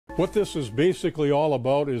What this is basically all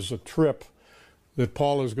about is a trip that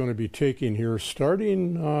Paul is going to be taking here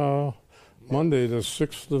starting Monday, the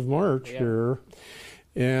 6th of March here.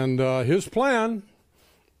 And his plan,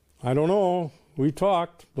 I don't know, we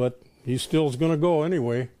talked, but he still is going to go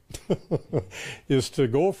anyway, is to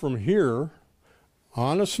go from here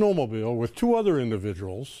on a snowmobile with 2 other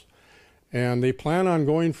individuals. And they plan on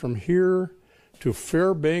going from here to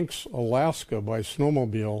Fairbanks, Alaska by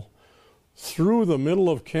snowmobile, through the middle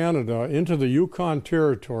of Canada into the Yukon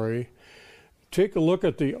Territory, take a look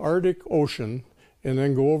at the Arctic Ocean, and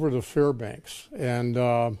then go over to Fairbanks. And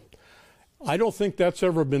I don't think that's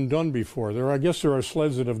ever been done before. I guess there are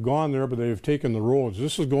sleds that have gone there, but they've taken the roads.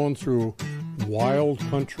 This is going through wild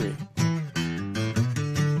country.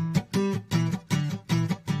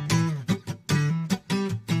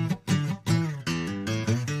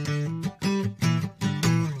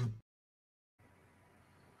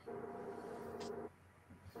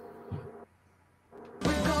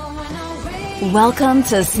 Welcome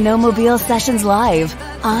to Snowmobile Sessions Live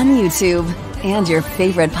on YouTube and your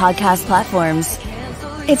favorite podcast platforms.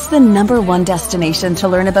 It's the #1 destination to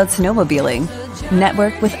learn about snowmobiling,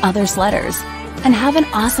 network with other sledders, and have an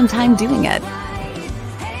awesome time doing it.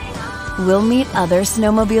 We'll meet other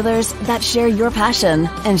snowmobilers that share your passion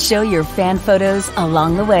and show your fan photos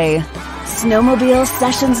along the way. Snowmobile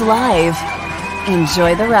Sessions Live.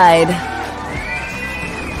 Enjoy the ride.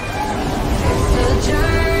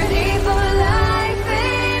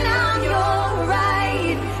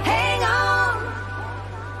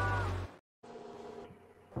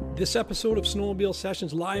 This episode of Snowmobile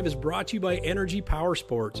Sessions Live is brought to you by Energy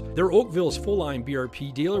Powersports. They're Oakville's full-line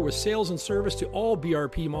BRP dealer with sales and service to all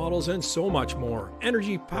BRP models and so much more.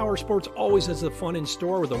 Energy Powersports always has the fun in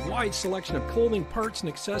store with a wide selection of clothing, parts, and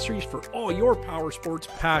accessories for all your powersports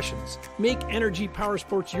passions. Make Energy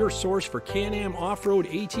Powersports your source for Can-Am off-road,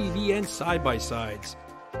 ATV, and side-by-sides.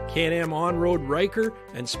 Can-Am on-road Ryker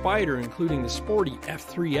and Spyder, including the sporty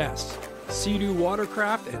F3S, Sea-Doo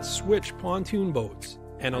watercraft, and Switch pontoon boats,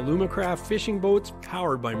 and Alumacraft fishing boats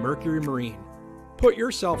powered by Mercury Marine. Put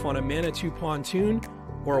yourself on a Manitou pontoon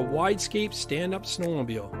or a Widescape stand-up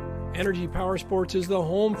snowmobile. Energy Powersports is the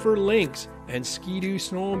home for Lynx and Ski-Doo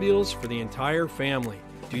snowmobiles for the entire family.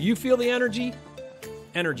 Do you feel the energy?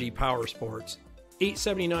 Energy Powersports,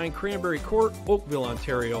 879 Cranberry Court, Oakville,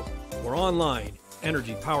 Ontario, or online,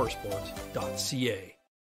 energypowersports.ca.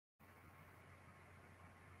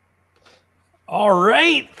 All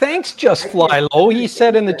right. Thanks, Just Fly Low. He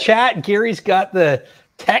said in the chat, Gary's got the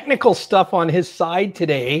technical stuff on his side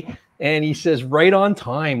today, and he says, right on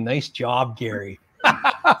time. Nice job, Gary.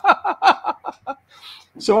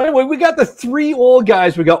 So anyway, we got the 3 old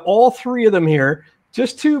guys. We got all 3 of them here.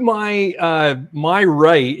 Just to my my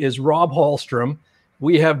right is Rob Hallstrom.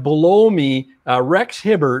 We have below me Rex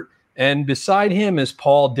Hibbert, and beside him is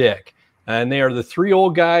Paul Dick. And they are the 3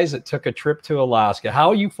 old guys that took a trip to Alaska.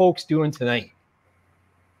 How are you folks doing tonight?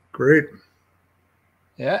 Great.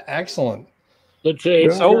 Yeah, excellent. Let's say.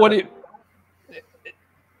 So what do you...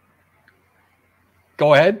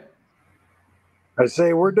 Go ahead. I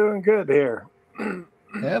say we're doing good here.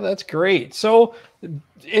 Yeah, that's great. So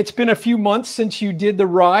it's been a few months since you did the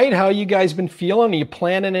ride. How you guys been feeling? Are you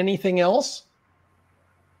planning anything else?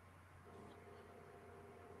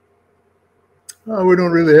 We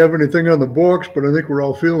don't really have anything on the books, but I think we're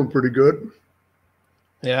all feeling pretty good.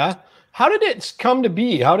 Yeah. How did it come to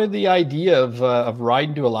be? How did the idea of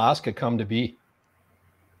riding to Alaska come to be?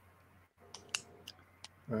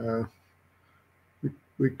 We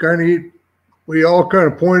all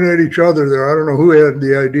kind of pointed at each other there. I don't know who had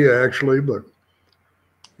the idea actually, but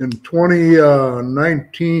in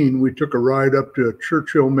 2019 we took a ride up to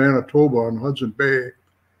Churchill, Manitoba on Hudson Bay,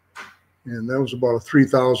 and that was about a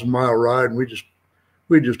 3,000-mile ride. And we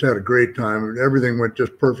just had a great time. Everything went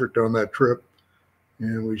just perfect on that trip.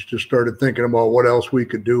 And we just started thinking about what else we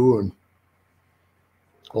could do, and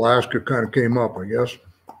Alaska kind of came up, I guess.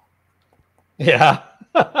 Yeah.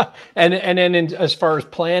 and then as far as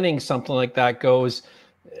planning something like that goes,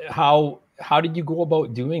 how did you go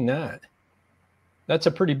about doing that? That's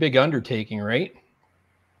a pretty big undertaking, right?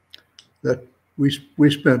 That we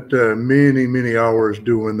spent many hours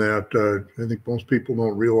doing that. I think most people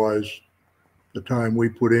don't realize the time we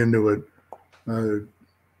put into it.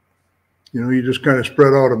 You just kind of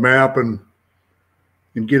spread out a map and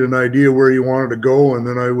get an idea where you wanted to go. And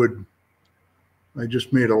then I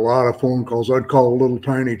just made a lot of phone calls. I'd call little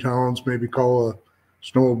tiny towns, maybe call a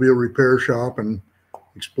snowmobile repair shop and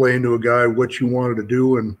explain to a guy what you wanted to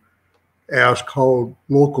do and ask how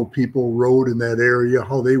local people rode in that area,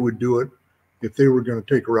 how they would do it if they were going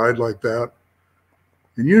to take a ride like that.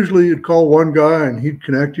 And usually you'd call one guy and he'd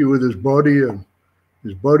connect you with his buddy, and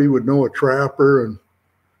his buddy would know a trapper, and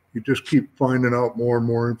you just keep finding out more and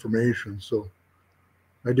more information. So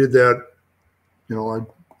I did that. You know,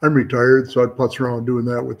 I'm retired, so I'd putz around doing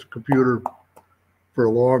that with the computer for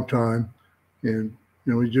a long time. And,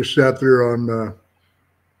 you know, we just sat there on,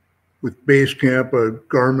 with Basecamp, a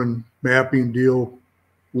Garmin mapping deal,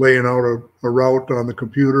 laying out a route on the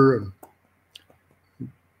computer, and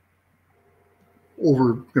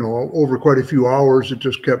over quite a few hours, it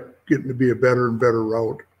just kept getting to be a better and better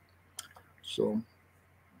route. So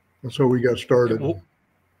that's how we got started.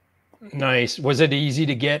 Nice. Was it easy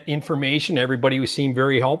to get information? Everybody seemed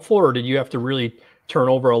very helpful, or did you have to really turn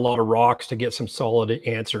over a lot of rocks to get some solid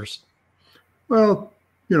answers? Well,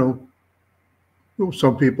 you know,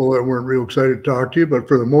 some people that weren't real excited to talk to you, but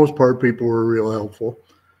for the most part, people were real helpful.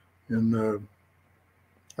 And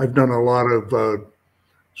I've done a lot of,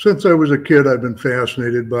 since I was a kid, I've been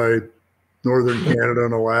fascinated by northern Canada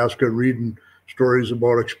and Alaska, reading stories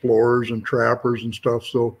about explorers and trappers and stuff.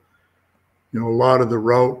 So, you know, a lot of the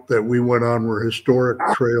route that we went on were historic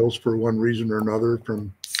trails for one reason or another,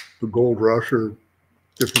 from the gold rush or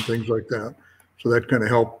different things like that. So that kind of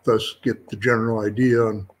helped us get the general idea.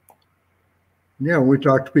 And yeah, when we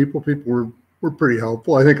talked to people, people were pretty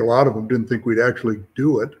helpful. I think a lot of them didn't think we'd actually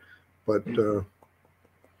do it, but you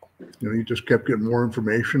know, you just kept getting more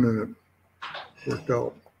information, and it worked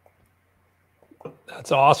out.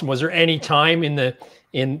 That's awesome. Was there any time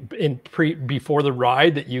before the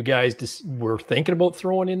ride that you guys just were thinking about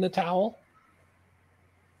throwing in the towel?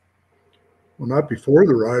 Well, not before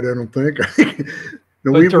the ride, I don't think.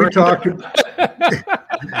 No, we talked.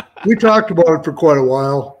 We talked about it for quite a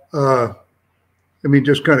while. I mean,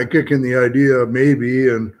 just kind of kicking the idea maybe,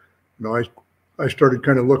 and you know, I started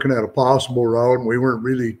kind of looking at a possible route, and we weren't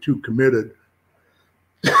really too committed.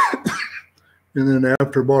 And then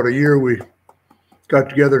after about a year, we got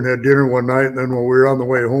together and had dinner one night, and then when we were on the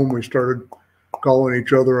way home, we started calling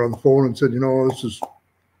each other on the phone and said, you know,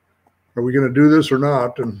 are we going to do this or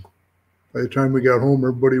not? And by the time we got home,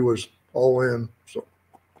 everybody was all in. So.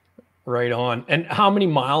 Right on. And how many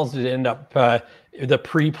miles did it end up, the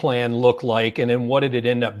pre-plan look like, and then what did it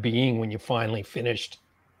end up being when you finally finished?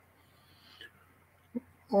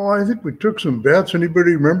 Oh, I think we took some bets.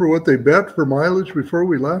 Anybody remember what they bet for mileage before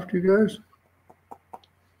we left, you guys?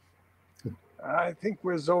 I think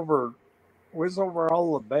was over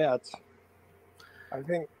all the bets. I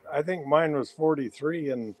think mine was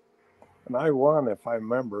 43, and I won, if I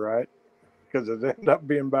remember right, because it ended up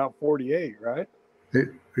being about 48, right? Hey,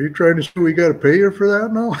 are you trying to say we got to pay you for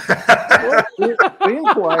that now? Well, it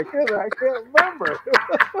seems like it. I can't remember.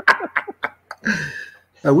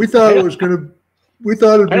 We thought it was going to. We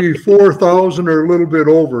thought it'd be 4,000 or a little bit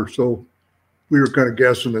over, so we were kind of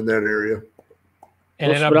guessing in that area.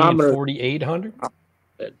 And it ended up being 4,800.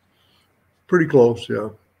 Pretty close, yeah.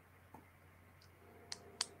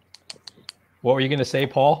 What were you going to say,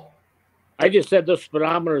 Paul? I just said the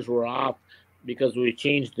speedometers were off because we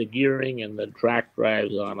changed the gearing and the track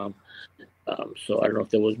drives on them. So I don't know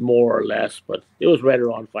if there was more or less, but it was right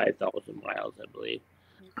around 5,000 miles, I believe.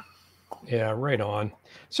 Yeah, right on.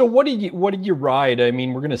 So what did you ride? I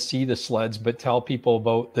mean, we're going to see the sleds, but tell people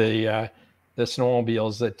about the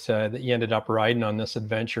snowmobiles that you ended up riding on this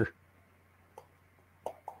adventure.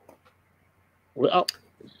 Well,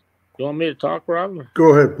 you want me to talk, Rob?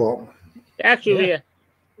 Go ahead, Paul. Actually, Yeah.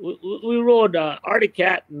 we rode Arctic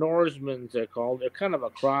Cat Norsemans, they're called. They're kind of a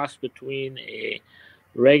cross between a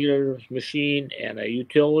regular machine and a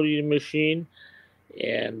utility machine.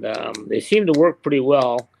 And they seem to work pretty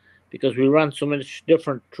well because we run so much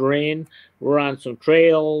different terrain. We're on some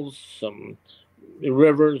trails, some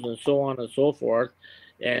rivers, and so on and so forth.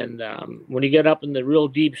 And when you get up in the real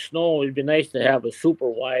deep snow, it'd be nice to have a super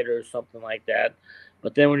wide or something like that.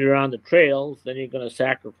 But then when you're on the trails, then you're going to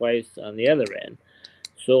sacrifice on the other end.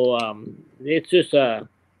 So it's just a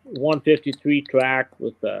 153 track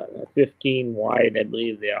with a 15 wide, I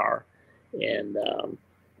believe they are, and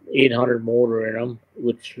 800 motor in them,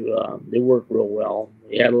 which they work real well.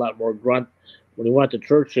 We had a lot more grunt. When we went to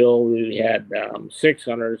Churchill, we had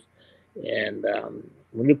 600s, and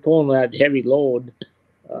when you're pulling that heavy load,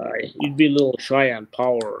 you'd be a little shy on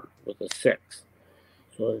power with a 6.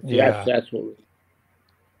 So Yeah. that's what we.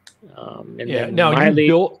 And Yeah. then Now you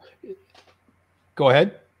built. Go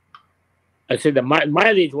ahead. I said the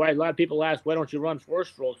mileage wise, a lot of people ask, why don't you run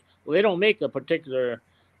 4-strokes? Well, they don't make a particular.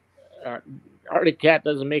 Arctic Cat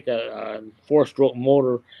doesn't make a 4-stroke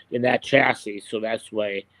motor in that chassis, so that's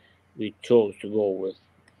why we chose to go with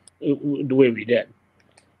the way we did.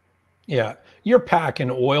 Yeah, you're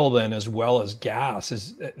packing oil then as well as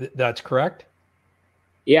gas. That's correct?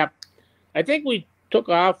 Yep. I think we took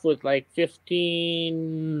off with like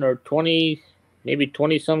 15 or 20, maybe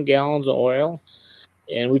 20 some gallons of oil.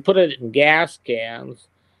 And we put it in gas cans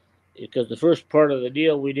because the first part of the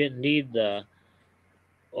deal, we didn't need the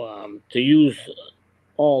to use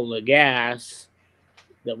all the gas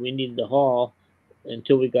that we needed to haul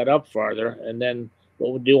until we got up farther. And then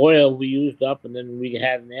the oil we used up, and then we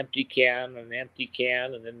had an empty can, and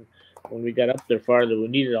then when we got up there farther, we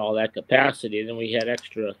needed all that capacity, and then we had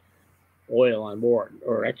extra oil on board,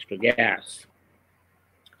 or extra gas.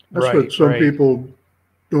 That's what some people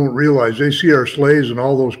don't realize. They see our sleighs and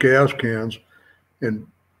all those gas cans, and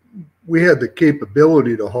we had the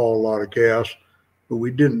capability to haul a lot of gas, but we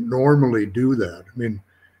didn't normally do that. I mean,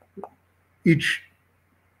 each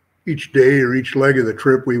day or each leg of the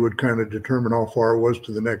trip, we would kind of determine how far it was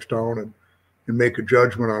to the next town and make a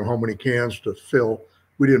judgment on how many cans to fill.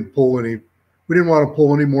 We didn't want to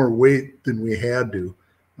pull any more weight than we had to.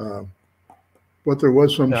 But there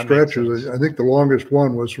was some stretches. I think the longest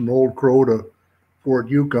one was from Old Crow to Fort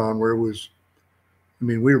Yukon, where it was, I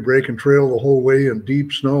mean, we were breaking trail the whole way in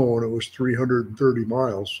deep snow, and it was 330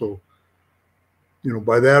 miles. So, you know,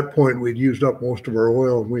 by that point, we'd used up most of our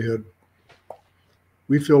oil, and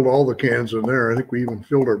we filled all the cans in there. I think we even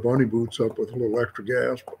filled our bunny boots up with a little extra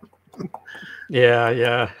gas.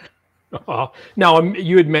 Yeah. Now,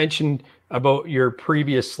 you had mentioned about your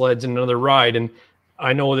previous sleds in another ride, and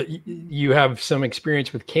I know that you have some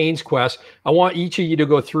experience with Cane's Quest. I want each of you to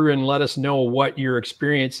go through and let us know what your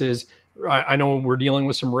experience is. I know we're dealing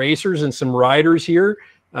with some racers and some riders here.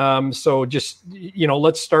 So just, you know,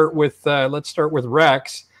 let's start with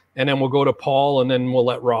Rex, and then we'll go to Paul, and then we'll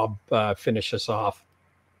let Rob finish us off.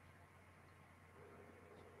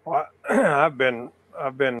 Well, I've been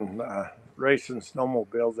racing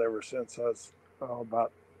snowmobiles ever since I was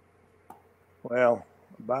about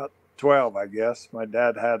 12, I guess. My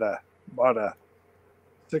dad had bought a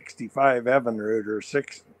 65 Evinrude or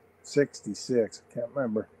 66, I can't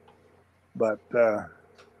remember. But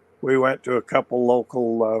we went to a couple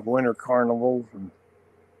local winter carnivals,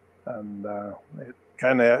 and it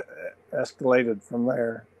kind of escalated from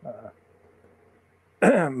there.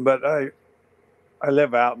 But I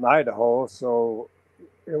live out in Idaho, so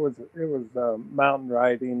it was mountain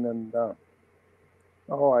riding, and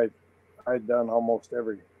I'd done almost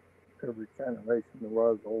every kind of racing there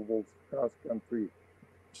was: ovals, cross country,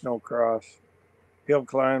 snow cross, hill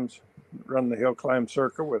climbs. Run the hill climb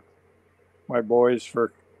circuit with my boys for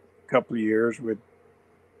a couple of years. We'd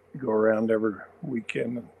go around every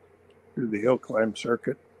weekend and do the hill climb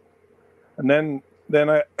circuit, and then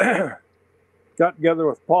I got together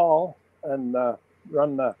with Paul and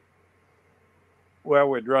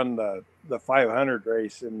we'd run the 500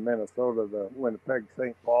 race in Minnesota, the Winnipeg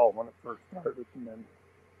St. Paul, when it first started, and then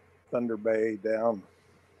Thunder Bay down,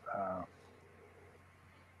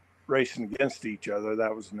 racing against each other.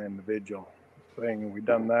 That was an individual thing, and we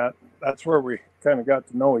done that. That's where we kind of got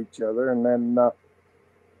to know each other, and then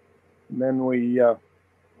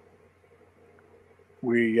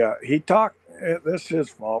he talked. This is his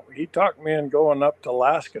fault. He talked me in going up to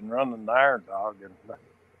Alaska and running the Iron Dog, and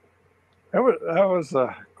that was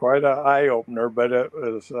quite an eye opener. But it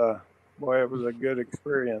was it was a good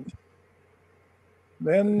experience.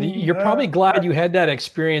 Then you're probably glad you had that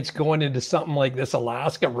experience going into something like this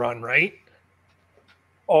Alaska run, right?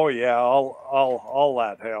 Oh yeah, all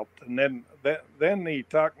that helped. And then he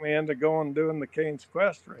talked me into doing the Cane's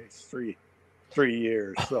Quest race three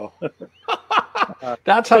years. So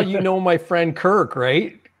that's how you know my friend Kirk,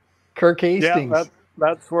 right? Kirk Hastings. Yeah,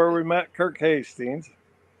 that's where we met Kirk Hastings.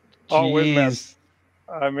 Jeez.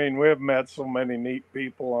 Oh, we've met so many neat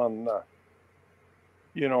people on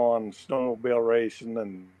snowmobile racing,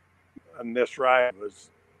 and this ride was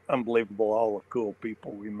unbelievable. All the cool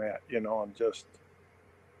people we met, and just,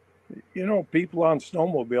 people on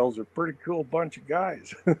snowmobiles are a pretty cool bunch of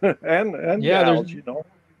guys and gals,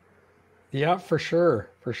 Yeah, for sure.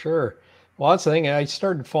 Well, that's the thing. I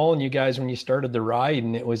started following you guys when you started the ride,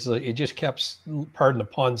 and it just kept, pardon the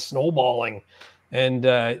pun, snowballing, and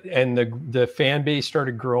the fan base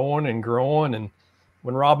started growing. And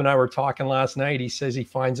when Rob and I were talking last night, he says he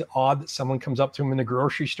finds it odd that someone comes up to him in the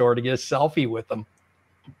grocery store to get a selfie with them.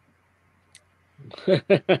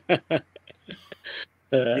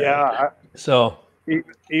 Yeah. So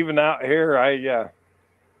even out here, I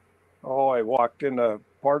walked in a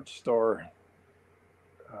parts store.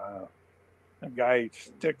 A guy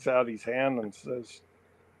sticks out his hand and says,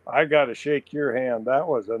 "I got to shake your hand. That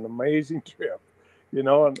was an amazing trip,"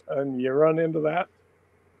 and you run into that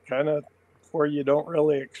kind of where you don't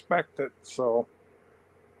really expect it. So,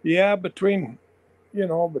 yeah, between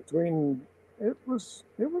it was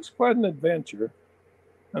quite an adventure.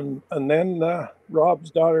 And then Rob's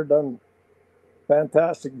daughter done a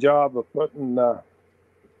fantastic job of putting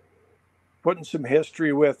some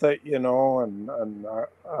history with it, you know, and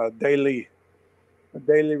a daily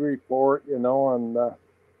report, you know, and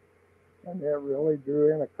it really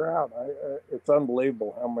drew in a crowd. It's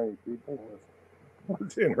unbelievable how many people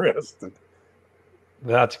was interested.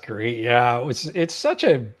 That's great. Yeah, it's such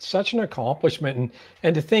an accomplishment,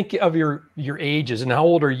 and to think of your ages. And how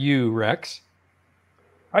old are you, Rex?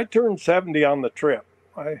 I turned 70 on the trip.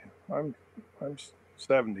 I'm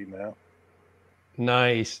 70 now.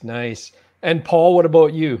 Nice, nice. And Paul, what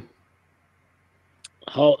about you?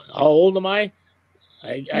 How old am I?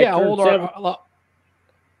 I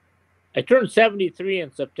turned 73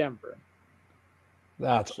 in September.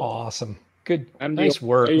 That's awesome. Good, I'm nice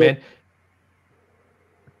work, man.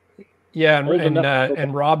 Yeah,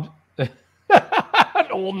 and Rob,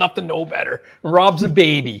 old enough to know better. Rob's a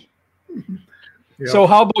baby. Yeah. So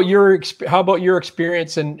how about your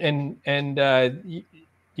experience and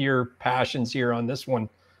your passions here on this one,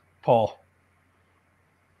 Paul?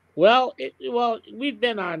 Well, we've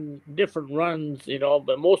been on different runs, you know,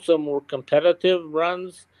 but most of them were competitive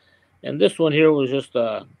runs, and this one here was just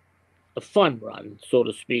a fun run, so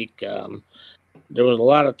to speak. There was a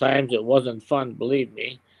lot of times it wasn't fun, believe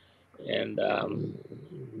me, and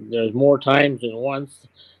there's more times than once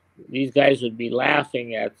these guys would be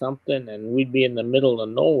laughing at something, and we'd be in the middle of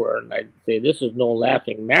nowhere, and I'd say, "This is no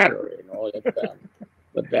laughing matter," you know.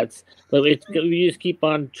 But we just keep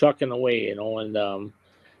on trucking away, you know, and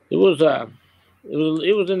it was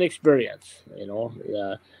an experience, you know.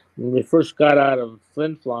 When we first got out of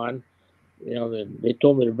Flin Flon, you know, they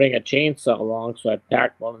told me to bring a chainsaw along, so I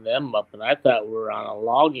packed one of them up, and I thought we were on a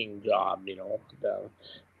logging job, you know,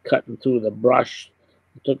 cutting through the brush.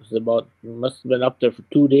 It took us must have been up there for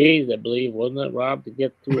 2 days, I believe, wasn't it, Rob, to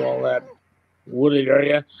get through all that wooded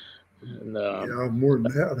area? And, yeah, more than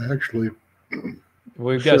that, actually.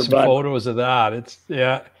 We've got some photos of that. It's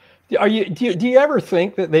yeah. Do you ever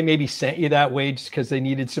think that they maybe sent you that way just because they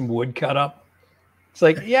needed some wood cut up? It's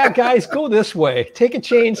like, yeah, guys, go this way. Take a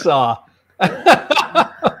chainsaw.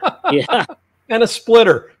 Yeah. And a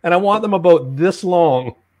splitter. And I want them about this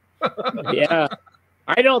long. Yeah.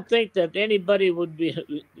 I don't think that anybody would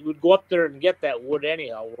go up there and get that wood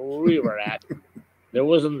anyhow where we were at. There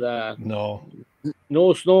wasn't no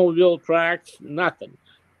snowmobile tracks, nothing.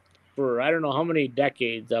 For I don't know how many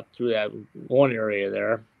decades up through that one area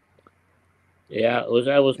there. Yeah,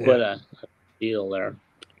 that was quite a deal there.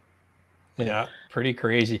 Yeah, pretty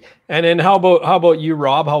crazy. And then how about you,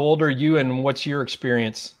 Rob? How old are you, and what's your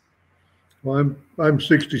experience? Well, I'm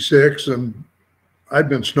 66, and I've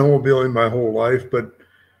been snowmobiling my whole life. But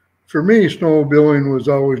for me, snowmobiling was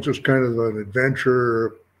always just kind of an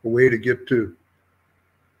adventure, a way to get to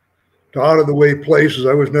out of the way places.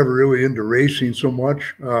 I was never really into racing so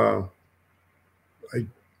much.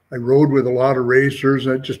 I rode with a lot of racers.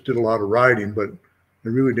 I just did a lot of riding, but I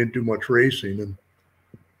really didn't do much racing. And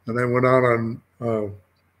I went out on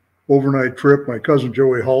overnight trip. My cousin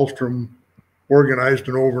Joey Hallstrom organized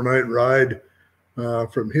an overnight ride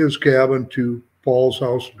from his cabin to Paul's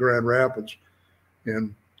house in Grand Rapids.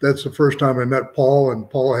 And that's the first time I met Paul, and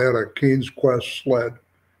Paul had a Cane's Quest sled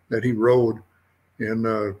that he rode.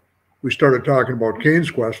 And we started talking about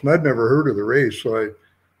Cane's Quest, and I'd never heard of the race. So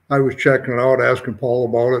I was checking it out, asking Paul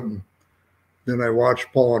about it, and then I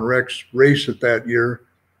watched Paul and Rex race it that year,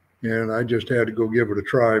 and I just had to go give it a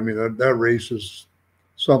try. I mean, that race is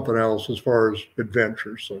something else as far as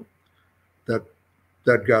adventure. So that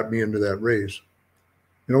got me into that race.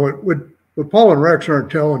 You know what Paul and Rex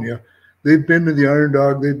aren't telling you, they've been to the Iron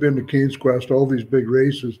Dog, they've been to Cane's Quest, all these big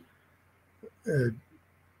races.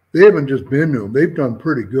 They haven't just been to them; they've done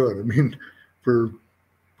pretty good. I mean, for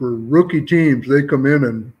rookie teams, they come in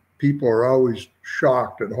and people are always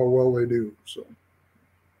shocked at how well they do. So,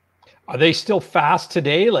 are they still fast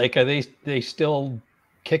today? Like, are they still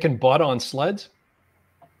kicking butt on sleds?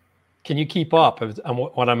 Can you keep up?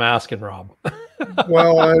 What I'm asking, Rob.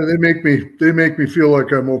 Well, they make me feel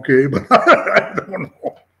like I'm okay, but I don't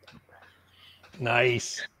know.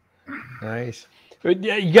 Nice.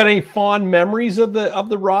 You got any fond memories of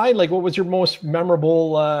the ride? Like, what was your most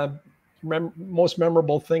memorable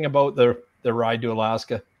thing about the ride to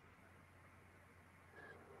Alaska?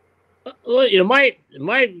 Well, you know,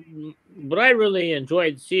 what I really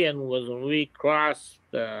enjoyed seeing was when we crossed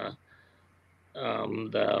the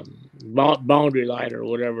boundary line or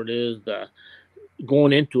whatever it is,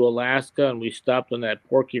 going into Alaska, and we stopped on that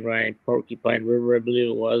Porcupine River, I believe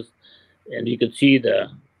it was, and you could see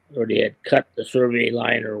where they had cut the survey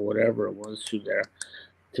line or whatever it was through there.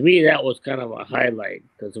 to me, that was kind of a highlight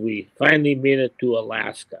because we finally made it to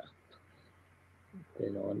Alaska. You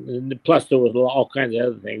know, and plus there was all kinds of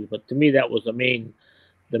other things, but to me, that was the main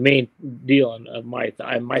deal of my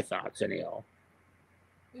thoughts, anyhow.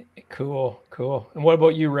 Cool, cool. And what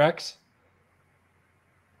about you, Rex?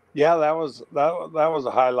 Yeah, that was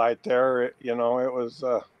a highlight there. You know, it was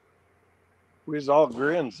we was all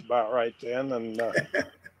grins about right then, and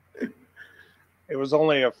it was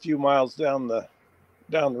only a few miles down the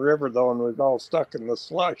river though, and we was all stuck in the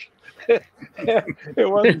slush. It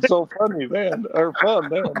wasn't so funny then, or fun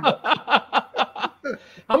then.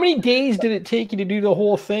 How many days did it take you to do the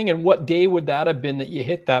whole thing, and what day would that have been that you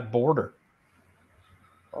hit that border?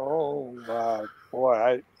 Oh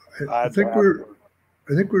boy, I think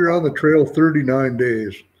we were on the trail 39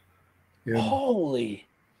 days. And holy!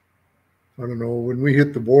 I don't know, when we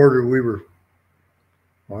hit the border, we were,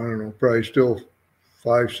 I don't know, probably still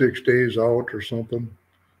 5-6 days out or something.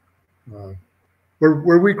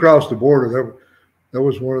 Where we crossed the border, that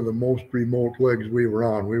was one of the most remote legs we were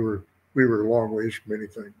on. We were a long ways from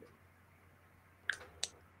anything.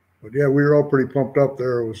 But yeah, we were all pretty pumped up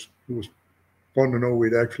there. It was fun to know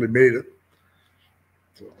we'd actually made it.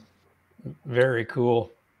 So. Very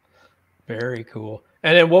cool. Very cool.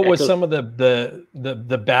 And then what was some of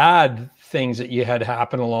the bad things that you had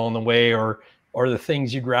happen along the way, or the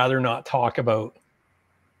things you'd rather not talk about?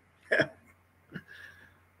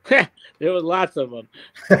 There was lots of them.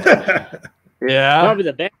 Yeah. Probably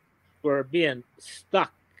the best were being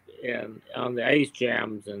stuck on the ice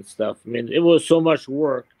jams and stuff. I mean, it was so much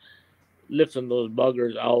work lifting those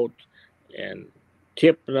buggers out and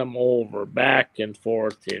tipping them over back and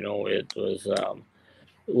forth. You know, it was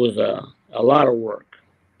a lot of work.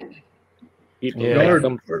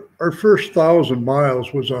 Our first 1,000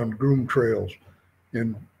 miles was on groom trails,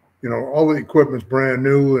 and you know, all the equipment's brand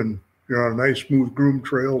new, and you're on nice smooth groom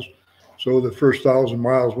trails. So the first 1,000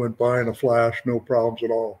 miles went by in a flash, no problems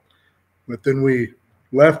at all. But then we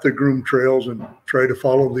left the groom trails and tried to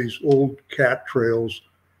follow these old cat trails,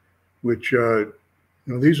 which you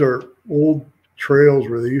know, these are old trails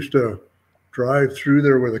where they used to drive through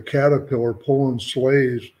there with a caterpillar pulling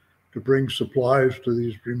sleighs to bring supplies to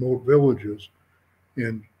these remote villages.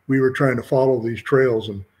 And we were trying to follow these trails,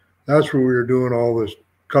 and that's where we were doing all this,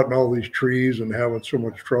 cutting all these trees and having so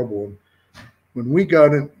much trouble. And when we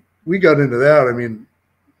got into that, I mean,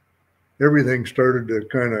 everything started to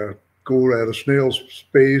kind of go at a snail's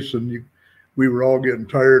pace, and we were all getting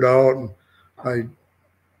tired out. And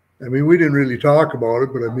I mean, we didn't really talk about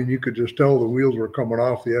it, but I mean, you could just tell the wheels were coming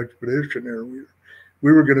off the expedition there.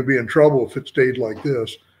 We were going to be in trouble if it stayed like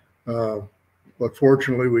this. But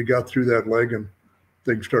fortunately, we got through that leg, and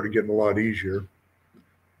things started getting a lot easier.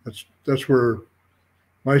 That's where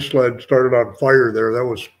my sled started on fire there. That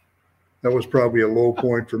was probably a low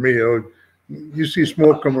point for me. You see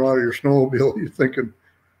smoke coming out of your snowmobile, you're thinking,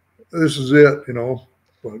 this is it, you know.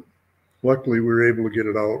 But luckily, we were able to get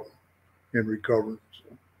it out and recover.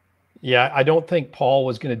 So. Yeah, I don't think Paul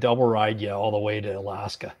was going to double ride you all the way to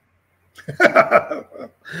Alaska. I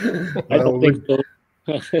don't think so.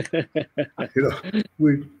 You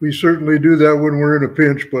know, we certainly do that when we're in a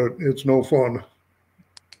pinch, but it's no fun.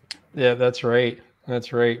 Yeah, that's right.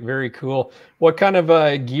 That's right. Very cool. What kind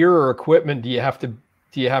of gear or equipment do you have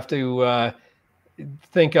to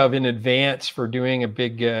think of in advance for doing a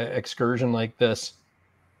big excursion like this?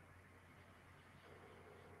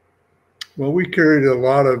 Well, we carried a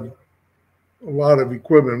lot of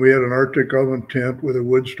equipment. We had an Arctic oven tent with a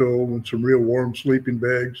wood stove and some real warm sleeping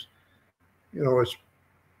bags. You know,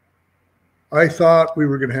 I thought we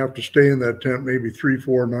were going to have to stay in that tent maybe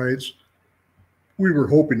 3-4 nights. We were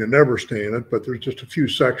hoping to never stay in it, but there's just a few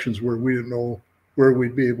sections where we didn't know where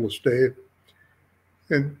we'd be able to stay.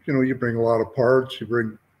 And, you know, you bring a lot of parts, you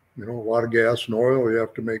bring, you know, a lot of gas and oil. You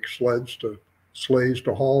have to make sleighs to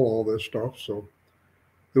haul all this stuff. So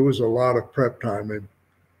there was a lot of prep time. And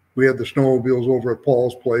we had the snowmobiles over at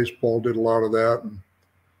Paul's place. Paul did a lot of that. And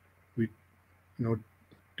we, you know,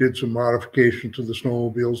 did some modifications to the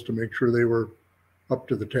snowmobiles to make sure they were up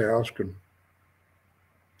to the task, and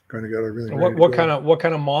kind of got everything. What kind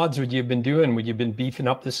of mods would you have been doing? Would you have been beefing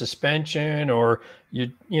up the suspension, or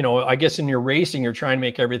you know, I guess in your racing, you're trying to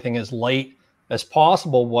make everything as light as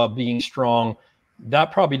possible while being strong.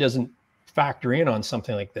 That probably doesn't factor in on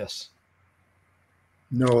something like this.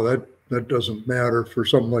 No, that doesn't matter for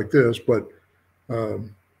something like this, but you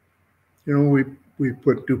know, we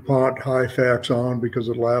put DuPont High-Fax on because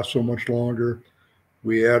it lasts so much longer.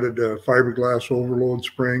 We added fiberglass overload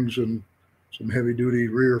springs and some heavy-duty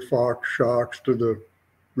rear Fox shocks to the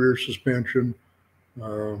rear suspension.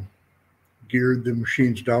 Geared the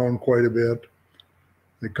machines down quite a bit.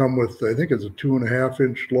 They come with, I think it's a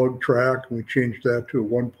 2.5-inch lug track, and we changed that to a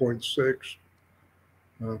 1.6.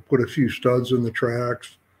 Put a few studs in the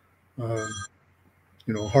tracks,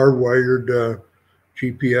 hardwired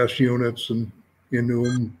GPS units and into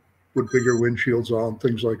them, put bigger windshields on,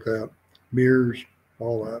 things like that, mirrors,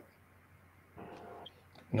 all that.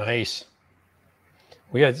 Nice.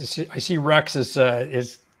 I see Rex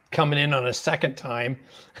is coming in on a second time.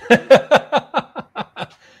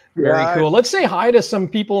 Very cool. Let's say hi to some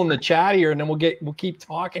people in the chat here, and then we'll keep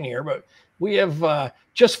talking here. But we have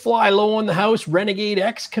Just Fly Low in the house. Renegade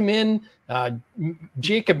X come in.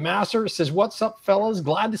 Jacob Masser says, "What's up, fellas?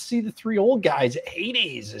 Glad to see the 3 old guys at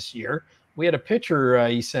heydays this year." We had a picture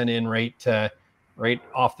he sent in right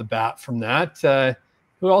off the bat from that.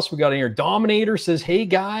 Who else we got in here? Dominator says, "Hey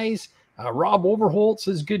guys." Rob Overholt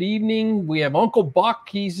says, "Good evening." We have Uncle Buck.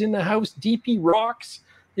 He's in the house. DP Rocks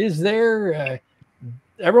is there.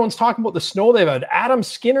 Everyone's talking about the snow they've had. Adam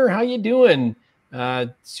Skinner, how you doing?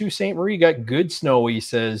 Sault Ste. Marie got good snow, he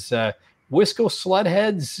says. Wisco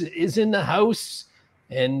Sledheads is in the house.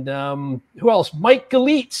 And who else? Mike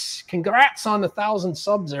Galitz. Congrats on the 1,000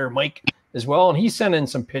 subs there, Mike, as well. And he sent in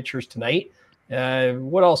some pictures tonight.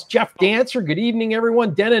 What else? Jeff Dancer, good evening,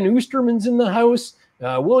 everyone. Denon Oosterman's in the house.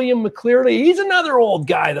 William McClearly, he's another old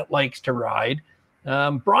guy that likes to ride.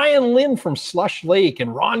 Brian Lynn from Slush Lake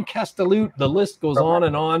and Ron Castelloot. The list goes on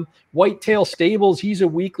and on. Whitetail Stables, he's a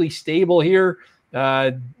weekly stable here.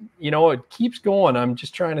 It keeps going. I'm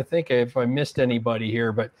just trying to think if I missed anybody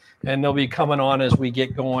here, and they'll be coming on as we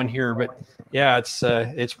get going here. But yeah,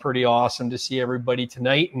 it's pretty awesome to see everybody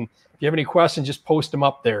tonight. And if you have any questions, just post them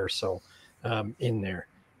up there. So in there.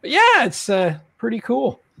 But yeah, it's pretty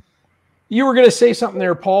cool. You were going to say something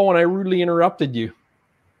there, Paul, when I rudely interrupted you.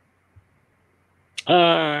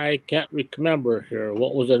 I can't remember here.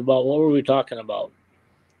 What was it about? What were we talking about?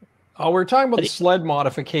 Oh, we're talking about the sled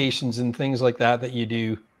modifications and things like that you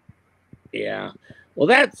do. Yeah. Well,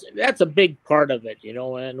 that's a big part of it,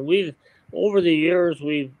 and we've, over the years,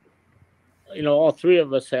 all 3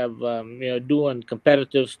 of us have, doing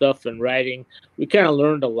competitive stuff and riding. We kind of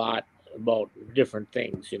learned a lot about different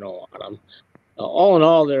things, on them. All in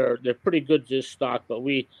all, they're pretty good just stock, but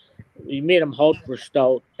we made them halt for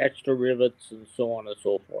stout, extra rivets, and so on and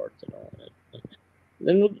so forth.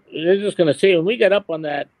 Then they're just going to say, when we got up on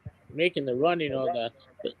that, making the run,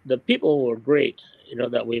 the people were great,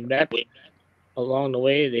 that we met along the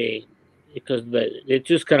way. Because it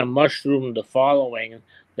just kind of mushroomed the following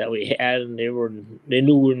that we had, and they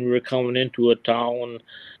knew when we were coming into a town,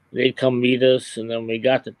 they'd come meet us, and then when we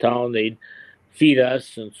got to town, they'd feed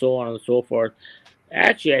us, and so on and so forth.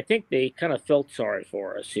 Actually, I think they kind of felt sorry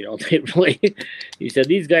for us, They really, he said,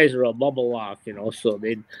 these guys are a bubble off, so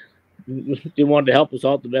they wanted to help us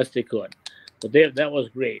out the best they could. But that was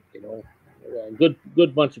great,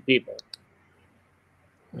 good bunch of people.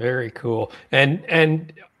 Very cool.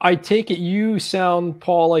 And I take it you sound,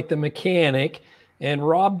 Paul, like the mechanic, and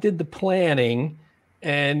Rob did the planning.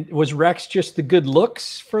 And was Rex just the good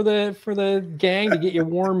looks for the gang to get you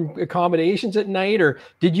warm accommodations at night, or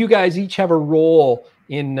did you guys each have a role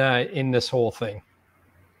in this whole thing?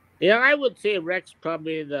 Yeah, I would say Rex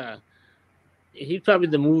he's probably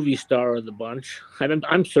the movie star of the bunch.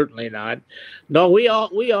 I'm certainly not. No, we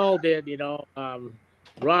all did.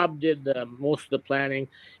 Rob did most of the planning,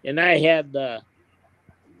 and I had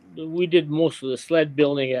we did most of the sled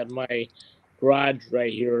building at my garage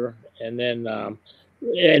right here, and then.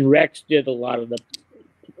 And Rex did a lot of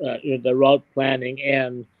the route planning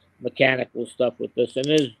and mechanical stuff with this.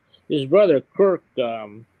 And his brother Kirk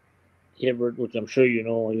Hibbert, which I'm sure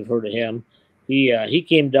you've heard of him. He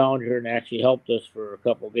came down here and actually helped us for a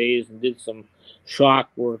couple of days and did some shock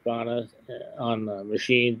work on the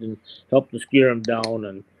machines and helped us gear them down.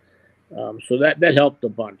 And so that helped a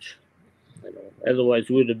bunch. Otherwise,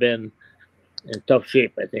 we would have been in tough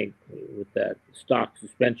shape, I think, with that stock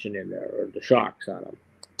suspension in there, or the shocks on them.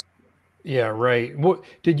 Yeah, right. What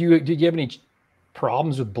did you have any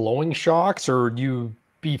problems with blowing shocks, or do you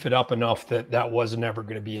beef it up enough that wasn't ever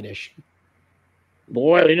going to be an issue?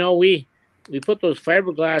 Boy, we put those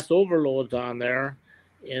fiberglass overloads on there,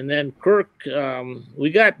 and then Kirk,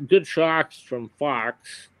 we got good shocks from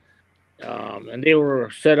Fox, and they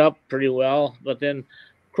were set up pretty well. But then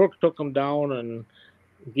Kirk took them down and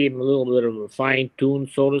gave him a little bit of a fine tune,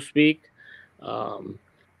 so to speak.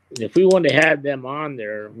 If we wouldn't have had them on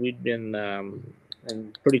there, we'd been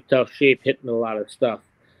in pretty tough shape, hitting a lot of stuff.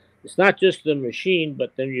 It's not just the machine,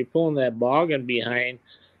 but then you're pulling that boggin behind,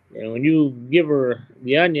 and when you give her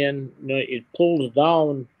the onion, it pulls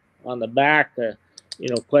down on the back,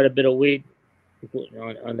 quite a bit of weight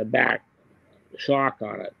on the back shock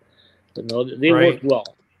on it. You know, they worked well.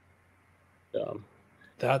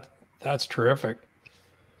 That's terrific.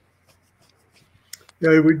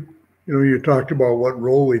 Yeah, you talked about what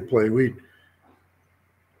role we play.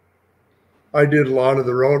 I did a lot of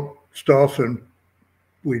the route stuff, and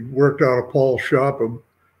we worked out of Paul's shop,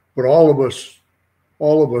 but all of us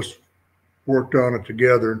worked on it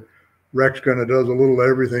together. Rex kind of does a little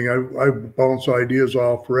everything. I bounce ideas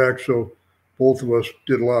off Rex, so both of us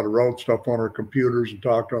did a lot of route stuff on our computers and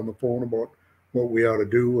talked on the phone about what we ought to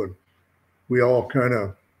do, and we all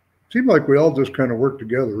seemed like we all just kind of worked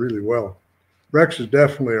together really well. Rex is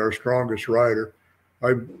definitely our strongest rider.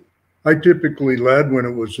 I typically led when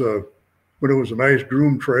it was a nice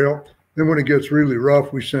groomed trail. Then when it gets really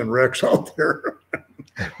rough, we send Rex out there.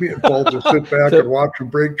 Me and Paul just sit back and watch him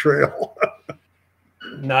break trail.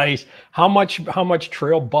 Nice. How much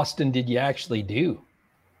trail busting did you actually do?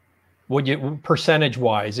 Would you, percentage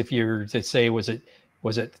wise, if you're to say, was it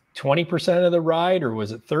 20% of the ride, or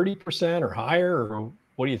was it 30% or higher, or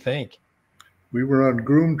what do you think? We were on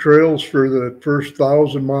groomed trails for the first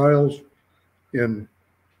 1,000 miles, and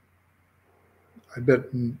I bet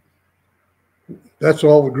that's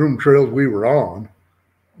all the groomed trails we were on.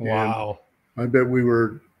 Wow. And I bet we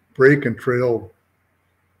were breaking trail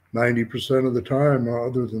 90% of the time.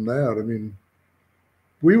 Other than that, I mean,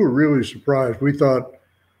 we were really surprised. We thought,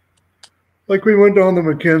 like, we went down the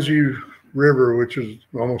Mackenzie River, which is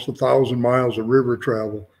almost 1,000 miles of river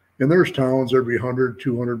travel, and there's towns every 100,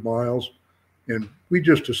 200 miles. And we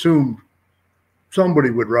just assumed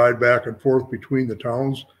somebody would ride back and forth between the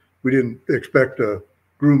towns. We didn't expect a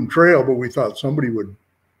groomed trail, but we thought somebody would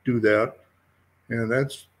do that. And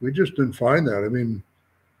we just didn't find that. I mean,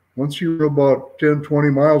 once you were about 10, 20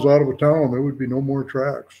 miles out of a town, there would be no more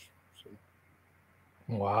tracks. So.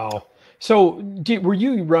 Wow. So were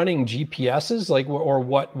you running GPSs, like, or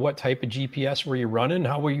what type of GPS were you running?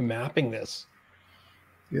 How were you mapping this?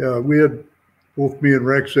 Yeah, both me and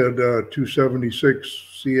Rex had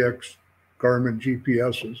 276 CX Garmin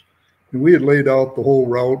GPSs. And we had laid out the whole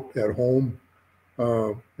route at home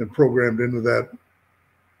and programmed into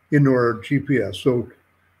our GPS. So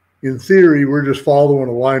in theory, we're just following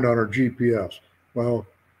a line on our GPS. Well,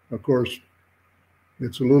 of course,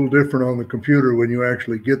 it's a little different on the computer when you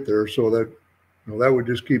actually get there. So that would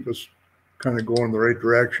just keep us kind of going the right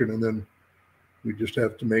direction. And then we just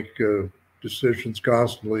have to make decisions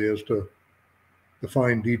constantly as to the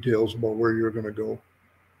fine details about where you're going to go.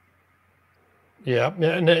 Yeah.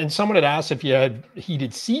 And someone had asked if you had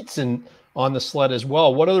heated seats on the sled as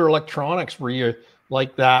well. What other electronics were you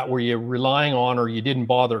like that? Were you relying on, or you didn't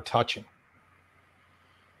bother touching?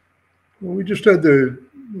 Well, we just had the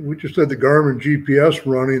Garmin GPS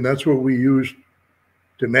running. That's what we used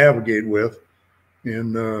to navigate with.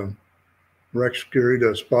 And Rex carried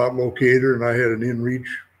a spot locator, and I had an inReach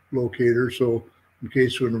locator. So in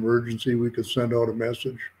case of an emergency, we could send out a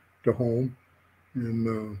message to home.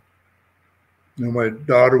 And my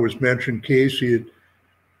daughter was mentioned Casey.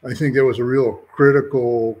 I think that was a real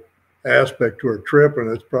critical aspect to our trip, and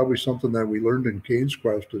it's probably something that we learned in Cane's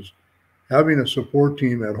Quest, is having a support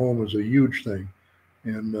team at home is a huge thing.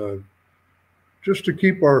 And just to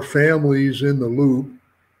keep our families in the loop,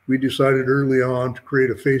 we decided early on to create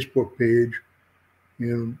a Facebook page.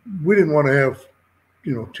 And we didn't want to have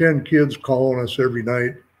 10 kids calling us every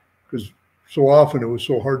night, because so often it was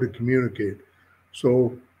so hard to communicate.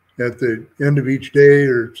 So at the end of each day,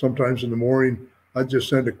 or sometimes in the morning, I'd just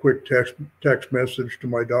send a quick text message to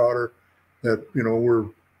my daughter that,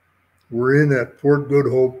 we're in at Fort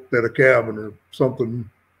Good Hope at a cabin, or something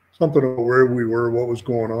about where we were, what was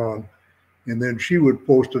going on. And then she would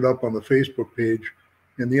post it up on the Facebook page.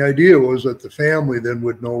 And the idea was that the family then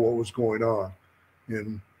would know what was going on.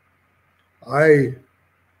 And I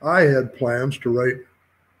had plans to write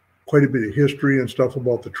quite a bit of history and stuff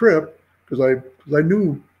about the trip, because I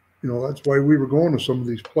knew, that's why we were going to some of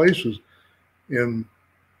these places. And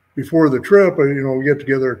before the trip, we get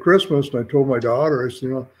together at Christmas, and I told my daughter, I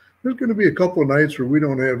said, there's going to be a couple of nights where we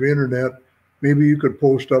don't have internet. Maybe you could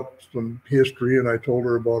post up some history. And I told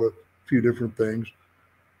her about a few different things.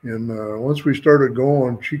 And once we started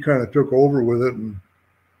going, she kind of took over with it, and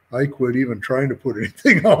I quit even trying to put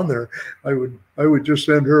anything on there. I would just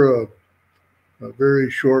send her a very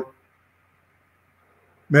short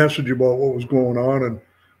message about what was going on, and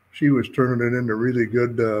she was turning it into really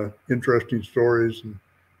good, interesting stories, and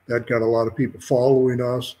that got a lot of people following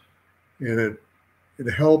us, and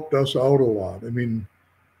it helped us out a lot. I mean,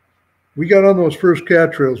 we got on those first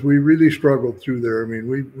cat trails. We really struggled through there. I mean,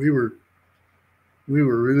 we were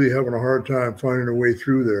really having a hard time finding our way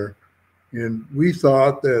through there. And we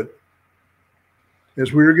thought that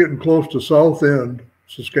as we were getting close to South End,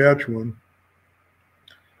 Saskatchewan,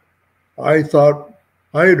 I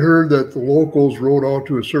had heard that the locals rode out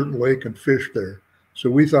to a certain lake and fished there. So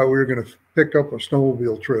we thought we were going to pick up a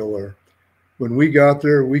snowmobile trail there. When we got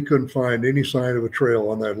there, we couldn't find any sign of a trail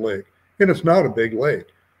on that lake. And it's not a big lake.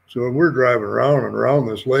 So when we're driving around and around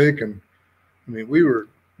this lake, and I mean,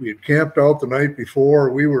 we had camped out the night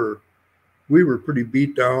before. We were pretty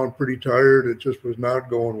beat down, pretty tired. It just was not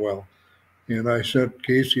going well. And I sent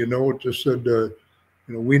Casey a note, just said,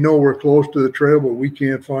 we know we're close to the trail, but we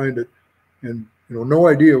can't find it. And, no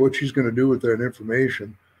idea what she's going to do with that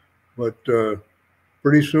information. But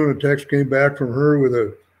pretty soon a text came back from her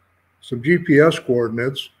with some GPS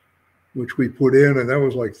coordinates, which we put in, and that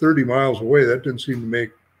was like 30 miles away. That didn't seem to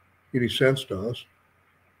make any sense to us.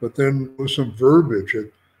 But then with some verbiage,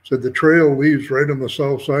 it said the trail leaves right on the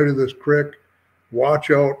south side of this creek.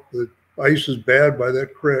 Watch out, the ice is bad by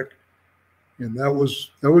that creek. And that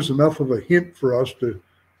was enough of a hint for us to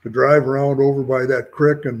drive around over by that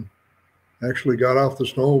creek, and actually got off the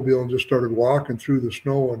snowmobile and just started walking through the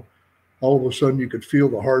snow. And all of a sudden you could feel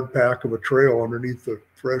the hard pack of a trail underneath the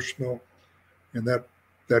fresh snow. And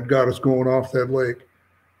that got us going off that lake.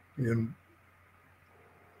 And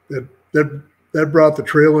that brought the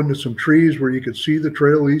trail into some trees where you could see the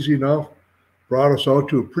trail easy enough, brought us out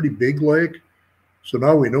to a pretty big lake. So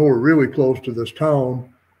now we know we're really close to this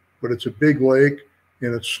town, but it's a big lake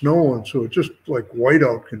and it's snowing. So it's just like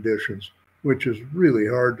whiteout conditions, which is really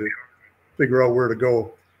hard to figure out where to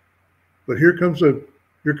go. But here comes a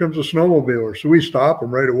snowmobiler. So we stop him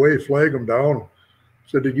right away, flag him down.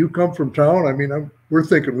 Said, did you come from town? I mean, we're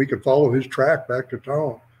thinking we could follow his track back to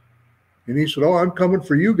town. And he said, oh, I'm coming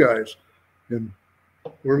for you guys. And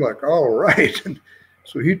we're like, all right. And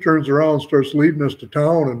so he turns around, starts leading us to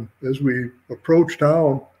town. And as we approach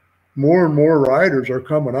town, more and more riders are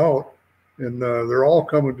coming out. And they're all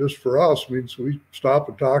coming just for us. I mean, so we stop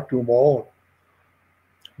and talk to them all.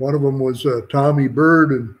 One of them was Tommy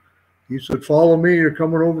Bird, and he said, follow me. You're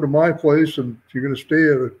coming over to my place, and you're going to stay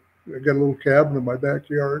I got a little cabin in my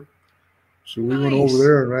backyard. So we went over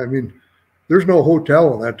there, and I mean, there's no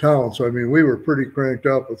hotel in that town. So, I mean, we were pretty cranked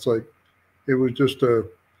up. It's like, it was just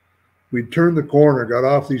we'd turned the corner, got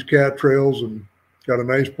off these cat trails, and got a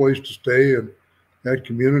nice place to stay. And that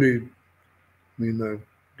community, I mean, the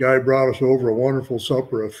guy brought us over a wonderful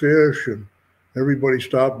supper of fish, and everybody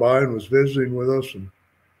stopped by and was visiting with us. And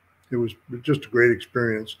it was just a great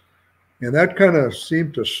experience. And that kind of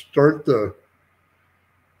seemed to start the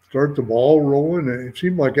ball rolling. And it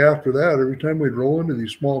seemed like after that, every time we'd roll into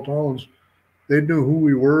these small towns, they knew who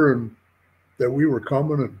we were and that we were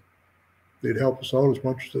coming, and they'd help us out as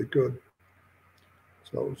much as they could.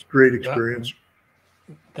 So it was a great experience.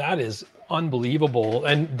 That is unbelievable.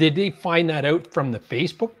 And did they find that out from the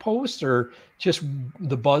Facebook post or just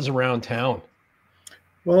the buzz around town?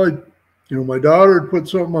 Well, my daughter had put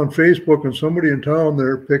something on Facebook, and somebody in town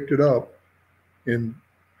there picked it up. And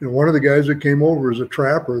one of the guys that came over is a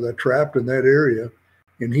trapper that trapped in that area,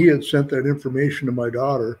 and he had sent that information to my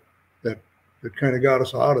daughter that kind of got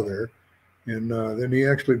us out of there. And then he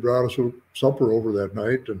actually brought us a supper over that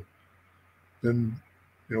night. And then,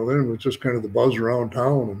 then it was just kind of the buzz around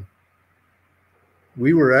town. And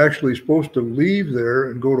we were actually supposed to leave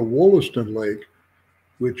there and go to Wollaston Lake,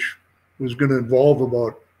 which was going to involve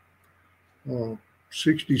about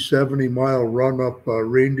 60, 70 mile run up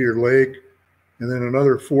Reindeer Lake, and then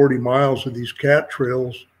another 40 miles of these cat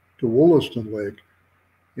trails to Wollaston Lake.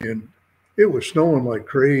 And it was snowing like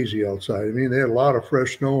crazy outside. I mean, they had a lot of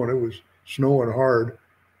fresh snow, and it was snowing hard.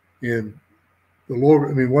 And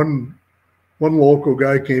one local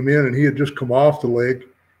guy came in, and he had just come off the lake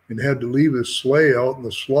and had to leave his sleigh out in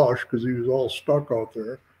the slush because he was all stuck out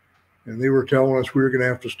there. And they were telling us we were going to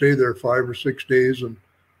have to stay there 5 or 6 days and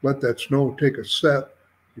let that snow take a set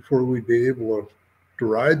before we'd be able to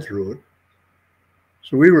ride through it.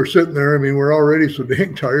 So we were sitting there. I mean, we're already so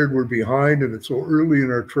dang tired. We're behind, and it's so early in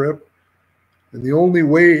our trip. And the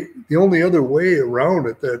only other way around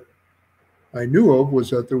it that I knew of was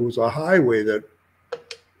that there was a highway that,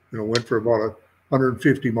 went for about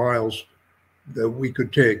 150 miles that we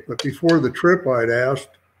could take. But before the trip, I'd asked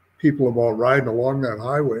people about riding along that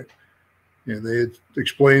highway. And they had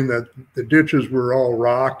explained that the ditches were all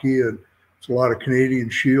rocky, and it's a lot of Canadian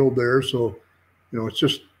shield there. So,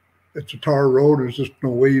 it's a tar road. There's just no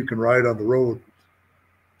way you can ride on the road.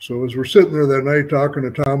 So as we're sitting there that night talking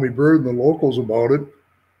to Tommy Bird and the locals about it,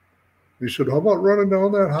 he said, how about running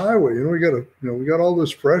down that highway? We got all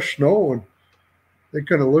this fresh snow. And they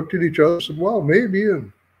kind of looked at each other and said, well, maybe.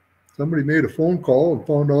 And somebody made a phone call and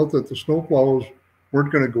found out that the snowplows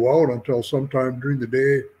weren't going to go out until sometime during the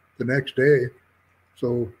day, the next day.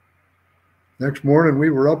 So next morning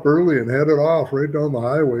we were up early and headed off right down the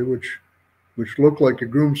highway, which looked like a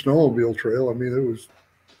groomed snowmobile trail. I mean, it was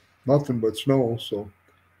nothing but snow. So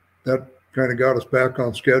that kind of got us back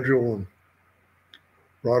on schedule and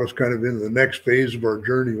brought us kind of into the next phase of our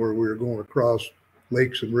journey where we were going across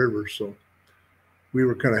lakes and rivers. So we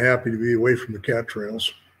were kind of happy to be away from the cat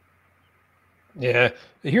trails. Yeah.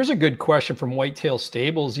 Here's a good question from Whitetail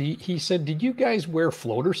Stables. He said, did you guys wear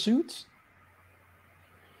floater suits?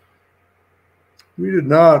 We did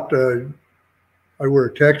not. I wear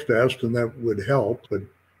a text vest, and that would help, but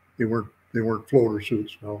they weren't floater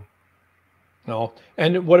suits. No. No.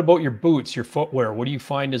 And what about your boots, your footwear? What do you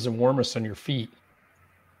find is the warmest on your feet?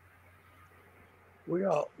 We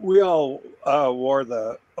all wore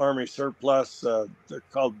the Army surplus. They're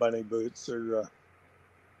called bunny boots.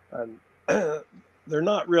 And they're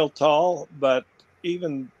not real tall, but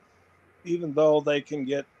even though they can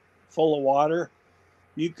get full of water,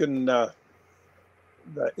 you can.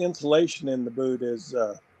 The insulation in the boot is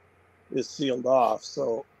sealed off,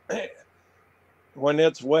 so when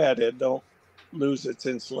it's wet, it don't lose its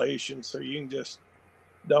insulation. So you can just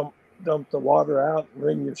dump the water out,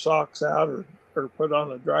 wring your socks out, or put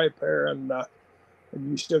on a dry pair, and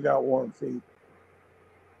you still got warm feet.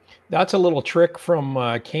 That's a little trick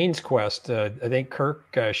from Kane's Quest. I think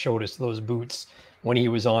Kirk showed us those boots when he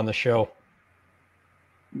was on the show.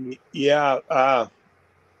 Yeah.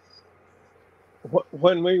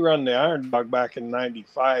 When we run the Iron Dog back in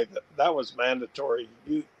 '95, that was mandatory.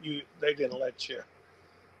 They didn't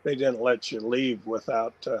let you leave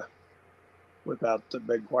without the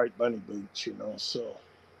big white bunny boots, you know. So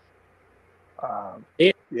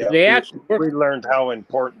we learned how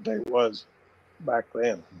important they was back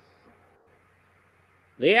then.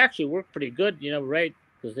 They actually work pretty good, you know, right?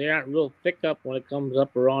 Because they aren't real thick up when it comes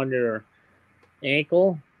up around your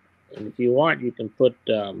ankle, and if you want, you can put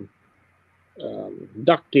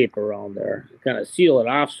duct tape around there, kind of seal it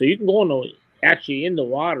off, so you can go in the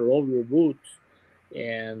water over your boots,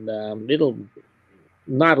 and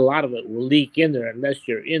not a lot of it will leak in there unless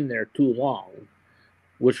you're in there too long,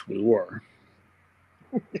 which we were.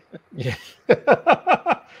 Yeah.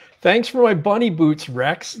 Thanks for my bunny boots,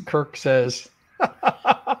 Rex, Kirk says.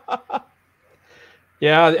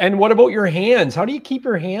 Yeah, and what about your hands? How do you keep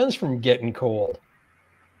your hands from getting cold?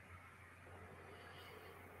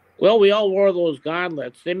 Well, we all wore those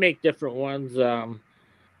gauntlets. They make different ones,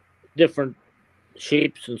 different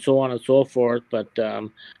shapes and so on and so forth. But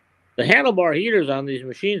the handlebar heaters on these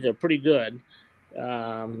machines are pretty good.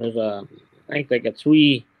 There's I think they got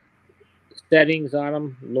 3 settings on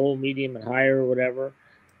them, low, medium, and higher, or whatever.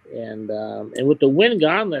 And with the wind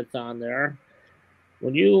gauntlets on there,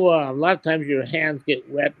 when you a lot of times your hands get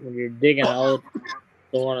wet when you're digging out,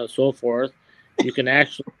 so on and so forth. You can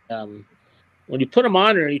actually when you put them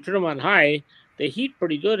on there and you turn them on high, they heat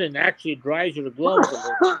pretty good and actually dries your gloves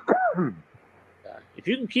a little. If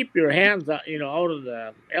you can keep your hands out, out of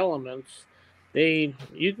the elements, you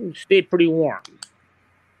can stay pretty warm.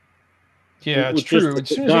 Yeah, it's true. As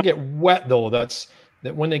soon as they get wet, though, that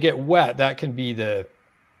when they get wet, that can be the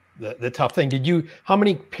tough thing. How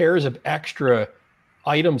many pairs of extra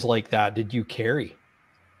items like that did you carry?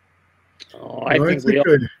 Oh, I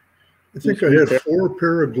think I had 4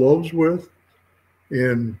 pair of gloves with,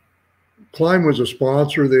 and Klein was a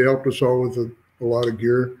sponsor. They helped us out with a lot of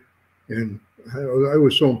gear, and I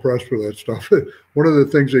was so impressed with that stuff. One of the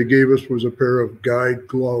things they gave us was a pair of guide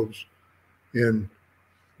gloves, and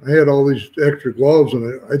I had all these extra gloves,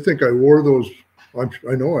 and I think I wore those.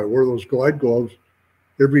 I know I wore those glide gloves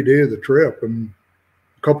every day of the trip, and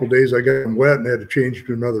a couple of days I got them wet and had to change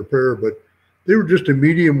to another pair, but they were just a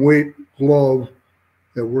medium weight glove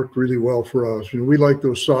that worked really well for us. We like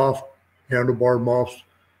those soft handlebar muffs.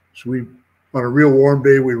 So on a real warm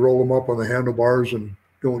day, we roll them up on the handlebars and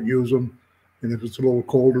don't use them. And if it's a little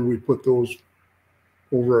colder, we put those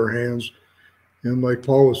over our hands. And like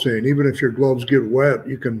Paul was saying, even if your gloves get wet,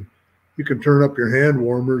 you can turn up your hand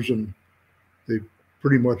warmers and they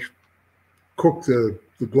pretty much cook the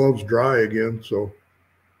gloves dry again. So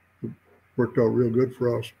it worked out real good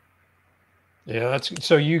for us. Yeah,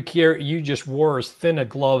 so you just wore as thin a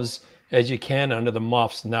gloves as you can under the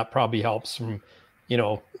muffs, and that probably helps from,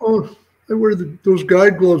 Oh, I wear those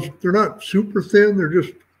guide gloves. They're not super thin. They're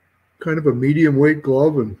just kind of a medium weight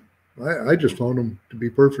glove, and I just found them to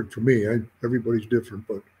be perfect for me. Everybody's different,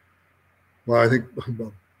 but I think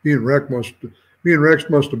me and Rex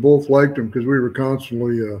must have both liked them because we were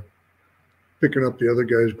constantly picking up the other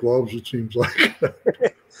guy's gloves. It seems like.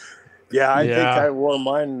 Yeah, I think I wore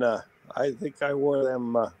mine. I think I wore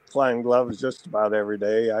them flying gloves just about every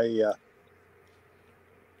day.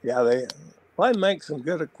 I make some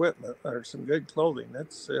good equipment or some good clothing.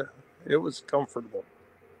 It was comfortable.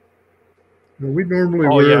 We normally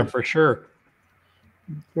Oh wear, yeah, for sure.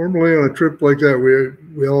 Normally on a trip like that,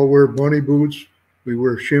 we all wear bunny boots. We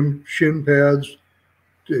wear shin pads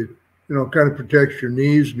to, kind of protects your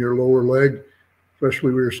knees and your lower leg,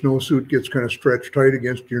 especially where your snowsuit gets kind of stretched tight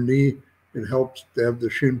against your knee. It helps to have the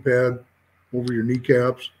shin pad over your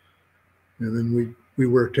kneecaps. And then we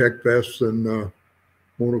wear tech vests and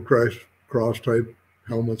motocross type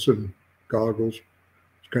helmets and goggles.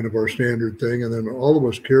 It's kind of our standard thing. And then all of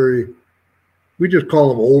us carry, we just call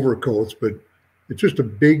them overcoats, but it's just a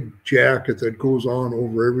big jacket that goes on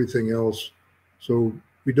over everything else. So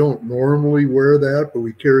we don't normally wear that, but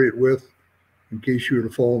we carry it with in case you were to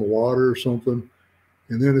fall in the water or something.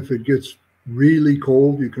 And then if it gets really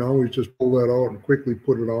cold, you can always just pull that out and quickly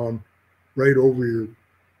put it on right over your,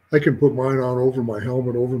 I can put mine on over my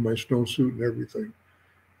helmet, over my snowsuit and everything.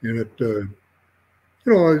 And it,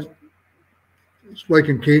 it's like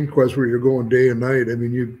in Cane Quest where you're going day and night. I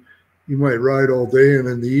mean, you might ride all day, and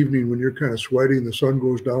in the evening when you're kind of sweaty and the sun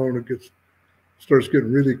goes down, it starts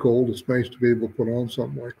getting really cold. It's nice to be able to put on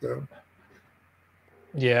something like that.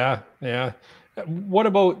 Yeah, yeah. What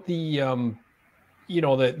about the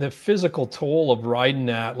the physical toll of riding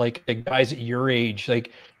that, like the guys at your age?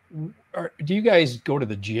 Like, do you guys go to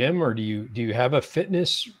the gym, or do you have a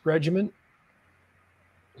fitness regimen?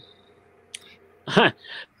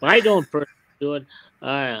 I don't do it.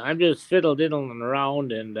 I'm just fiddle-diddling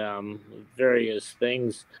around and various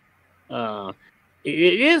things. It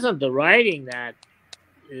isn't the riding that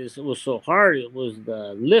was so hard. It was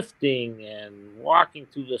the lifting and walking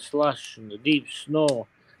through the slush and the deep snow.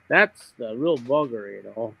 That's the real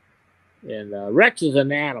bugger, And Rex is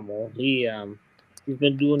an animal. He's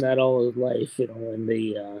been doing that all his life, and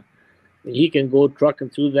he can go trucking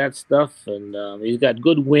through that stuff, and he's got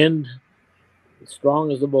good wind,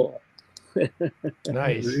 strong as a bull.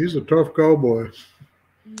 Nice. He's a tough cowboy.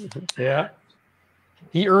 Yeah.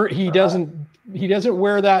 He doesn't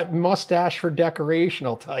wear that mustache for decoration,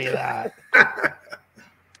 I'll tell you that.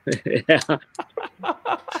 Yeah.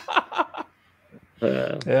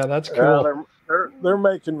 Yeah, that's cool. They're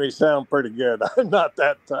making me sound pretty good. I'm not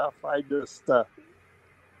that tough. I just had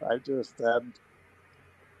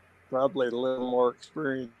probably a little more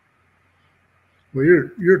experience. Well,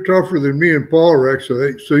 you're tougher than me and Paul, Rex.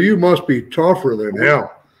 So you must be tougher than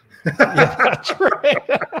hell. Yeah, that's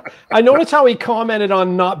right. I noticed how he commented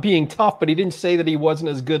on not being tough, but he didn't say that he wasn't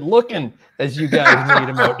as good looking as you guys made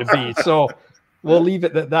him out to be. So we'll leave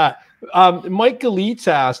it at that. Mike Galitz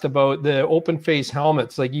asked about the open face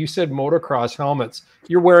helmets. Like you said, motocross helmets.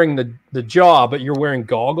 You're wearing the jaw, but you're wearing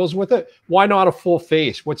goggles with it. Why not a full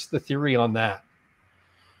face? What's the theory on that?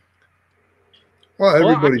 Well,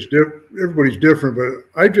 everybody's different, but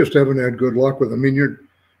I just haven't had good luck with it. I mean,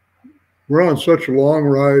 we're on such a long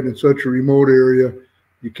ride in such a remote area.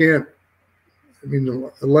 You can't,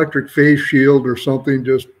 the electric face shield or something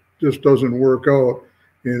just doesn't work out.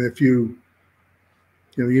 And if you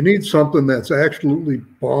need something that's absolutely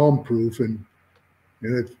bomb proof, and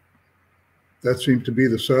that seems to be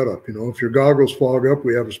the setup. If your goggles fog up,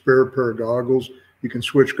 we have a spare pair of goggles. You can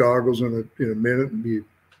switch goggles in a minute and be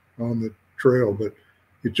on the trail, but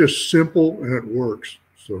it's just simple and it works.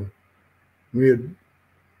 So we had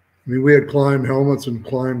climb helmets and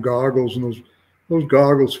climb goggles, and those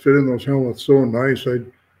goggles fit in those helmets so nice. I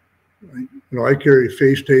carry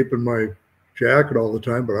face tape in my jacket all the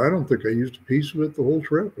time, but I don't think I used a piece of it the whole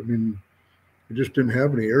trip. I just didn't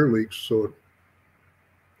have any air leaks, so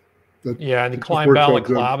and the climb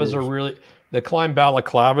balaclavas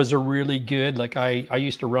are really good. Like I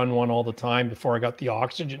used to run one all the time before I got the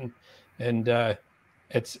oxygen, and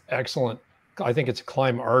it's excellent. I think it's a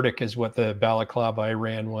Climb Arctic is what the balaclava I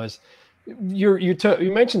ran was. You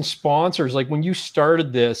mentioned sponsors. Like when you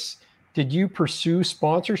started this, did you pursue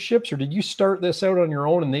sponsorships, or did you start this out on your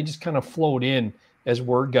own and they just kind of flowed in as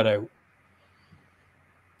word got out?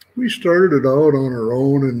 We started it out on our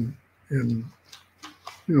own, and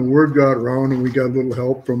word got around, and we got a little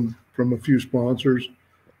help from a few sponsors,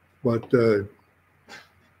 but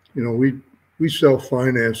we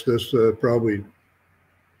self-financed this probably,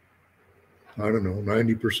 I don't know,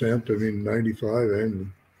 90%. 95,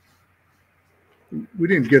 and we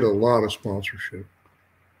didn't get a lot of sponsorship.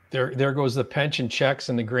 There goes the pension checks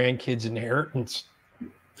and the grandkids' inheritance.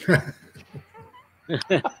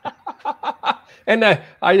 And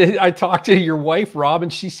I talked to your wife, Rob,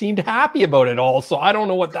 and she seemed happy about it all. So I don't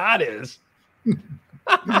know what that is.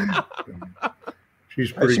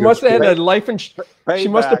 She's pretty. She must have had a life insurance. She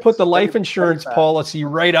must have put the life insurance policy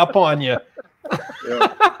right up on you.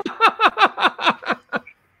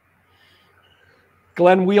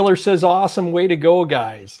 Glenn Wheeler says, awesome, way to go,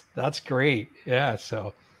 guys. That's great. Yeah.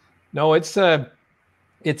 So no, it's you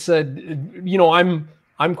know, I'm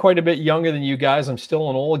quite a bit younger than you guys. I'm still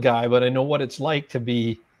an old guy, but I know what it's like to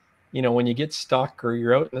be, you know, when you get stuck or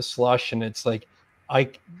you're out in the slush and it's like, I'm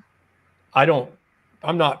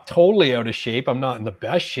not totally out of shape. I'm not in the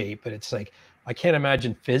best shape, but it's like, I can't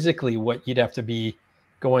imagine physically what you'd have to be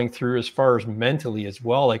going through as far as mentally as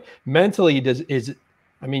well. Like mentally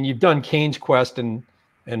I mean, you've done Kane's Quest and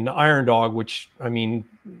Iron Dog, which, I mean,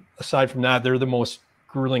 aside from that, they're the most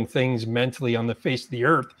grueling things mentally on the face of the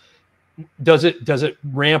earth. Does it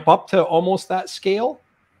ramp up to almost that scale?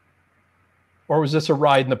 Or was this a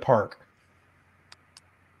ride in the park?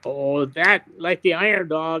 Oh, that, like the Iron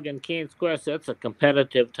Dog and Kane's Quest, that's a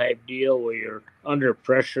competitive type deal where you're under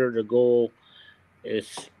pressure to go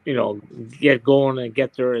get going and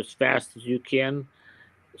get there as fast as you can.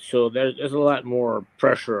 So there's a lot more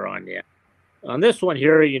pressure on you. On this one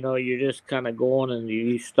here, you know, you're just kind of going and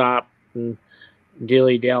you stop and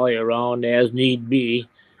dilly-dally around as need be.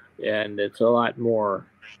 And it's a lot more,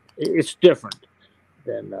 it's different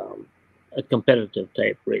than a competitive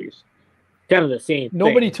type race. Kind of the same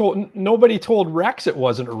thing. Nobody told Rex it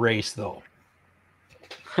wasn't a race, though.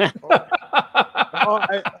 I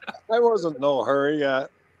wasn't no hurry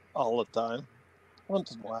all the time.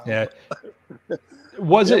 Once in a while. Yeah.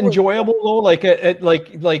 Was it enjoyable though? Like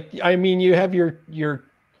I mean, you have your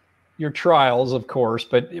trials, of course,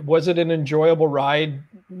 but was it an enjoyable ride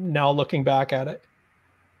now looking back at it?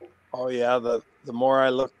 Oh yeah, the more I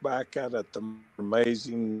look back at it, the more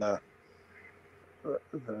amazing, the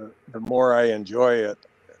more I enjoy it.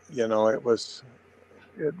 You know, it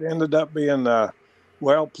ended up being a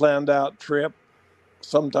well planned out trip.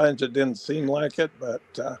 Sometimes it didn't seem like it, but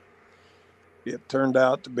it turned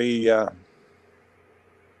out to be,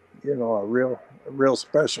 you know, a real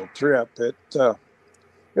special trip. It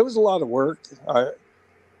was a lot of work.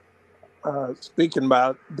 Speaking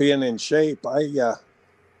about being in shape, I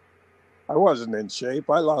wasn't in shape.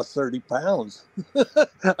 I lost 30 pounds.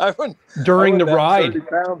 During the ride. 30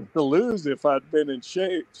 pounds to lose if I'd been in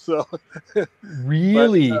shape. So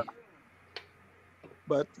really,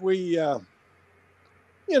 but we,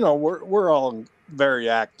 you know, we're all very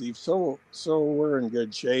active, so we're in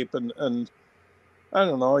good shape, and I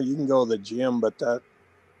don't know, you can go to the gym, but that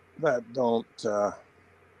don't.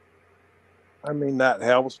 I mean, that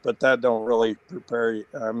helps, but that don't really prepare you.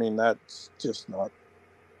 I mean, that's just not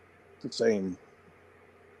the same.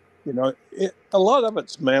 You know, a lot of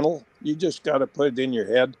it's mental. You just got to put it in your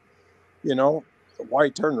head. You know, why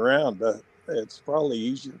turn around? It's probably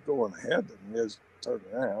easier going ahead than it is turn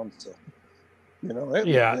around. So, you know,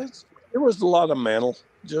 it was a lot of mental.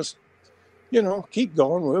 Just, you know, keep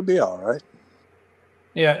going. We'll be all right.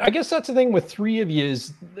 Yeah, I guess that's the thing with three of you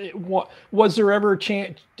is, was there ever a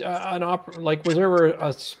chance, was there ever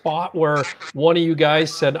a spot where one of you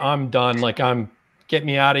guys said, I'm done, get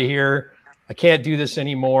me out of here. I can't do this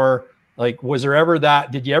anymore. Like, was there ever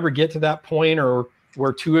that, did you ever get to that point, or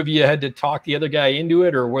where two of you had to talk the other guy into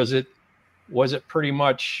it? Or was it pretty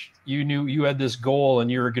much you knew you had this goal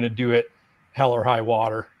and you were going to do it hell or high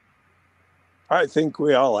water? I think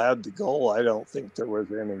we all had the goal. I don't think there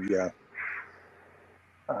was any,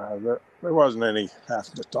 there wasn't any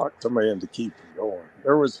having to talk to me and to keep it going.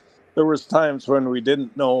 There was times when we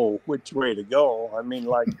didn't know which way to go. I mean,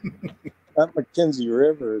 like that McKenzie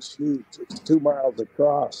River is huge. It's 2 miles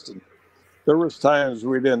across, and there was times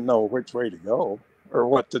we didn't know which way to go or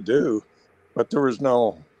what to do. But I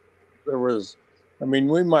mean,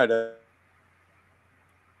 we might have.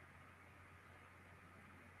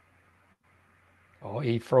 Oh,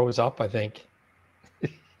 he froze up, I think.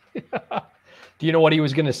 Do you know what he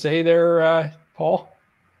was going to say there, Paul?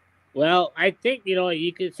 Well, I think, you know,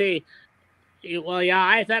 you could say, well, yeah,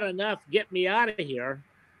 I've had enough. Get me out of here.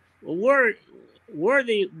 Well, where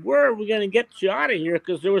are we going to get you out of here?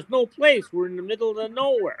 Because there was no place. We're in the middle of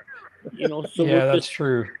nowhere. You know, so yeah, that's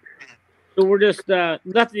true. So we're just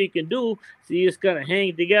nothing you can do. So you just got to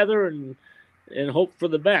hang together and hope for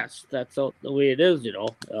the best. That's the way it is, you know.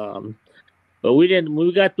 But we didn't. When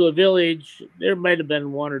we got to a village, there might have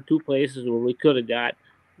been 1 or 2 places where we could have got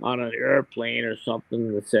on an airplane or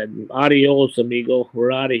something that said "Adios, amigo.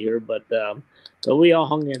 We're out of here." But we all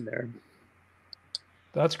hung in there.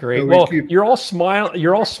 That's great. Well, you're all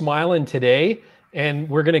smiling today, and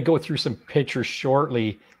we're going to go through some pictures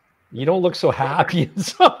shortly. You don't look so happy.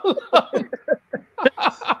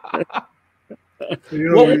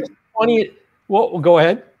 Funny. Well, go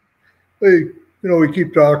ahead. Hey. You know, we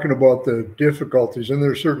keep talking about the difficulties, and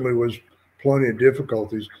there certainly was plenty of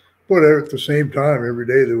difficulties. But at the same time, every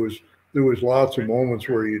day there was lots of moments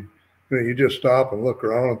where you'd you just stop and look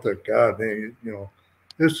around and think, God, hey,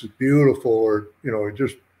 this is beautiful, or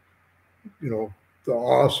just the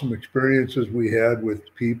awesome experiences we had with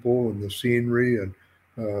people and the scenery, and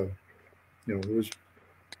there was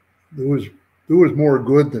more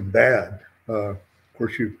good than bad. Of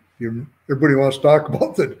course, everybody wants to talk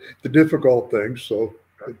about the difficult things, so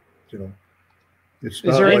it's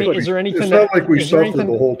not like we suffered the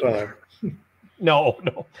whole time. No.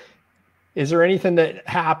 Is there anything that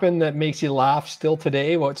happened that makes you laugh still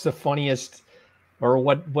today? What's the funniest, or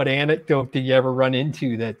what anecdote did you ever run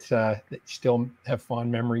into that you still have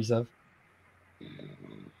fond memories of?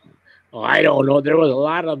 Oh, I don't know. There was a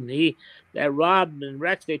lot of them. That Rob and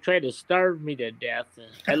Rex, they tried to starve me to death.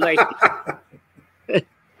 I like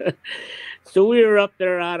So we were up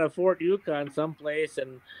there out of Fort Yukon someplace,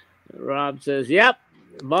 and Rob says, "Yep,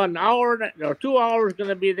 about an hour or 2 hours going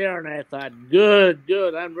to be there." And I thought, good.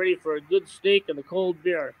 I'm ready for a good steak and a cold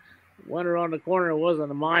beer. Went around the corner, it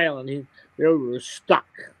wasn't a mile, and they were stuck,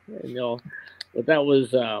 But that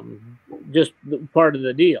was just part of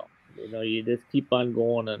the deal. You just keep on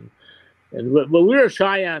going, but we were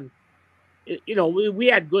shy on. We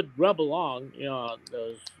had good grub along,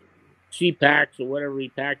 those sea packs or whatever we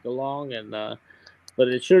packed along, but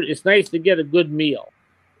it's nice to get a good meal.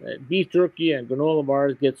 Beef jerky and granola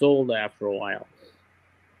bars gets old after a while.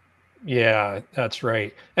 Yeah, that's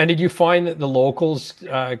right. And did you find that the locals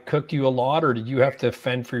cooked you a lot, or did you have to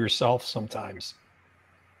fend for yourself sometimes?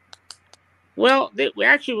 Well,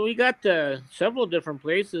 we got to several different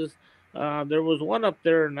places. There was one up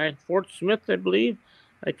there in Fort Smith, I believe.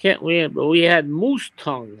 I can't win, but we had moose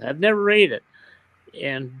tongue. I've never ate it.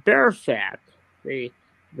 And bear fat. The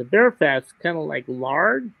bear fat's kind of like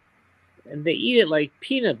lard, and they eat it like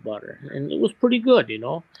peanut butter, and it was pretty good,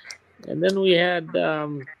 And then we had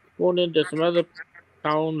going into some other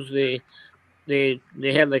towns. They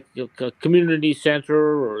had like a community center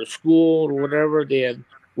or a school or whatever. They had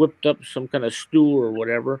whipped up some kind of stew or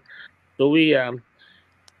whatever. So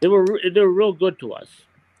they were real good to us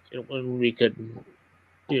when we could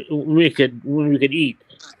eat.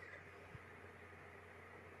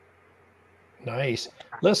 Nice.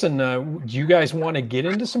 Listen, do you guys want to get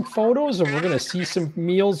into some photos, and we're going to see some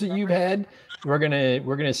meals that you've had? We're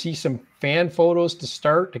gonna see some fan photos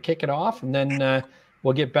to kick it off, and then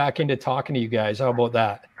we'll get back into talking to you guys. How about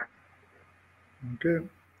that? Okay.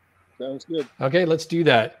 Sounds good. Okay, let's do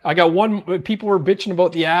that. I got one. People were bitching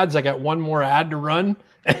about the ads. I got one more ad to run,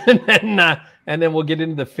 and then we'll get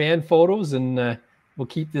into the fan photos, and we'll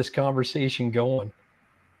keep this conversation going.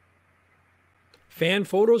 Fan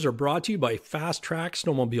photos are brought to you by Fast Track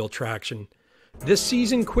Snowmobile Traction. This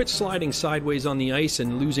season, quit sliding sideways on the ice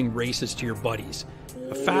and losing races to your buddies.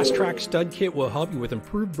 A Fast Track stud kit will help you with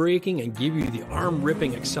improved braking and give you the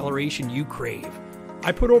arm-ripping acceleration you crave.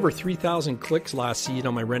 I put over 3,000 clicks last season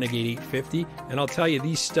on my Renegade 850, and I'll tell you,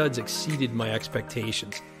 these studs exceeded my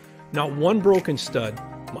expectations. Not one broken stud,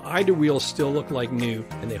 my Ida wheels still look like new,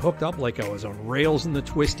 and they hooked up like I was on rails in the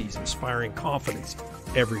twisties, inspiring confidence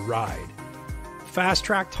every ride. Fast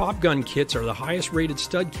Track Top Gun kits are the highest rated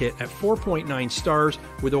stud kit at 4.9 stars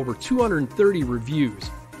with over 230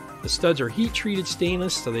 reviews. The studs are heat treated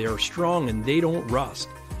stainless, so they are strong and they don't rust.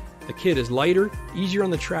 The kit is lighter, easier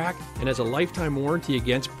on the track, and has a lifetime warranty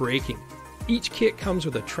against breaking. Each kit comes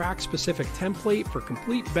with a track specific template for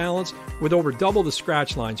complete balance with over double the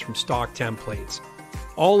scratch lines from stock templates.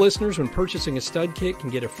 All listeners when purchasing a stud kit can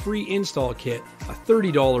get a free install kit, a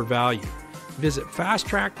 $30 value. Visit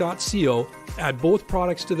fasttrack.co, add both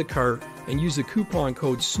products to the cart, and use the coupon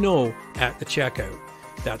code SNOW at the checkout.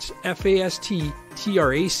 That's fasttrac.co.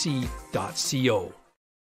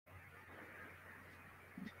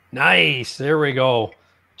 Nice. There we go.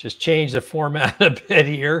 Just change the format a bit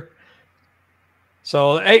here.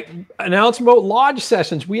 So, hey, announcement about lodge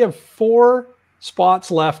sessions. We have 4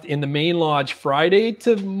 spots left in the main lodge Friday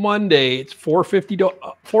to Monday. It's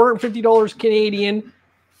 $450 Canadian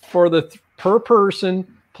for the per person,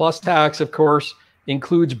 plus tax, of course.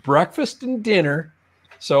 Includes breakfast and dinner.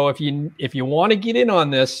 So if you want to get in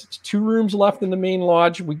on this, it's 2 rooms left in the main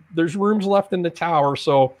lodge. There's rooms left in the tower.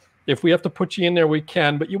 So if we have to put you in there, we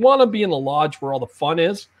can. But you want to be in the lodge where all the fun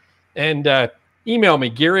is. And email me,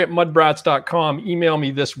 Gary@mudbrats.com. Email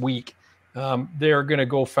me this week. They're going to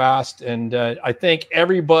go fast. And I thank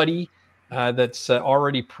everybody that's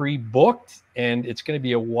already pre-booked. And it's going to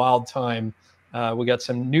be a wild time. We got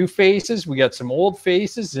some new faces. We got some old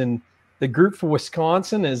faces. And the group for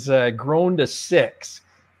Wisconsin has grown to 6.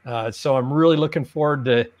 So I'm really looking forward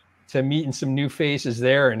to meeting some new faces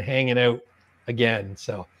there and hanging out again.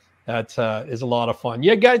 So that is a lot of fun.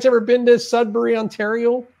 You guys ever been to Sudbury,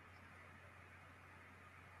 Ontario?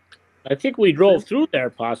 I think we drove through there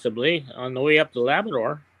possibly on the way up to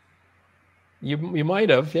Labrador. You might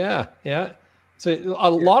have, yeah. So a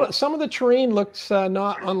lot of some of the terrain looks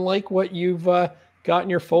not unlike what you've got in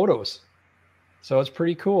your photos. So it's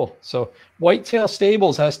pretty cool. So Whitetail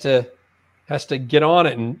Stables has to get on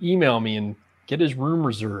it and email me and get his room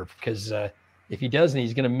reserved, because if he doesn't,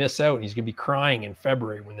 he's going to miss out and he's going to be crying in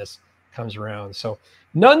February when this comes around. So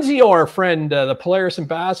Nunzio, our friend, the Polaris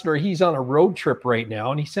ambassador, he's on a road trip right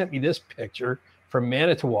now, and he sent me this picture from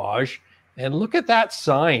Manitouwadge. And look at that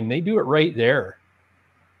sign. They do it right there.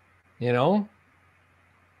 You know?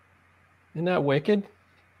 Isn't that wicked?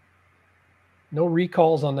 No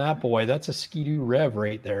recalls on that boy. That's a Ski-Doo Rev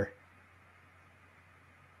right there.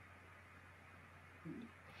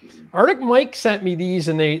 Arctic Mike sent me these,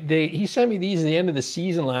 and he sent me these at the end of the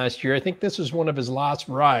season last year. I think this was one of his last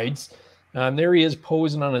rides. There he is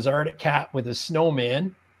posing on his Arctic Cat with his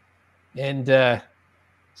snowman. And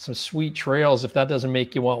some sweet trails. If that doesn't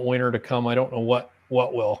make you want winter to come, I don't know what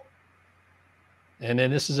will. And then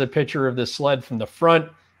this is a picture of the sled from the front,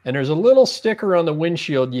 and there's a little sticker on the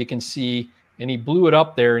windshield you can see, and he blew it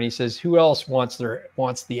up there, and he says, "Who else wants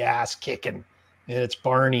the ass kicking?" And it's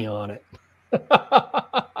Barney on it.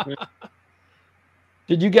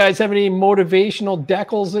 Did you guys have any motivational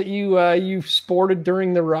decals that you sported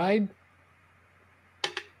during the ride?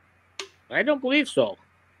 I don't believe so.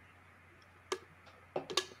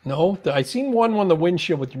 No, I seen one on the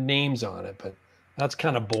windshield with your names on it, but that's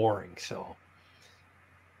kind of boring. So,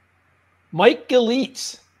 Mike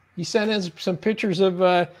Galitz, he sent us some pictures of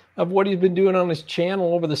what he's been doing on his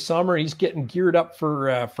channel over the summer. He's getting geared up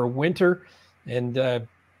for winter, and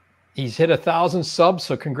he's hit 1,000 subs.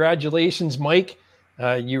 So congratulations, Mike.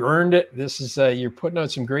 You earned it. This is you're putting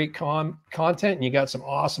out some great content, and you got some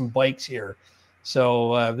awesome bikes here.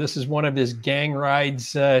 So this is one of his gang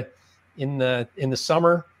rides in the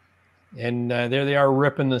summer. And there they are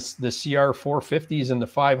ripping the CR 450s and the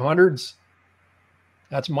 500s.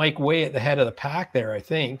 That's Mike way at the head of the pack there, I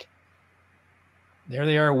think. There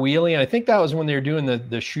they are wheeling. I think that was when they were doing the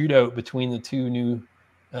shootout between the two new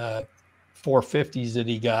 450s that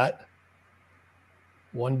he got.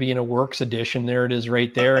 One being a works edition. There it is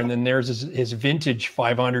right there. And then there's his vintage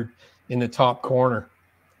 500 in the top corner.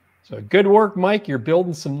 So good work, Mike. You're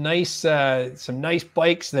building some nice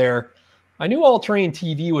bikes there. I knew All Terrain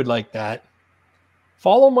TV would like that.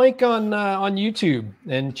 Follow Mike on YouTube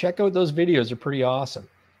and check out those videos. They're pretty awesome.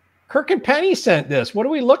 Kirk and Penny sent this. What are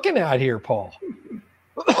we looking at here, Paul?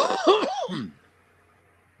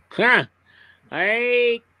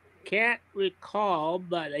 I can't recall,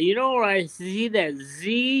 but I see that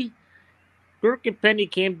Z. Kirk and Penny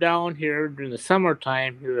came down here during the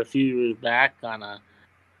summertime here a few years back on a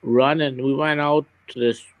run, and we went out to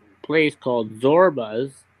this place called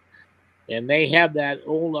Zorba's. And they have that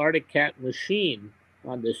old Arctic Cat machine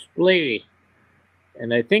on display.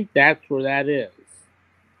 And I think that's where that is.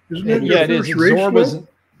 Isn't that your first race sled?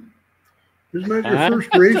 Isn't that your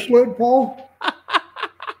first race sled, Paul?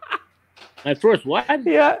 My first what?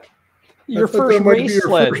 Yeah. Your first that might race be your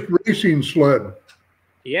sled. first racing sled.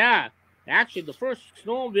 Yeah. Actually, the first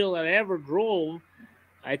snowmobile that I ever drove,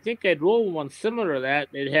 I think I drove one similar to that.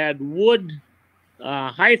 It had wood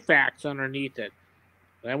high facts underneath it.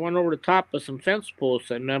 I went over the top of some fence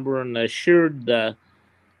posts, I remember, and I sheared the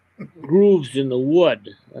grooves in the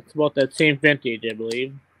wood. That's about that same vintage, I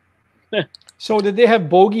believe. So did they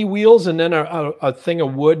have bogey wheels and then a thing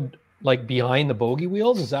of wood like behind the bogey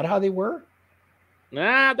wheels? Is that how they were?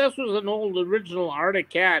 Nah, this was an old original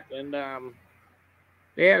Arctic Cat, and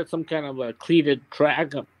they had some kind of a cleated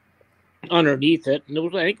track underneath it. And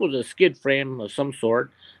I think it was a skid frame of some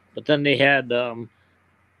sort, but then they had the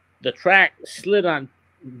track slid on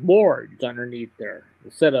boards underneath there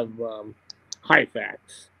instead of high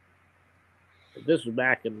facts. This was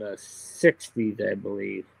back in the 60s, I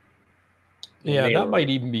believe. Yeah, that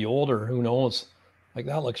might even be older. Who knows? Like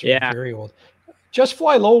that looks very old. Just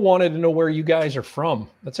Fly Low wanted to know where you guys are from.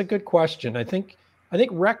 That's a good question. I think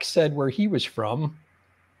Rex said where he was from.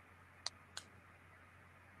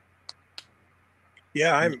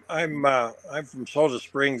 Yeah, I'm from Soda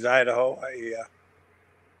Springs, Idaho.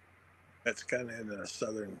 That's kind of in the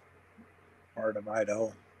southern part of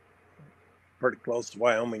Idaho, pretty close to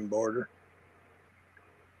Wyoming border.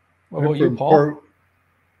 What about you, Paul?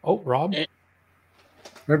 Rob?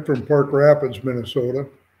 I'm from Park Rapids, Minnesota.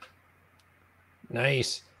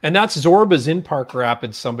 Nice. And that's Zorba's in Park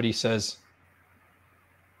Rapids, somebody says.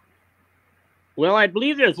 Well, I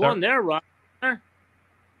believe there's one there, Rob.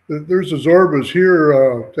 There's a Zorba's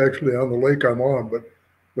here, actually on the lake I'm on,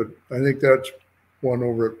 but I think that's one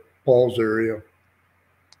over at Paul's area.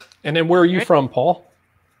 And then where are you from, Paul?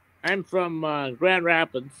 I'm from Grand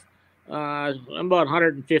Rapids. I'm about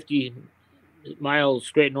 150 miles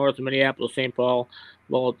straight north of Minneapolis, St. Paul,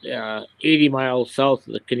 about 80 miles south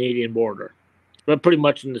of the Canadian border. But pretty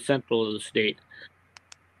much in the central of the state.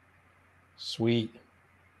 Sweet.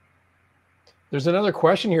 There's another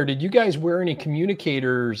question here. Did you guys wear any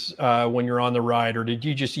communicators when you're on the ride, or did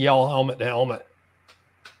you just yell helmet to helmet?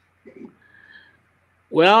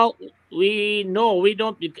 Well, we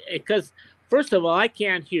don't, because first of all, I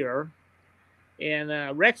can't hear,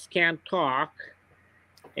 and Rex can't talk,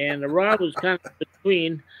 and Rob was kind of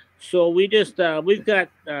between. So we just we've got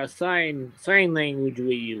sign language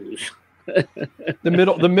we use. The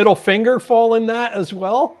middle finger fall in that as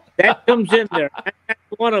well? That comes in there. That's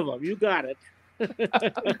one of them. You got it.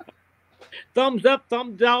 Thumbs up,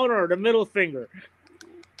 thumbs down, or the middle finger.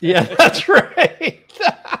 Yeah, that's right.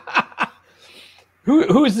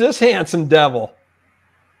 Who's this handsome devil?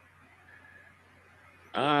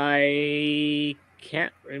 I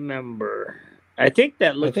can't remember. I think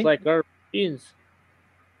that looks like our machines.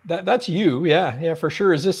 That's you, yeah, for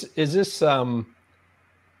sure. Is this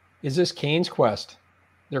Kane's Quest?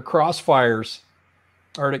 They're Crossfires,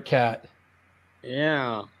 Arctic Cat.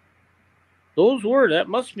 Yeah. That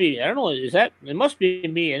must be, I don't know, it must be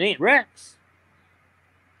me, it ain't Rex.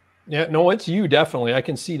 Yeah, no, it's you, definitely. I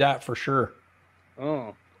can see that for sure.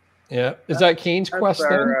 Oh. Yeah. Is that Kane's Quest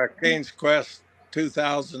then? Our, Kane's Quest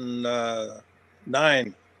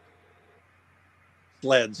 2009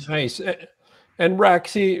 sleds. Nice. And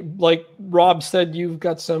Rex, like Rob said, you've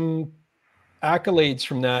got some accolades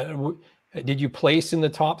from that. Did you place in the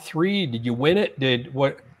top 3? Did you win it?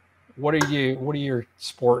 What are you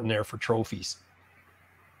sporting there for trophies?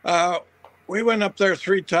 We went up there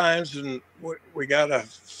 3 times, and we got a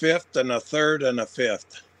 5th and a 3rd and a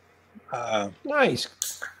 5th. Nice.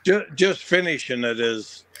 Just finishing it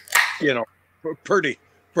is, pretty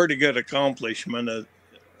good accomplishment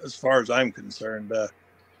as far as I'm concerned.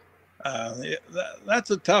 That's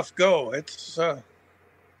a tough go. It's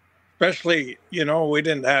especially, we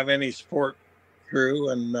didn't have any sport crew,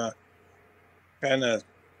 and kind of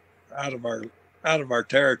out of our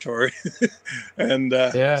territory. And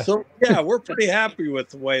so we're pretty happy with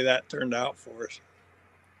the way that turned out for us.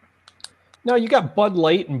 Now you got Bud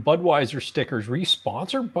Light and Budweiser stickers. Were you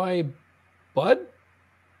sponsored by Bud,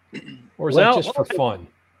 or is that just for fun?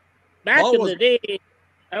 Back in the day,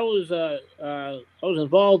 I was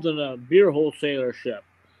involved in a beer wholesalership,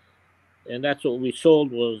 and that's what we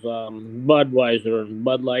sold was Budweiser and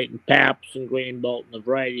Bud Light and Pabst and Grain Belt and a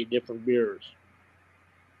variety of different beers.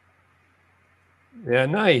 Yeah,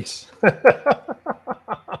 nice.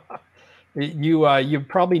 You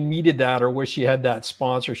probably needed that, or wish you had that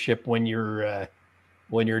sponsorship when you're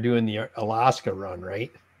doing the Alaska run,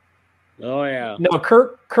 right? Oh yeah. No,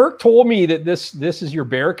 Kirk told me that this is your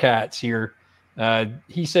Bearcats here.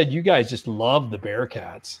 He said you guys just love the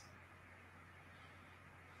Bearcats.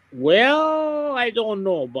 Well, I don't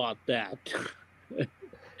know about that.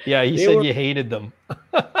 Yeah, he said you hated them.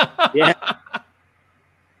 Yeah.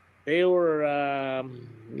 They were a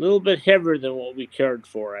little bit heavier than what we cared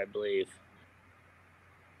for, I believe.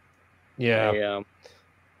 Yeah.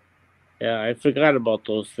 I forgot about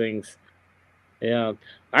those things. Yeah.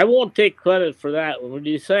 I won't take credit for that. When we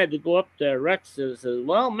decided to go up there, Rex says,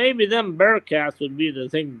 well, maybe them Bearcats would be the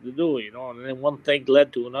thing to do, and then one thing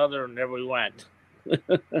led to another, and there we went.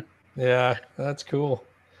 Yeah, that's cool.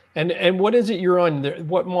 And what is it you're on?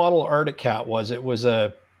 What model Arctic Cat was? It was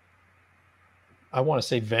I want to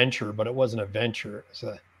say Venture, but it wasn't a Venture.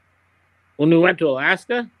 When we went to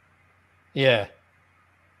Alaska? Yeah.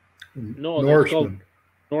 No, Nordsman.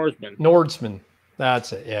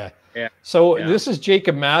 That's it. Yeah. Yeah. So this is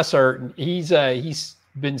Jacob Massart. He's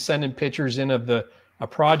been sending pictures in of a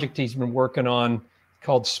project he's been working on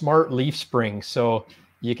called Smart Leaf Springs. So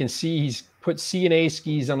you can see he's put C&A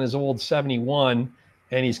skis on his old 71,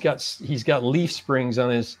 and he's got leaf springs on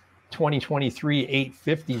his 2023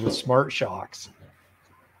 850 with Smart Shocks.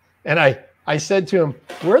 And I said to him,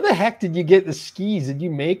 where the heck did you get the skis? Did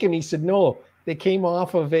you make them? He said, no, they came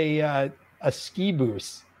off of a ski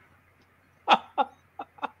boost.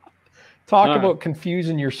 Talk about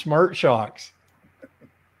confusing your Smart Shocks.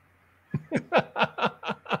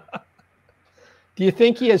 Do you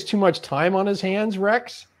think he has too much time on his hands,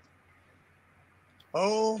 Rex?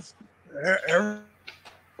 Oh, there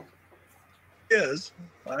is.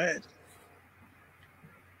 I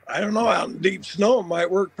don't know. Out in deep snow, it might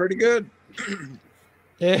work pretty good.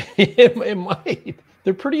 It might.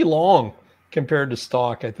 They're pretty long compared to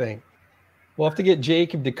stock, I think. We'll have to get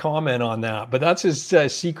Jacob to comment on that. But that's his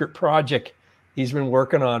secret project he's been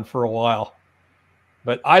working on for a while.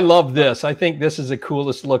 But I love this. I think this is the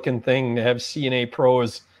coolest looking thing to have CNA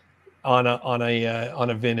Pros on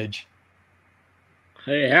a vintage.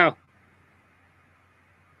 Hey, how?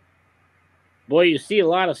 Boy, you see a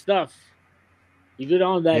lot of stuff. You go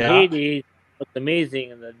down that heyday, it's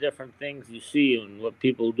amazing, and the different things you see and what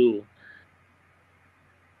people do.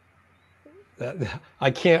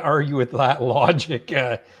 I can't argue with that logic.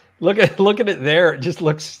 Look at it there. It just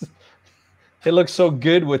looks so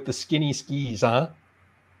good with the skinny skis, huh?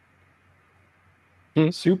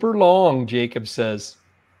 Super long, Jacob says.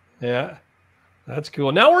 Yeah, that's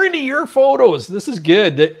cool. Now we're into your photos. This is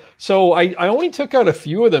good. So I only took out a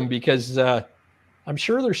few of them because I'm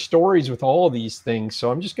sure there's stories with all of these things.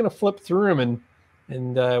 So I'm just going to flip through them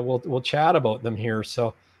and we'll chat about them here.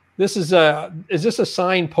 So this is this a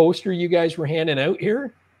signed poster you guys were handing out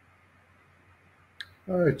here?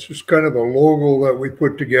 It's just kind of a logo that we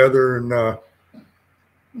put together, and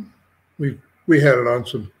we had it on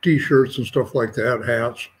some T-shirts and stuff like that,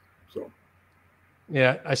 hats. So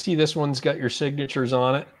yeah, I see this one's got your signatures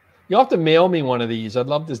on it. You'll have to mail me one of these. I'd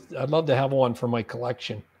love to have one for my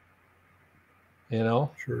collection. You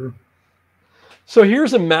know, sure. So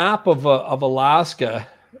here's a map of Alaska,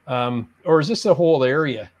 or is this the whole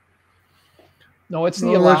area? No, it's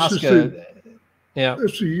the Alaska. Yeah,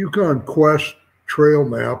 it's the Yukon Quest trail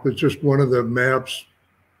map. It's just one of the maps.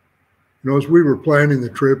 You know, as we were planning the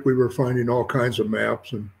trip, we were finding all kinds of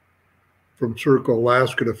maps, and from Circle,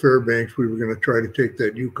 Alaska to Fairbanks, we were going to try to take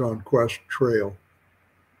that Yukon Quest trail.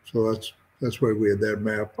 So that's why we had that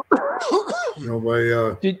map. You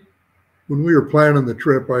know, when we were planning the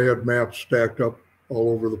trip, I had maps stacked up all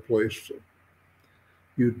over the place. So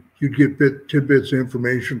you'd get tidbits of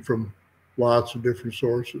information from lots of different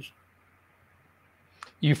sources.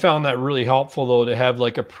 You found that really helpful, though, to have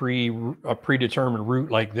like a predetermined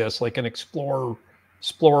route like this, like an explorer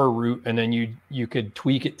route, and then you could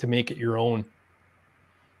tweak it to make it your own.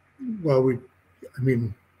 Well, we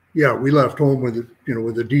left home with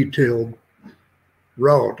with a detailed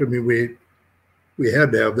route. I mean, we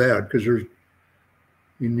had to have that because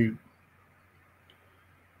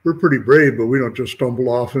we're pretty brave, but we don't just stumble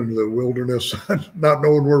off into the wilderness not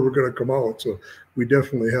knowing where we're going to come out. So we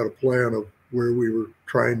definitely had a plan of where we were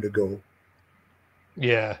trying to go.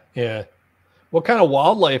 Yeah, yeah. What kind of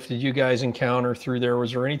wildlife did you guys encounter through there?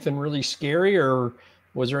 Was there anything really scary, or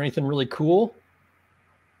was there anything really cool?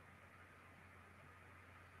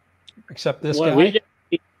 Except this guy?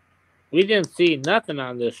 We didn't see nothing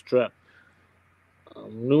on this trip.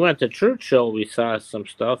 We went to Churchill, we saw some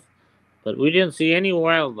stuff, but we didn't see any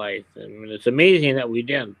wildlife. I mean, it's amazing that we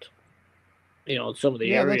didn't. You know, some of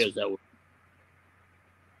the areas that were.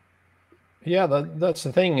 Yeah, that's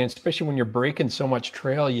the thing, especially when you're breaking so much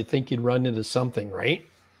trail, you think you'd run into something, right?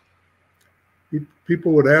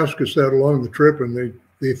 People would ask us that along the trip, and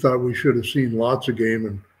they thought we should have seen lots of game.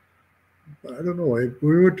 And I don't know. When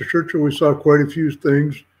we went to Churchill, we saw quite a few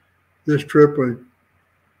things. This trip,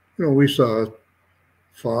 we saw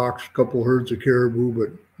fox, a couple herds of caribou, but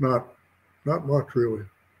not much really.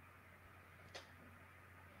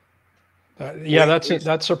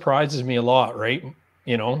 That surprises me a lot, right?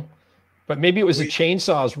 You know. But maybe it was the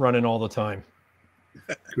chainsaws running all the time.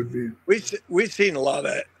 Could be. We've seen a lot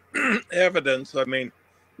of evidence. I mean,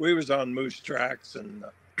 we was on moose tracks and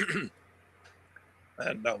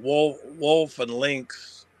wolf and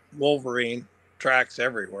lynx, wolverine tracks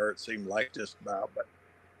everywhere. It seemed like just about, but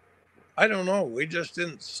I don't know. We just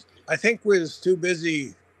didn't. I think we was too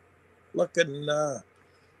busy looking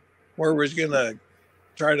where we was gonna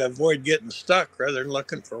try to avoid getting stuck rather than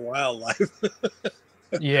looking for wildlife.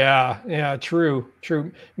 Yeah, true.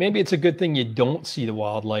 Maybe it's a good thing you don't see the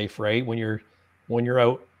wildlife, right? When you're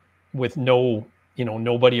out with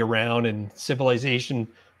nobody around and civilization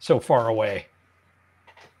so far away.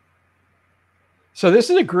 So this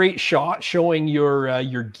is a great shot showing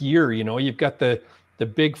your gear. You know, you've got the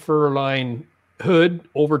big fur line hood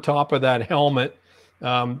over top of that helmet.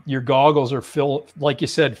 Your goggles are like you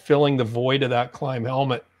said, filling the void of that climb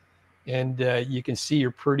helmet, and you can see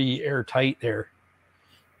you're pretty airtight there.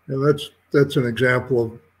 Yeah, that's an example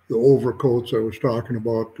of the overcoats I was talking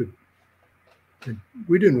about.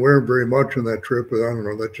 We didn't wear them very much on that trip, but I don't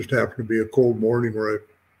know. That just happened to be a cold morning where I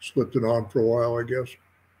slipped it on for a while, I guess.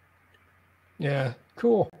 Yeah,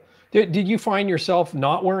 cool. Did you find yourself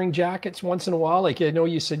not wearing jackets once in a while? Like, I know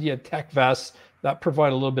you said you had tech vests that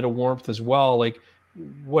provide a little bit of warmth as well. Like,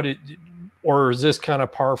 or is this kind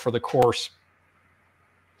of par for the course?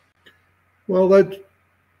 Well,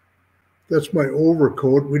 that's my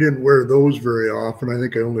overcoat. We didn't wear those very often. I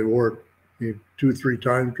think I only wore it 2 or 3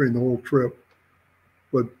 times during the whole trip.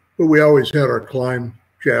 But we always had our climb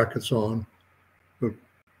jackets on. But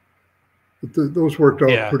But those worked out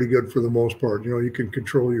Yeah. pretty good for the most part. You know, you can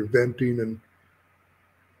control your venting and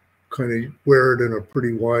kind of wear it in a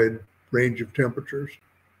pretty wide range of temperatures.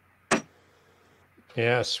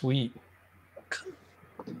 Yeah, sweet.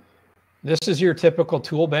 This is your typical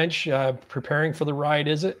tool bench preparing for the ride,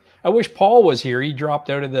 is it? I wish Paul was here. He dropped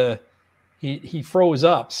out of the, he froze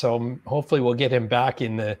up. So hopefully we'll get him back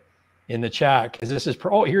in the chat, because this is,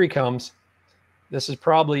 oh, here he comes. This is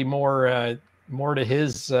probably more to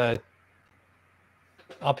his,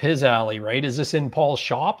 up his alley, right? Is this in Paul's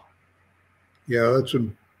shop? Yeah, that's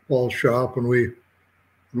in Paul's shop. When we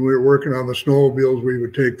were working on the snowmobiles, we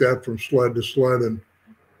would take that from sled to sled, and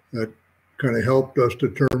that kind of helped us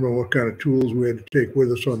determine what kind of tools we had to take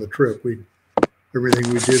with us on the trip.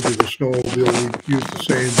 Everything we did to the snowmobile, we used the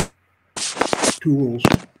same tools.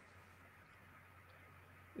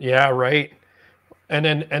 Yeah, right. And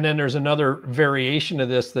then there's another variation of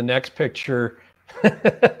this. The next picture,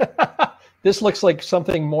 this looks like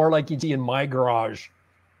something more like you'd see in my garage.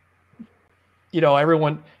 You know,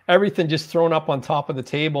 everything just thrown up on top of the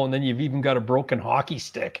table, and then you've even got a broken hockey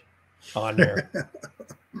stick on there.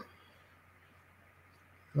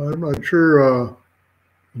 I'm not sure.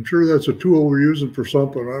 I'm sure that's a tool we're using for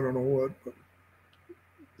something. I don't know what. But.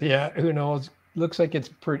 Yeah, who knows? Looks like it's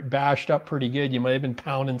pretty bashed up pretty good. You might have been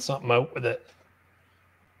pounding something out with it.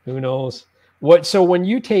 Who knows? So when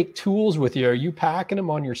you take tools with you, are you packing them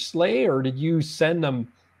on your sleigh, or did you send them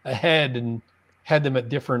ahead and had them at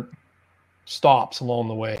different stops along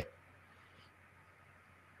the way?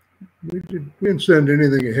 We didn't send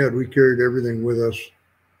anything ahead. We carried everything with us.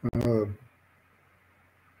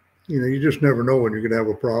 You know, you just never know when you're going to have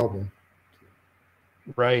a problem.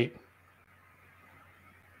 Right.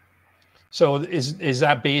 So is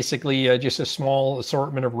that basically just a small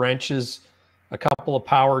assortment of wrenches, a couple of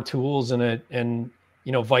power tools, and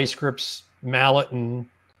you know, vice grips, mallet, and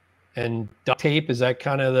duct tape? Is that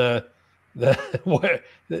kind of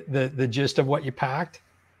the gist of what you packed?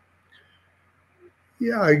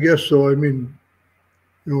 Yeah, I guess so. I mean,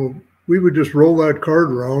 you know, we would just roll that cart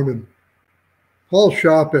around, and Paul's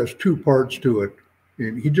shop has two parts to it,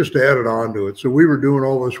 and he just added on to it. So we were doing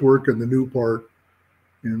all this work in the new part,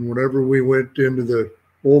 and whenever we went into the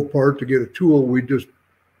old part to get a tool, we just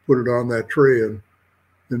put it on that tray. And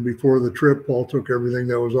then before the trip, Paul took everything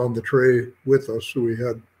that was on the tray with us, so we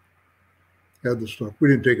had the stuff. We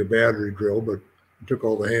didn't take a battery drill, but we took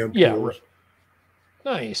all the hand tools.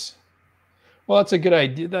 Nice. Well, that's a good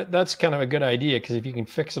idea. That's kind of a good idea, because if you can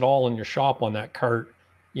fix it all in your shop on that cart,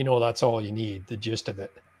 you know, that's all you need, the gist of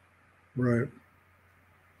it. Right.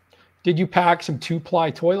 Did you pack some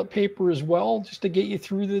 2-ply toilet paper as well, just to get you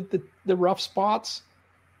through the rough spots?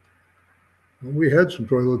 Well, we had some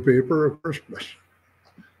toilet paper, of course.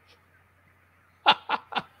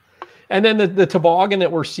 And then the toboggan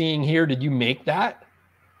that we're seeing here, did you make that?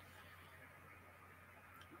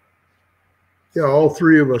 Yeah, all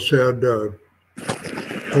three of us had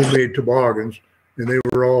homemade toboggans, and they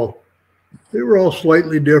were all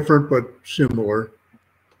slightly different but similar.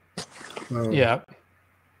 Yeah.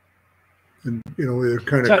 And you know, they're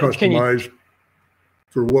kind of customized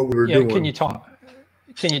for what we were doing. Can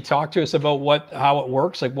you talk to us about how it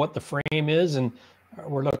works, like what the frame is? And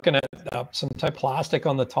we're looking at some type of plastic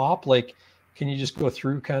on the top. Like, can you just go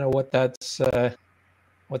through kind of what that's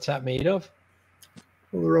what's that made of?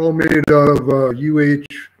 Well, they're all made out of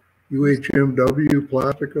UHMW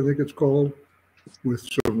plastic, I think it's called, with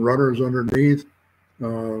some runners underneath.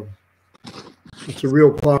 It's a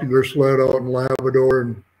real popular sled out in Labrador,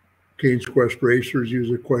 and Canes Quest racers use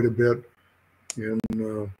it quite a bit, and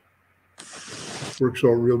works out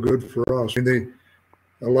real good for us. And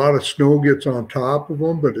a lot of snow gets on top of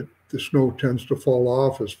them, but the snow tends to fall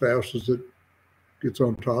off as fast as it gets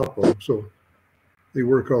on top of them, so they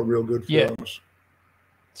work out real good for us.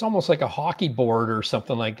 It's almost like a hockey board or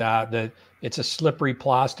something like that. That it's a slippery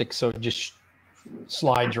plastic, so it just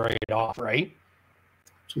slides right off, right?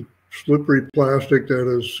 It's a slippery plastic that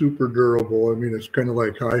is super durable. I mean, it's kind of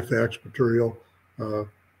like high-fax material.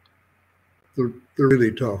 They're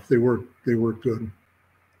really tough. They work good.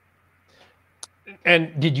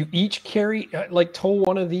 And did you each carry, like, tow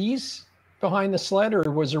one of these behind the sled, or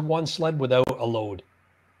was there one sled without a load?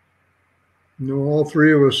 No, all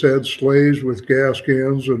three of us had sleighs with gas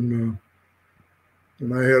cans, and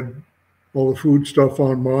I had all the food stuff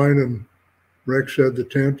on mine, and Rex had the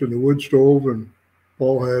tent and the wood stove, and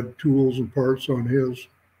Paul had tools and parts on his.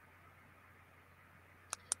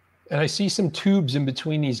 And I see some tubes in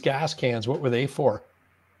between these gas cans. What were they for?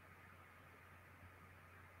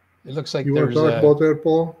 It looks like you want to talk about that,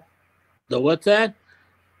 Paul? The what's that?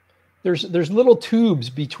 There's little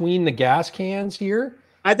tubes between the gas cans here.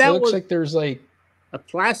 That it looks was like there's like a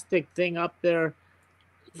plastic thing up there.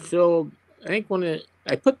 So I think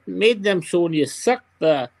I made them so when you suck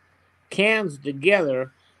the cans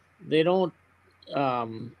together, they don't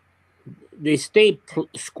they stay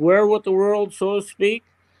square with the world, so to speak,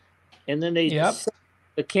 and then they suck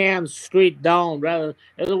the cans straight down.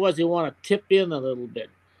 Otherwise they want to tip in a little bit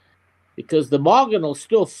because the boggin will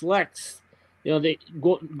still flex. You know, they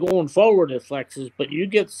going forward it flexes, but you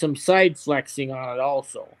get some side flexing on it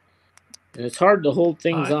also, and it's hard to hold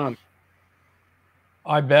things on.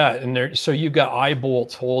 I bet. And so you've got eye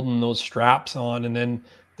bolts holding those straps on, and then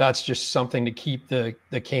that's just something to keep the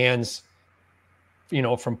cans, you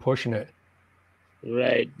know, from pushing it.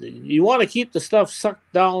 Right. You want to keep the stuff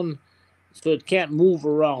sucked down so it can't move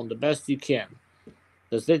around the best you can.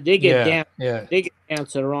 Because they get they get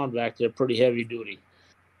dancing around back there pretty heavy duty.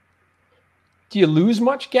 Do you lose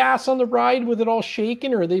much gas on the ride with it all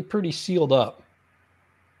shaking, or are they pretty sealed up?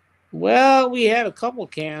 Well, we had a couple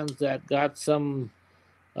cans that got some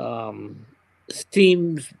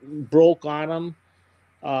steams broke on them.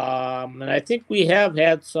 And I think we have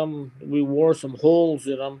had we wore some holes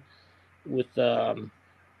in them with, I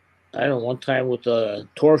don't know, one time with a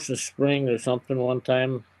torsion spring or something one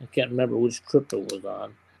time. I can't remember which trip it was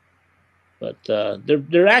on. But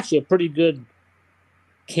they're actually a pretty good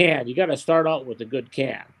can. You got to start out with a good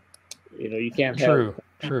can. You know, you can't have...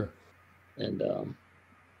 True. And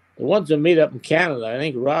the ones that made up in Canada, I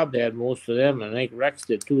think Rob had most of them, and I think Rex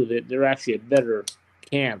did too. They're actually a better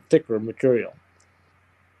can, thicker material.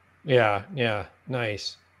 Yeah,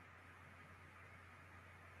 nice.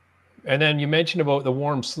 And then you mentioned about the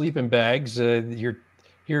warm sleeping bags.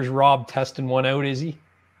 Here's Rob testing one out, is he?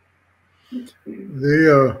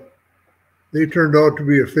 They turned out to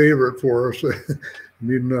be a favorite for us. I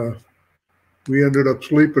mean, we ended up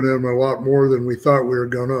sleeping in them a lot more than we thought we were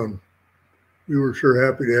gonna. We were sure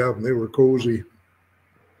happy to have them. They were cozy.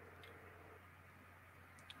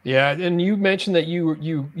 Yeah, and you mentioned that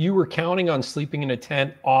you were counting on sleeping in a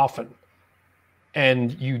tent often,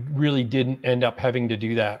 and you really didn't end up having to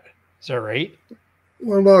do that. Is that right?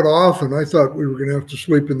 Well, not often. I thought we were going to have to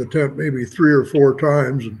sleep in the tent maybe 3 or 4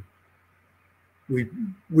 times, and we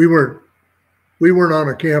weren't on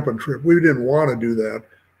a camping trip. We didn't want to do that,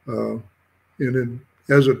 and then,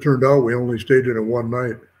 as it turned out, we only stayed in it one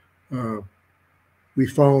night. We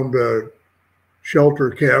found shelter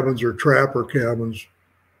cabins or trapper cabins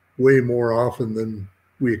way more often than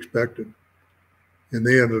we expected. And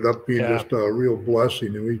they ended up being just a real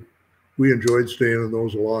blessing. And we enjoyed staying in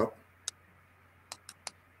those a lot.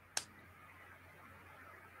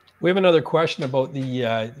 We have another question about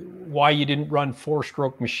the why you didn't run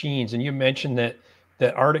 4-stroke machines. And you mentioned that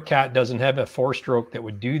Arctic Cat doesn't have a 4-stroke that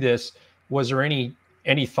would do this. Was there any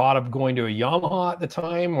thought of going to a Yamaha at the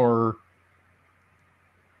time, or?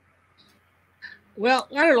 Well,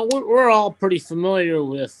 I don't know. We're all pretty familiar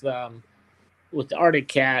with the Arctic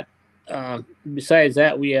Cat. Besides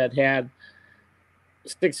that, we had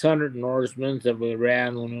 600 Norsemans that we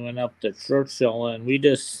ran when we went up to Churchill, and we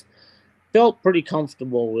just felt pretty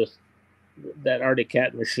comfortable with that Arctic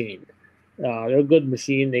Cat machine. They're a good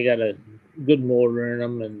machine. They got a good motor in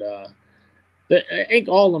them, and I think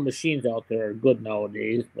all the machines out there are good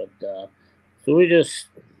nowadays. But so we just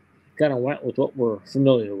kind of went with what we're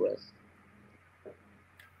familiar with.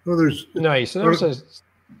 Well, there's nice. And a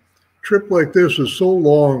trip like this is so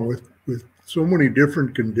long with so many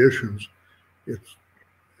different conditions. It's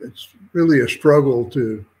really a struggle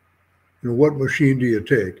to, what machine do you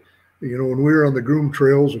take? When we were on the Groom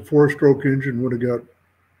Trails, a 4-stroke engine would have got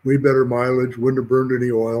way better mileage, wouldn't have burned any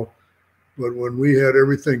oil. But when we had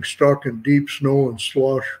everything stuck in deep snow and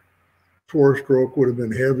slush, 4-stroke would have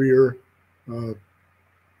been heavier.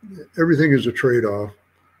 Everything is a trade-off.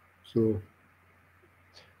 So.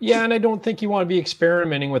 Yeah, and I don't think you want to be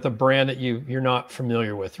experimenting with a brand that you're not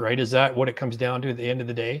familiar with, right? Is that what it comes down to at the end of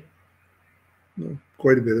the day?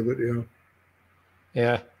 Quite a bit of it, yeah.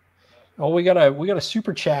 Yeah. Oh, we got a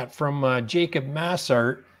super chat from Jacob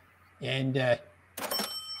Massart, and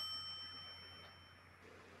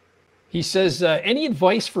he says, any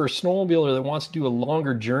advice for a snowmobiler that wants to do a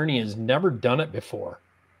longer journey and has never done it before?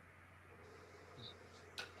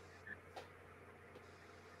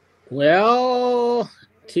 Well,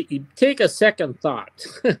 take a second thought.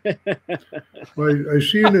 I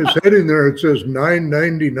see in his heading there, it says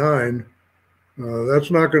 $9.99.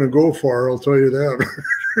 That's not going to go far, I'll tell you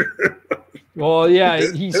that. Well, yeah,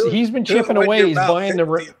 he's been chipping away. He's buying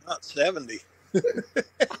 50, not 70.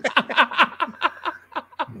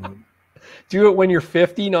 Do it when you're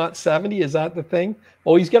 50, not 70. Is that the thing?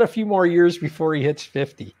 Oh, he's got a few more years before he hits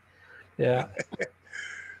 50. Yeah.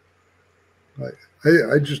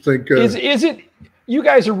 I just think is it, you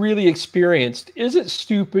guys are really experienced. Is it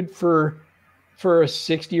stupid for a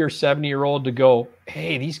 60 or 70-year-old to go,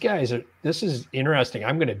 hey, these guys are, this is interesting,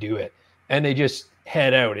 I'm going to do it, and they just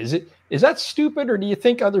head out? Is that stupid, or do you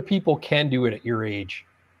think other people can do it at your age?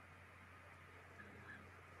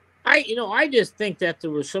 I just think that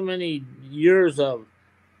there were so many years of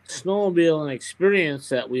snowmobiling experience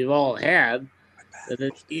that we've all had that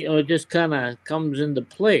it just kind of comes into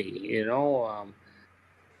play.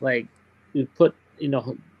 Like we put,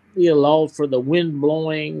 we allowed for the wind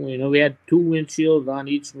blowing. We had 2 windshields on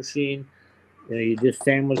each machine. You just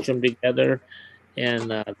sandwich them together,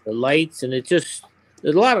 and the lights, and there's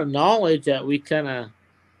a lot of knowledge that we kind of,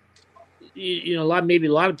 maybe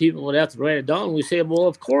a lot of people would have to write it down. We say, well,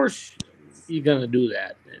 of course you're going to do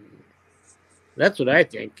that. And that's what I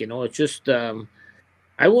think. It's just,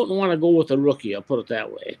 I wouldn't want to go with a rookie. I'll put it that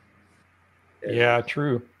way. Yeah,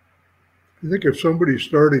 true. I think if somebody's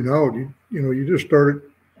starting out, you just start it,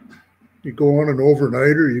 you go on an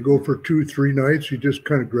overnighter, you go for 2-3 nights, you just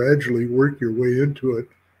kind of gradually work your way into it,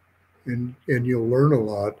 and you'll learn a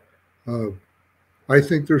lot. I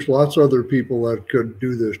think there's lots of other people that could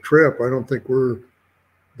do this trip. I don't think we're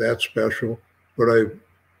that special, but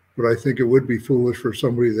I think it would be foolish for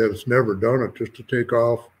somebody that's never done it just to take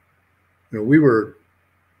off. We were,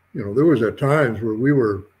 there was at times where we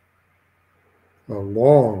were a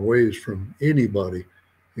long ways from anybody,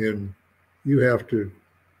 and you have to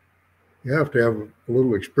have a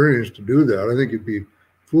little experience to do that. I think it'd be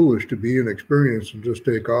foolish to be inexperienced and just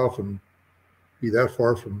take off and be that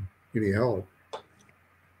far from any help.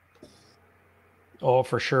 Oh,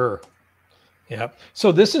 for sure. Yeah.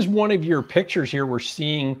 So this is one of your pictures here. We're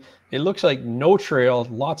seeing, it looks like no trail,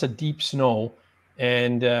 lots of deep snow.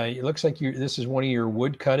 And it looks like this is one of your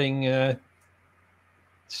wood cutting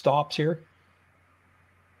stops here.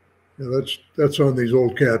 Yeah, that's on these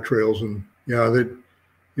old cat trails. And yeah,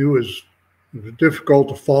 it was difficult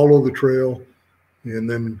to follow the trail. And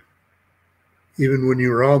then even when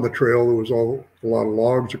you were on the trail, there was a lot of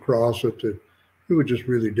logs across it. It was just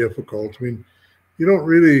really difficult. I mean, you don't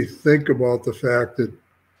really think about the fact that,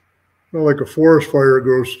 like a forest fire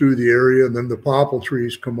goes through the area and then the popple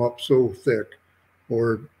trees come up so thick,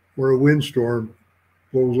 or a windstorm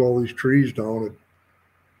blows all these trees down.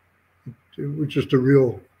 It was just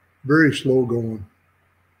very slow going.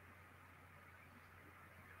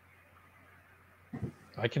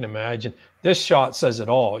 I can imagine. This shot says it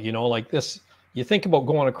all, like this, you think about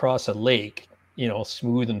going across a lake,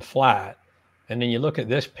 smooth and flat. And then you look at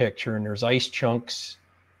this picture and there's ice chunks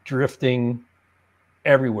drifting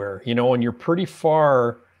everywhere, and you're pretty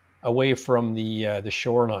far away from the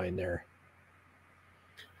shoreline there.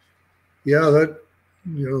 Yeah, that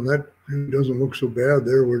really doesn't look so bad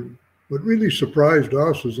there. What really surprised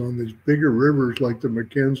us is on these bigger rivers like the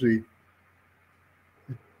Mackenzie,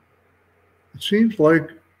 it seems like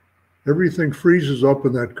everything freezes up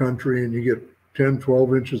in that country and you get 10,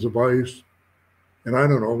 12 inches of ice. And I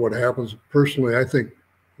don't know what happens. Personally, I think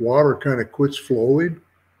water kind of quits flowing.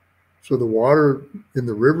 So the water in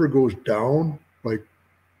the river goes down like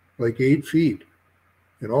 8 feet.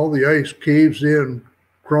 And all the ice caves in,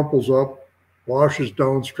 crumples up, washes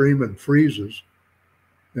downstream and freezes.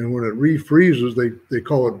 And when it refreezes, they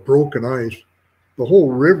call it broken ice. The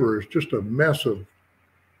whole river is just a mess of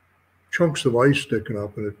chunks of ice sticking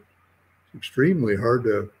up, and it's extremely hard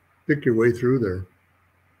to pick your way through there.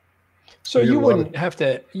 So you wouldn't have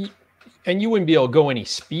to, and you wouldn't be able to go any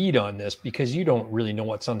speed on this because you don't really know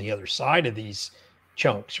what's on the other side of these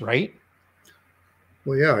chunks, right?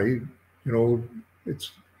 Well, yeah,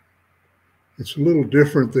 it's a little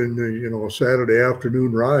different than a Saturday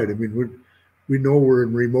afternoon ride. I mean, we know we're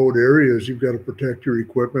in remote areas. You've got to protect your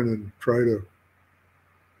equipment and try to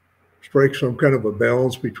strike some kind of a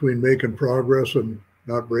balance between making progress and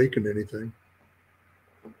not breaking anything.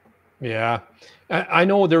 Yeah. I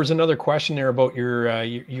know there was another question there about your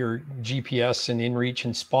GPS and InReach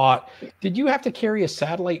and Spot. Did you have to carry a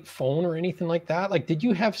satellite phone or anything like that? Like, did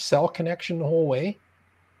you have cell connection the whole way?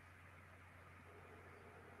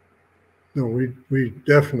 No, we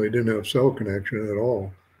definitely didn't have cell connection at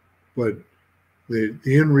all. But the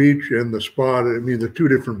InReach and the Spot, I mean, the 2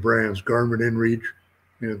 different brands, Garmin InReach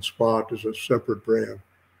and Spot is a separate brand.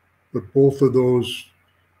 But both of those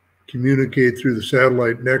communicate through the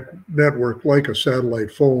satellite network like a satellite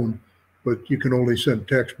phone, but you can only send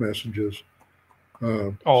text messages.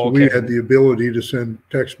 So we had the ability to send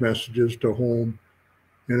text messages to home,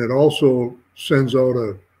 and it also sends out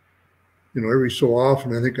every so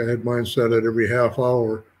often, I think I had mine set at every half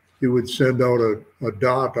hour, it would send out a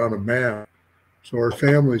dot on a map So our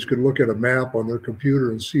families could look at a map on their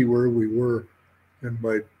computer and see where we were. And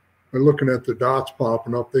by looking at the dots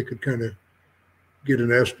popping up, they could kind of get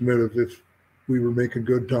an estimate of if we were making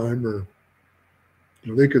good time, or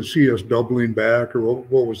they could see us doubling back, or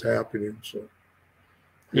what was happening. So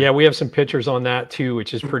yeah, we have some pictures on that too,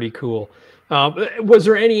 which is pretty cool. Was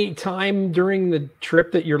there any time during the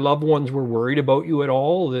trip that your loved ones were worried about you at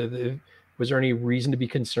all? Was there any reason to be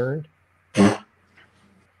concerned?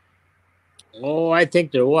 Oh, I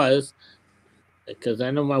think there was, because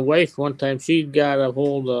I know my wife one time, she got a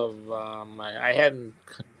hold of, I hadn't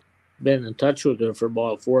been in touch with her for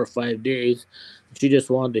about 4 or 5 days. She just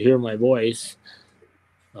wanted to hear my voice.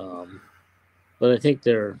 But I think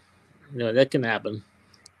that can happen.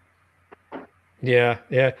 Yeah.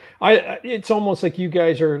 It's almost like you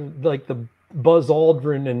guys are like the Buzz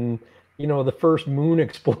Aldrin and the first moon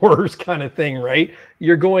explorers kind of thing, right?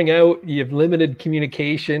 You're going out, you have limited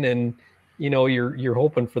communication, and you're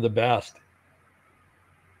hoping for the best.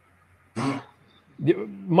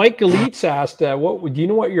 Mike Galitz asked, do you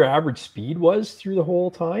know what your average speed was through the whole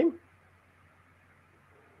time?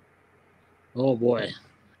 Oh boy,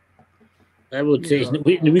 I would say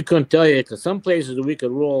we couldn't tell you, because some places we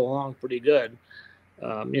could roll along pretty good,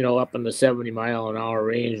 up in the 70-mile-an-hour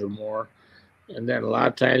range or more, and then a lot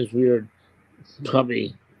of times we were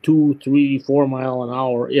probably 2, 3, 4 mile an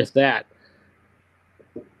hour, if that.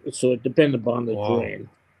 So it depended upon the terrain.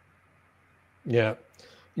 Yeah.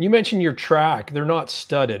 You mentioned your track. They're not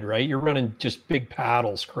studded, right? You're running just big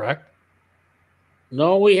paddles, correct?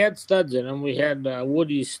 No, we had studs in them. We had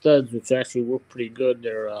Woody studs, which actually were pretty good.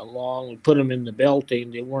 They're long. We put them in the belting.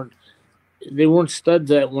 They weren't studs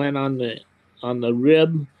that went on the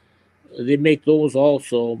rib. They make those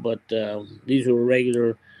also, but these were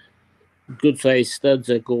regular good-sized studs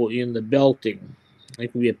that go in the belting. Like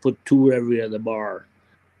we had put 2 every other bar.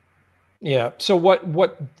 Yeah. So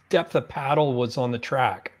what depth of paddle was on the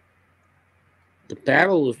track? The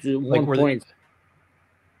paddle was just 1 point,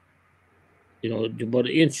 about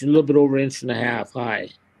an inch, a little bit over 1.5 inches high.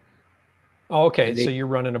 Oh, okay. So you're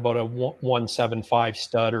running about a 175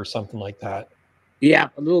 stud or something like that. Yeah,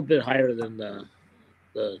 a little bit higher than the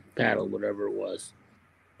paddle, whatever it was.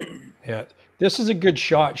 Yeah. This is a good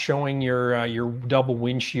shot showing your double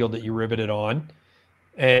windshield that you riveted on.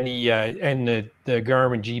 And the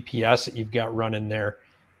Garmin GPS that you've got running there,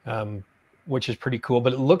 which is pretty cool.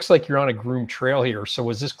 But it looks like you're on a groomed trail here. So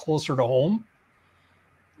was this closer to home?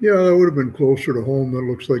 Yeah, that would have been closer to home. That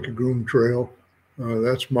looks like a groomed trail.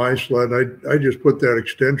 That's my sled. I just put that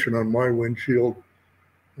extension on my windshield.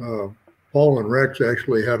 Paul and Rex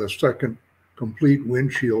actually had a second complete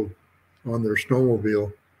windshield on their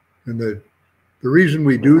snowmobile. And the reason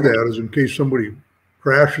we do that is in case somebody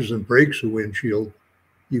crashes and breaks a windshield,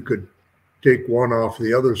 you could take one off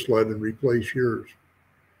the other sled and replace yours.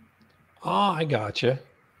 Oh, I gotcha.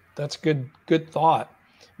 That's good thought.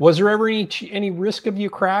 Was there ever any risk of you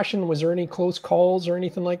crashing? Was there any close calls or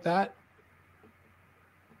anything like that?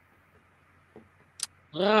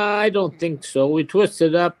 I don't think so. We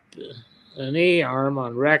twisted up an A-arm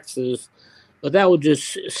on Rex's, but that was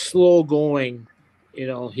just slow going, hit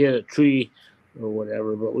a tree or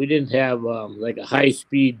whatever. But we didn't have like a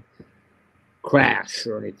high-speed crash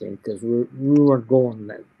or anything, because we weren't going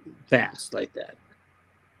that fast like that.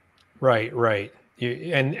 Right.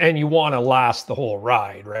 And you want to last the whole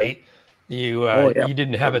ride, right? You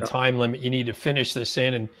didn't have a time limit. You need to finish this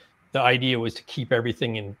in, and the idea was to keep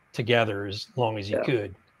everything together as long as you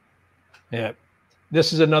could. Yeah.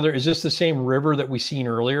 Is this the same river that we seen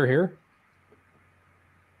earlier here?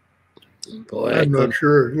 Boy, I'm not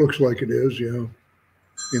sure. It looks like it is, yeah.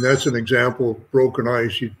 That's an example of broken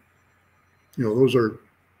ice.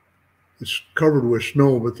 It's covered with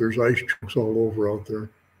snow, but there's ice chunks all over out there.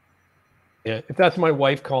 Yeah, if that's my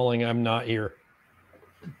wife calling, I'm not here.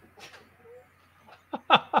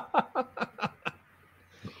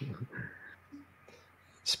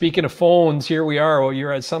 Speaking of phones, here we are. Well,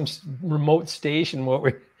 you're at some remote station.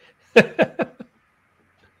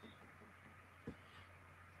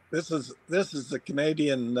 This is the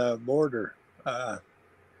Canadian border.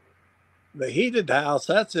 The heated house,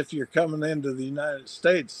 that's if you're coming into the United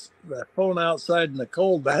States. The phone outside in the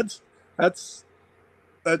cold, that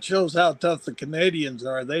shows how tough the Canadians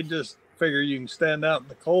are. They just figure you can stand out in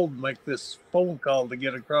the cold and make this phone call to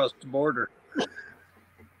get across the border.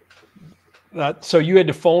 So you had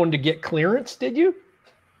to phone to get clearance, did you?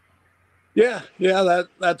 Yeah,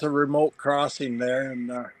 that's a remote crossing there,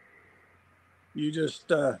 and you just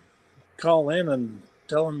call in and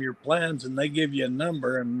tell them your plans, and they give you a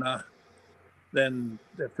number, and then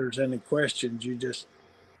if there's any questions, you just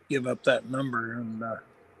give up that number, and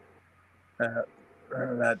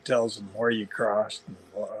That tells them where you crossed and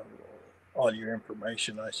all your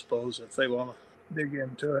information, I suppose, if they want to dig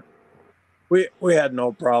into it. We had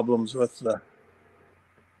no problems with the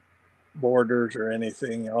borders or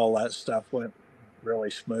anything. All that stuff went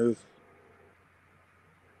really smooth.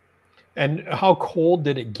 And how cold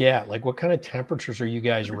did it get? Like, what kind of temperatures are you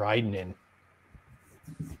guys riding in?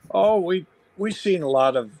 Oh, we seen a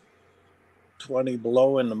lot of 20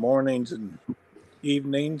 below in the mornings and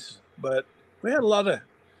evenings, but we had a lot of,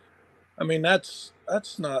 I mean, that's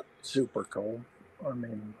not super cold. I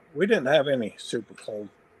mean, we didn't have any super cold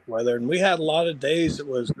weather, and we had a lot of days it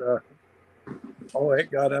was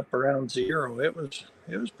it got up around 0. It was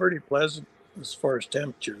pretty pleasant as far as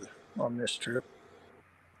temperature on this trip.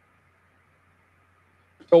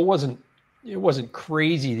 So it wasn't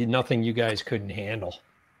crazy, nothing you guys couldn't handle.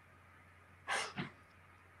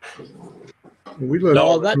 The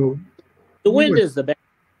wind is the best.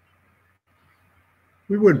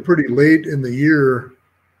 We went pretty late in the year,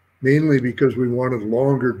 mainly because we wanted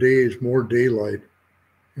longer days, more daylight,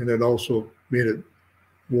 and it also made it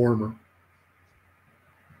warmer.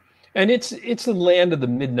 And it's the land of the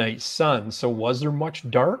midnight sun. So was there much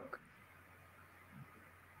dark?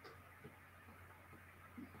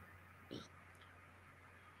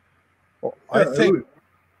 Well, I think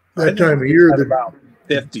that time of year that about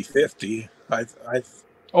 50-50.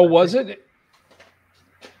 Oh, was it?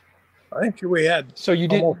 I think we had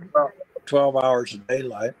almost about 12 hours of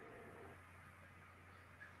daylight.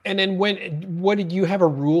 And then what did you have a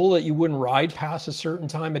rule that you wouldn't ride past a certain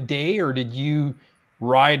time of day, or did you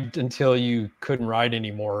ride until you couldn't ride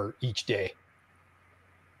anymore each day?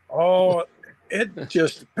 Oh, it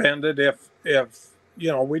just depended if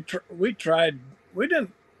you know, we tried. We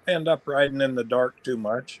didn't end up riding in the dark too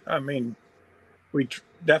much. I mean, we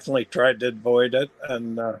definitely tried to avoid it,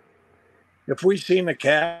 and if we seen a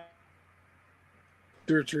cab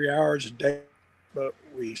 2 or 3 hours a day, but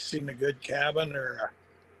we seen a good cabin or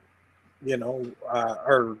you know,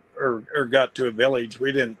 or got to a village,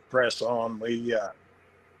 we didn't press on. We'd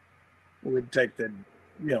take the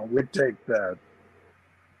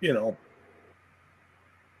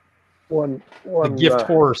one gift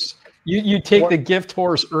horse. You take the gift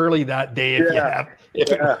horse early that day if you have.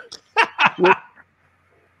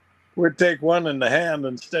 We'd take one in the hand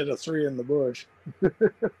instead of 3 in the bush.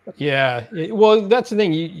 Yeah. Well, that's the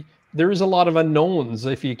thing. There is a lot of unknowns.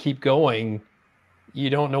 If you keep going, you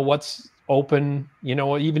don't know what's open. You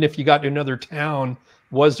know, even if you got to another town,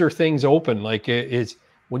 was there things open? Like is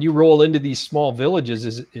when you roll into these small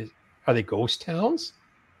villages, are they ghost towns?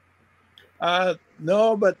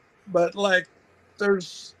 No, but like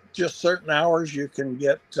there's just certain hours you can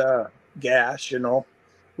get gas, you know,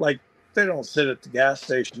 like they don't sit at the gas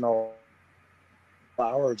station all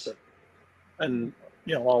hours, and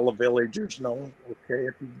you know, all the villagers know, okay,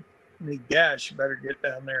 if you need gas, you better get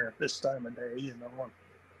down there at this time of day, you know.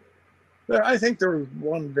 I think there was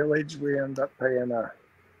one village we ended up paying a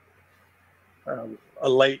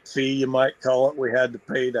late fee, you might call it. We had to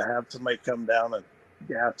pay to have somebody come down and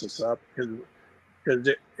gas us up because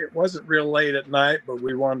it wasn't real late at night, but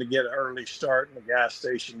we wanted to get an early start, and the gas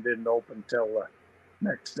station didn't open till the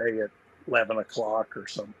next day at 11 o'clock or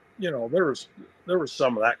something. You know, there was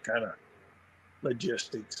some of that kind of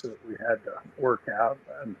logistics that we had to work out,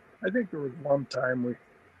 and I think there was one time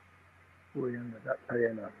we ended up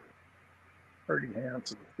paying a pretty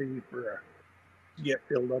handsome fee to get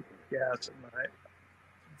filled up with gas at night.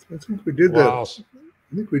 I think we did that. Wow.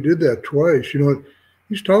 I think we did that twice. You know,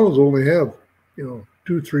 these towns only have, you know,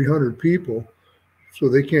 200-300 people, so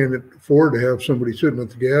they can't afford to have somebody sitting at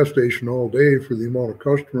the gas station all day for the amount of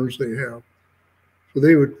customers they have. So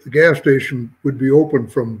the gas station would be open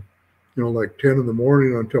from, you know, like 10 in the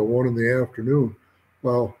morning until 1 in the afternoon.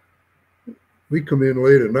 Well, we come in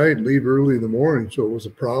late at night and leave early in the morning, so it was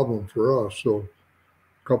a problem for us. So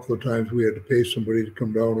a couple of times we had to pay somebody to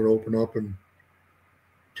come down and open up, and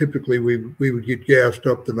typically we would get gassed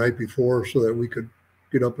up the night before so that we could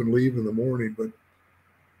get up and leave in the morning. But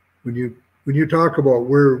when you talk about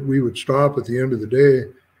where we would stop at the end of the day,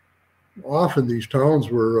 often these towns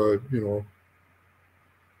were, you know,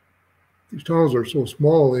 these towns are so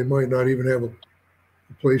small they might not even have a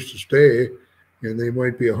place to stay, and they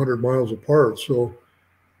might be 100 miles apart. So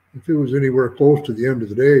if it was anywhere close to the end of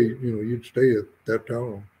the day, you know, you'd stay at that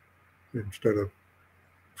town instead of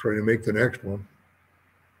trying to make the next one.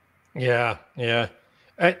 Yeah, yeah.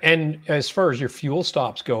 And as far as your fuel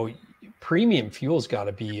stops go, premium fuel's got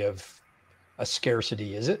to be of a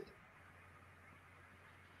scarcity, is it?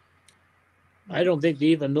 I don't think they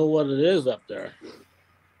even know what it is up there.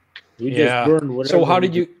 We Yeah. just burn whatever. So how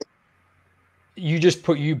did you?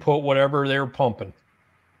 you put whatever they're pumping.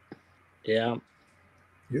 Yeah.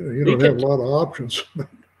 You don't have a lot of options.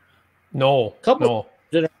 No.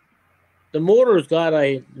 The motor's got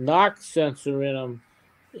a knock sensor in them,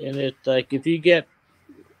 and it's like if you get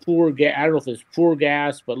poor gas, I don't know if it's poor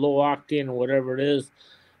gas, but low octane or whatever it is,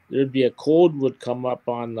 there'd be a code would come up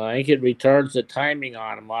on I think it retards the timing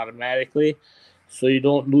on them automatically, so you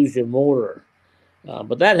don't lose your motor.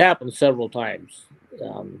 But that happens several times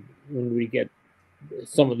when we get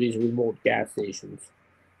some of these remote gas stations.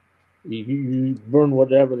 You burn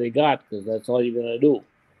whatever they got because that's all you're gonna do.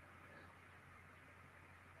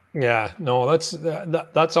 Yeah, no,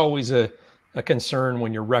 that's always a concern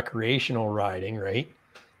when you're recreational riding, right?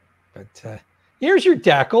 But here's your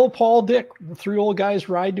decal, Paul Dick. 3 old guys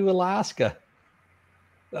ride to Alaska.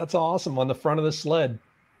 That's awesome on the front of the sled.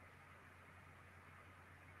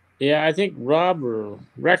 Yeah, I think Rob or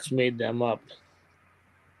Rex made them up.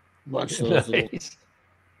 Bunch of those Nice.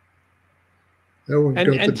 That one's got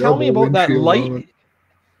And the tell me double about that windshield on light.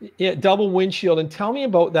 it. Yeah, double windshield. And tell me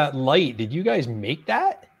about that light. Did you guys make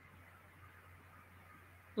that?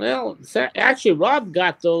 Well, actually, Rob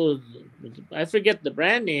got those. I forget the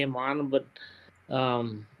brand name on them, but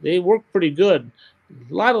they work pretty good.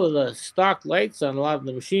 A lot of the stock lights on a lot of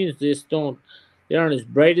the machines they aren't as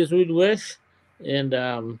bright as we'd wish,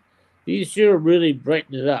 and these here really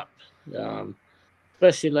brighten it up.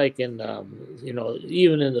 Especially like in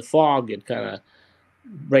even in the fog, it kind of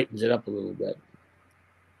brightens it up a little bit.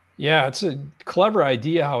 Yeah, it's a clever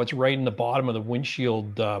idea how it's right in the bottom of the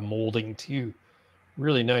windshield molding too.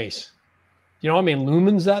 Really nice. You know how many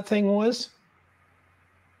lumens that thing was?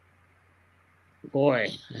 Boy,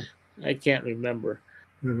 I can't remember.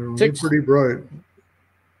 They're pretty bright.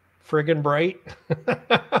 Friggin' bright.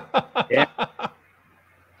 Yeah.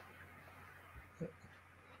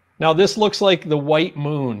 Now this looks like the white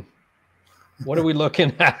moon. What are we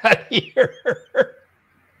looking at here?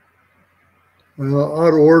 Well,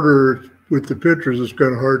 out of order with the pictures, it's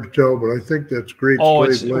kind of hard to tell, but I think that's Great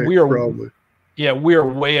Slave Lake, probably. Yeah, we are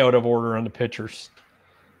way out of order on the pictures.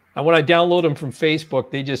 And when I download them from Facebook,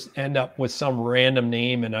 they just end up with some random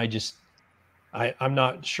name, and I'm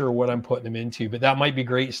not sure what I'm putting them into. But that might be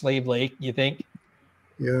Great Slave Lake, you think?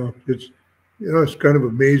 Yeah, it's kind of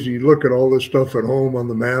amazing. You look at all this stuff at home on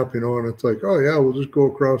the map, and it's like, oh yeah, we'll just go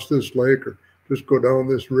across this lake or just go down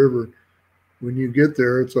this river. When you get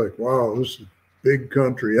there, it's like, wow, this is big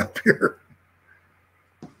country up here.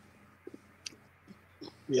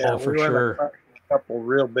 Yeah, for we went sure. A couple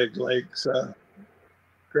real big lakes,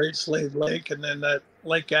 Great Slave Lake, and then that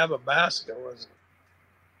Lake Athabasca was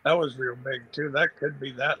real big too. That could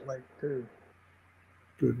be that lake too.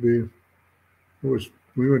 Could be.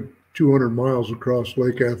 We went 200 miles across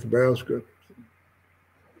Lake Athabasca.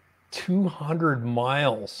 200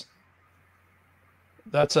 miles.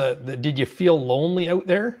 Did you feel lonely out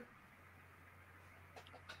there?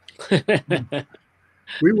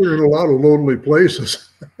 We were in a lot of lonely places.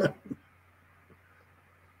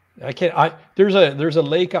 There's a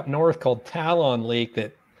lake up north called Talon Lake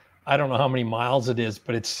that I don't know how many miles it is,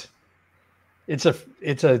 but it's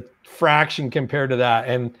a fraction compared to that.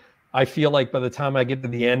 And I feel like by the time I get to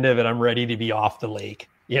the end of it, I'm ready to be off the lake.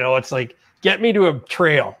 It's like, get me to a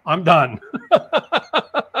trail. I'm done.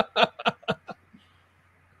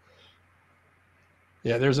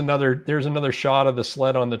 Yeah, there's another shot of the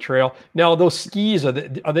sled on the trail. Now those skis, are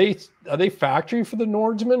they factory for the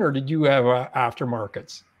Nordsman, or did you have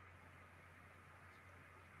aftermarkets?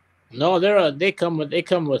 No, they come with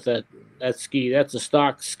that ski. That's a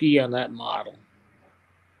stock ski on that model.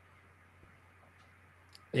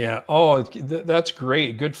 Yeah. Oh, that's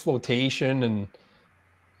great. Good flotation and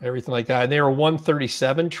everything like that. And they were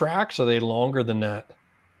 137 tracks. Are they longer than that?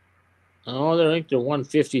 Oh, I think they're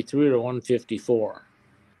 153 or 154.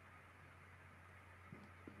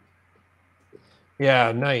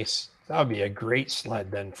 Yeah, nice. That would be a great sled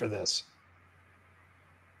then for this.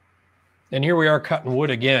 And here we are cutting wood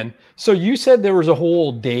again. So you said there was a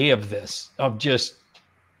whole day of this, of just,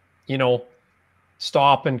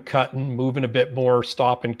 stopping, cutting, moving a bit more,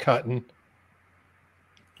 stopping, cutting.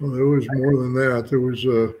 Well, there was more than that. There was,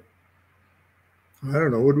 I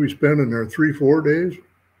don't know, what did we spend in there? 3-4 days?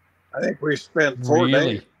 I think we spent 4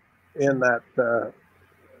 days in that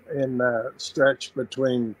stretch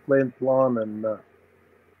between Flin Flon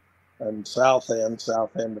and south end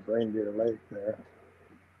of Reindeer Lake there.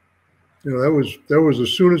 That was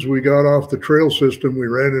as soon as we got off the trail system, we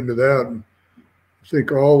ran into that, and I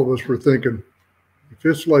think all of us were thinking, if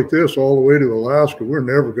it's like this all the way to Alaska, we're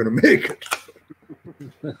never going to make it.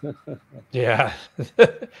 Yeah.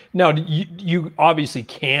 Now, you obviously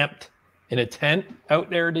camped in a tent out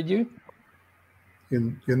there, did you?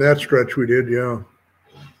 In that stretch we did, yeah.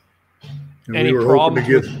 And Any we were problems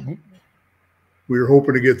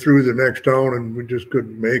hoping to get through the next town, and we just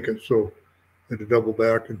couldn't make it, so had to double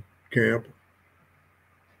back and camp.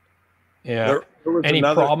 Yeah. There was Any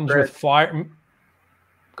another problems stretch. with fire?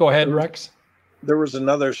 Go ahead, Rex. There was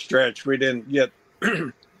another stretch we didn't get.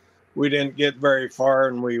 We didn't get very far,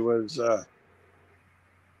 and we was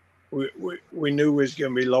we knew we was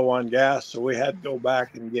going to be low on gas, so we had to go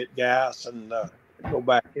back and get gas and go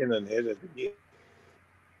back in and hit it again.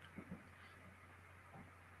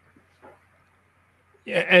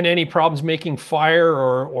 Yeah, and any problems making fire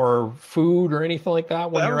or food or anything like that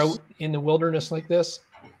when you're out in the wilderness like this?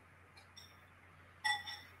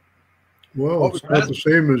 Well, it's not the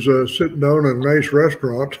same as sitting down in a nice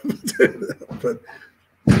restaurant, but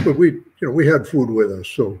we had food with us,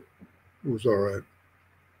 so it was all right.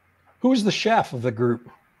 Who's the chef of the group?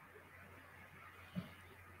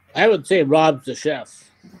 I would say Rob's the chef.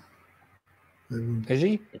 Is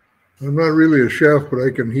he? I'm not really a chef, but I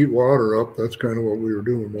can heat water up. That's kind of what we were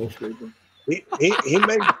doing mostly. He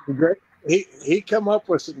made some great. He come up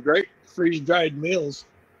with some great freeze dried meals.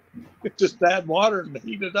 Just add water and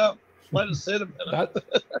heat it up. Let it sit a minute.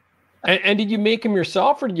 And did you make them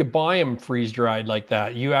yourself, or did you buy them freeze dried like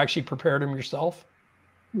that? You actually prepared them yourself?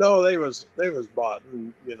 No, they was bought,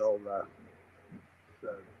 and the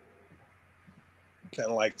kind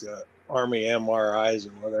of like the Army MRIs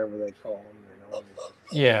or whatever they call them.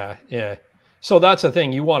 Yeah, yeah. So that's the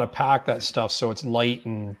thing. You want to pack that stuff so it's light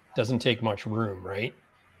and doesn't take much room, right?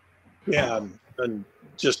 Yeah, and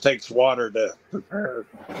just takes water to prepare.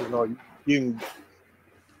 You can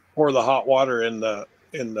pour the hot water in the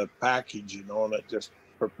package, and it just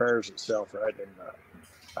prepares itself right in the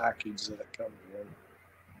package that it comes in.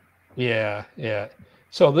 Yeah, yeah.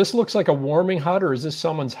 So this looks like a warming hut, or is this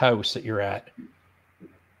someone's house that you're at?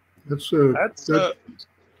 That's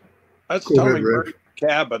Tommy Bird's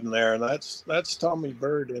cabin there, and that's Tommy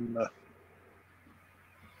Bird in the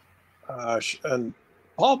and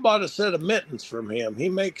Paul bought a set of mittens from him.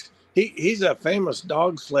 He's a famous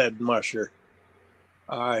dog sled musher.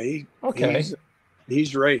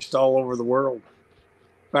 He's raced all over the world.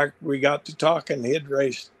 In fact, we got to talking. He'd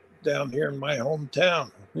raced down here in my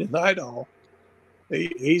hometown in Idaho.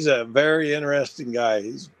 He's a very interesting guy.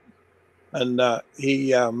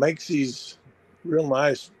 He makes these real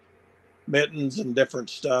nice mittens and different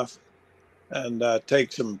stuff, and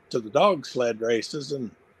takes them to the dog sled races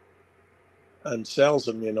and sells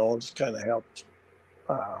them. Just kind of helps.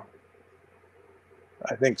 I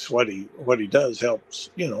think what he does helps,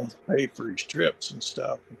 pay for his trips and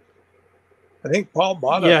stuff. I think Paul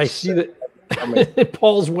bought. Yeah, I see that.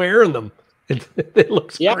 Paul's wearing them. It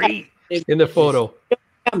looks great in the photo.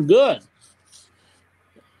 I'm good.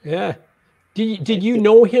 Yeah. Did you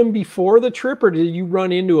know him before the trip, or did you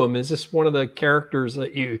run into him? Is this one of the characters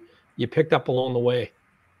that you picked up along the way?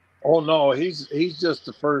 Oh no, he's just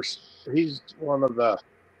the first. He's kind of the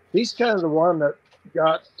one that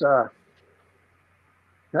got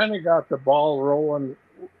the ball rolling.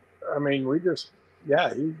 I mean, he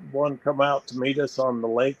one come out to meet us on the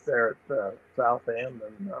lake there at the south end,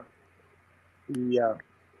 and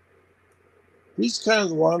he's kind of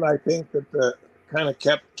the one, I think, that kind of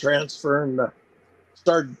kept transferring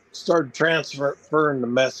started transferring the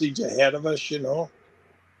message ahead of us, and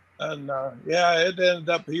it ended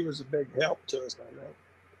up he was a big help to us. I think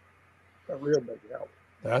a real big help.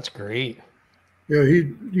 That's great. Yeah,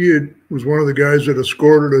 he was one of the guys that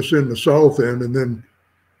escorted us in the south end, and then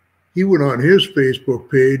he went on his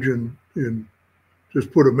Facebook page and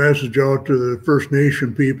just put a message out to the First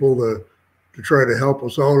Nation people to try to help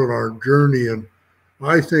us out on our journey. And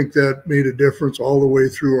I think that made a difference all the way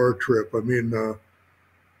through our trip. I mean,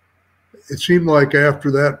 it seemed like after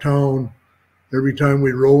that town, every time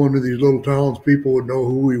we'd roll into these little towns, people would know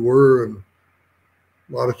who we were, and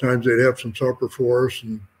a lot of times they'd have some supper for us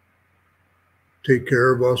and take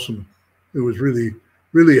care of us, and it was really,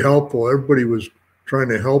 really helpful. Everybody was trying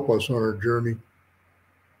to help us on our journey.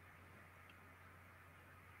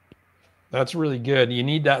 That's really good. You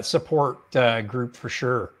need that support group for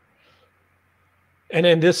sure. And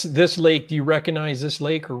then this lake, do you recognize this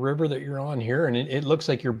lake or river that you're on here? And it looks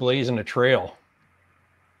like you're blazing a trail.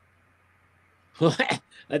 I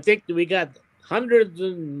think we got hundreds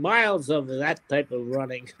of miles of that type of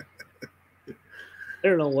running. I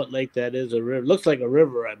don't know what lake that is. A river. Looks like a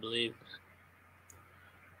river, I believe.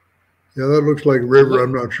 Yeah, that looks like a river.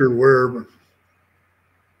 I'm not sure where, but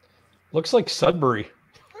looks like Sudbury.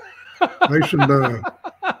 nice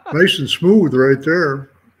and smooth right there.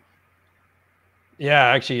 Yeah,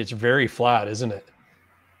 actually, it's very flat, isn't it?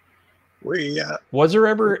 Was there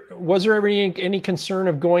ever any concern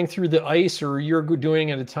of going through the ice, or you're doing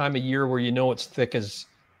it at a time of year where you know it's thick as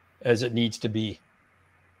it needs to be?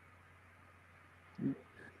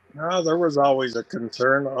 No, there was always a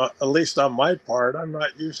concern, at least on my part. I'm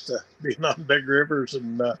not used to being on big rivers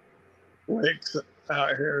and lakes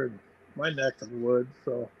out here in my neck of the woods,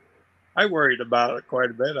 so I worried about it quite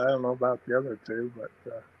a bit. I don't know about the other two, but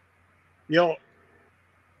you know,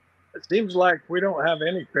 it seems like we don't have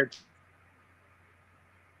any pitch.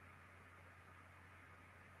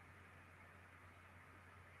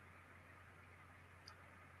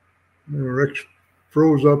 Rex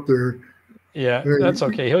froze up there. Yeah, that's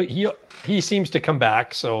okay. He seems to come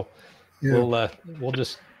back, so yeah. We'll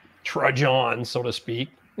just trudge on, so to speak.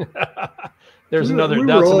 That's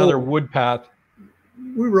another wood path.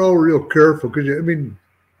 We were all real careful because I mean,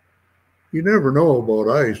 you never know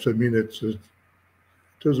about ice. I mean, it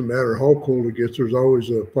doesn't matter how cold it gets. There's always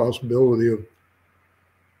a possibility of,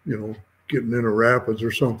 you know, getting in a rapids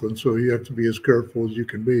or something. So you have to be as careful as you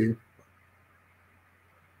can be.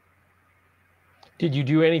 Did you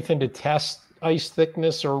do anything to test ice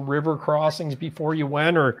thickness or river crossings before you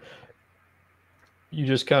went, or you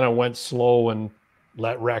just kind of went slow and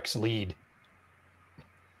let Rex lead?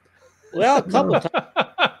 Well, a couple of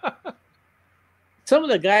times. Some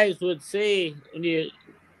of the guys would say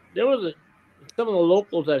some of the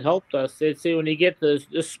locals that helped us, they'd say when you get to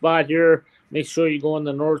this spot here, make sure you go on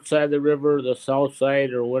the north side of the river, the south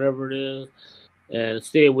side, or whatever it is, and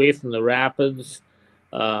stay away from the rapids.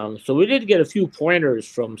 So we did get a few pointers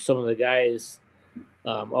from some of the guys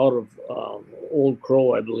out of Old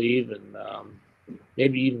Crow, I believe, and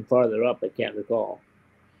maybe even farther up. I can't recall.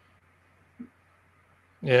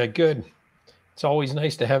 Yeah, good. It's always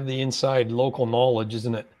nice to have the inside local knowledge,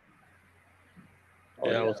 isn't it?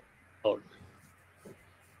 Yeah.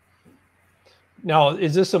 Now,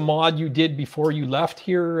 is this a mod you did before you left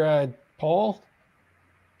here, Paul?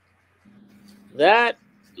 That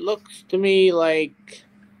looks to me like,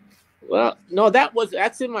 well, no,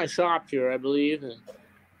 that's in my shop here, I believe. And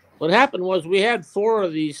what happened was we had 4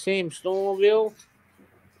 of these same snowmobiles,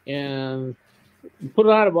 and we put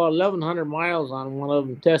out about 1,100 miles on one of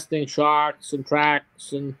them, testing shocks and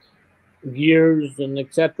tracks and gears and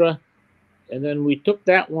etc. And then we took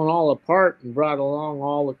that one all apart and brought along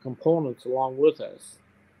all the components along with us.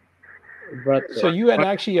 But so you had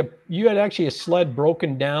actually a sled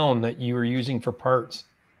broken down that you were using for parts.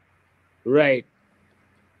 Right.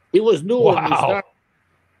 It was new when we started.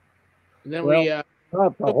 And then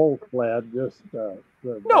not the whole sled, just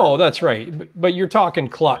no, that's right. But you're talking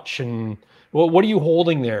clutch and what are you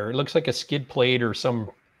holding there? It looks like a skid plate or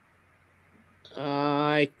some.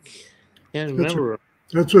 I can't remember.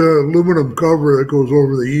 That's an aluminum cover that goes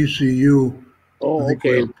over the ECU. Oh,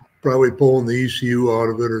 okay. Probably pulling the ECU out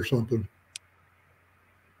of it or something.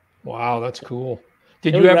 Wow, that's cool.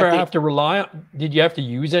 Did you ever have to did you have to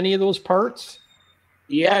use any of those parts?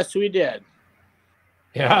 Yes, we did.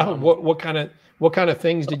 Yeah. What kind of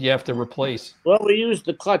things did you have to replace? Well, we used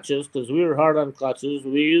the clutches because we were hard on clutches.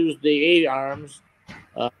 We used the A-arms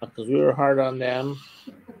because we were hard on them.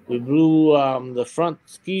 We blew the front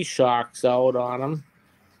ski shocks out on them.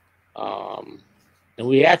 And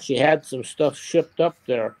we actually had some stuff shipped up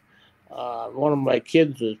there. One of my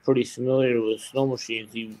kids was pretty familiar with snow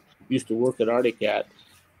machines. He used to work at Arctic,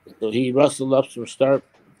 so he rustled up some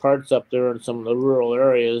parts up there in some of the rural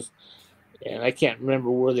areas, and I can't remember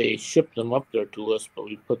where they shipped them up there to us, but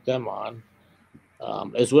we put them on.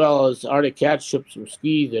 As well as Arctic shipped some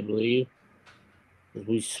skis, I believe.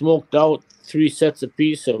 We smoked out 3 sets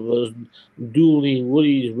apiece of those dually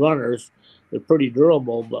Woodies runners. They're pretty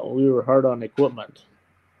durable, but we were hard on equipment.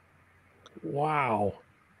 Wow.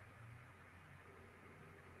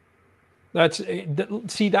 That's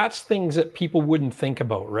things that people wouldn't think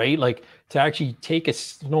about, right? Like to actually take a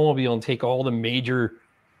snowmobile and take all the major,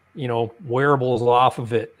 wearables off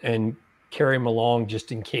of it and carry them along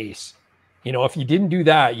just in case. If you didn't do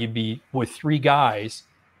that, you'd be with 3 guys,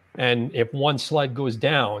 and if one sled goes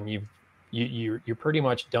down, you're pretty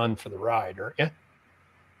much done for the ride, aren't you?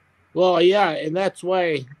 Well, yeah, and that's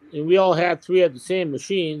why we all had 3 of the same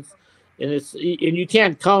machines, and you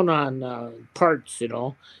can't count on parts,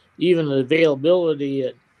 even the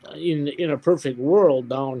availability in a perfect world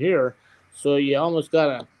down here. So you almost got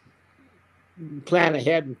to plan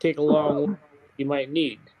ahead and take along what you might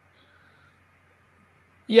need.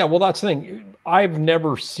 Yeah, well, that's the thing. I've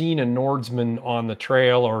never seen a Nordsman on the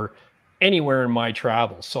trail or anywhere in my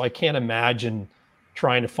travels, so I can't imagine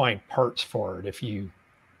trying to find parts for it if you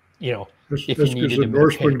needed because the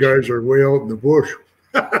Norseman guys are way out in the bush.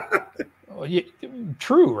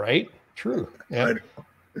 True, right? True. Yeah.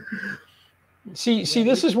 See,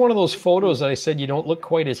 this is one of those photos that I said you don't look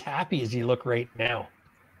quite as happy as you look right now.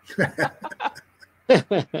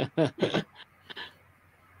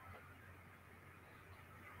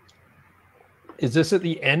 Is this at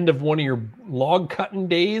the end of one of your log cutting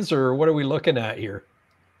days, or what are we looking at here?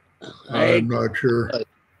 I'm not sure.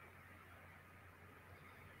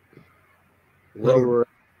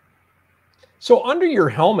 So under your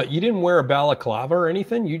helmet, you didn't wear a balaclava or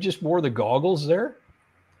anything? You just wore the goggles there?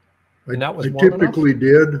 And that was I typically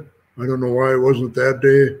did. I don't know why it wasn't that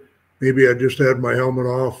day. Maybe I just had my helmet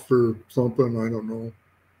off or something. I don't know.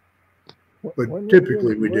 But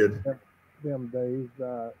typically we did. Them days,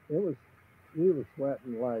 we were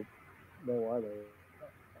sweating like no other.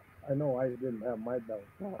 I know I didn't have my belt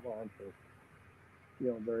on for,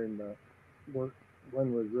 during the work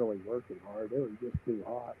when we was really working hard. It was just too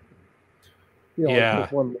hot. Yeah. It's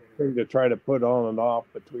just one thing to try to put on and off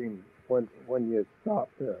between when you stop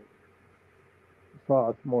to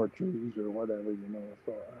cross more trees or whatever,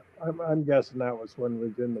 So I'm guessing that was when we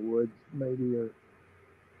was in the woods, maybe, or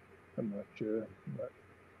I'm not sure. But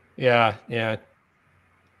yeah.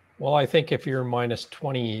 Well, I think if you're minus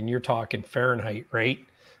 20 and you're talking Fahrenheit, right?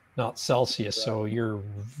 Not Celsius, right. So you're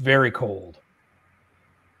very cold.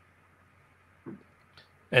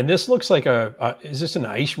 And this looks like is this an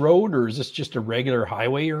ice road or is this just a regular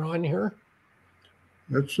highway you're on here?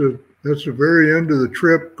 That's the very end of the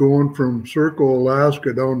trip going from Circle,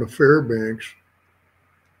 Alaska down to Fairbanks.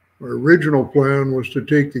 Our original plan was to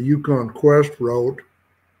take the Yukon Quest route.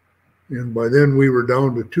 And by then we were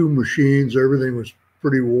down to 2 machines. Everything was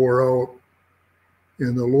pretty wore out.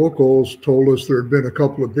 And the locals told us there had been a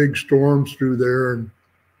couple of big storms through there and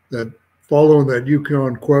that following that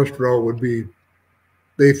Yukon Quest route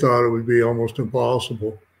they thought it would be almost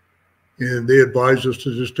impossible. And they advised us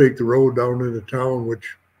to just take the road down into town,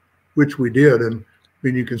 which we did. And I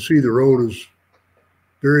mean, you can see the road is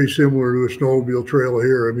very similar to a snowmobile trail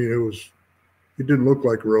here. I mean, it didn't look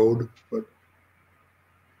like a road, but.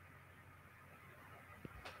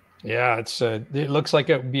 Yeah, it looks like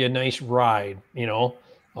it would be a nice ride,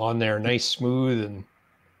 on there, nice, smooth, and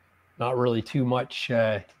not really too much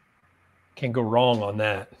can go wrong on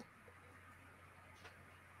that.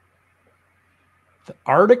 The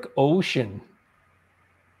Arctic Ocean.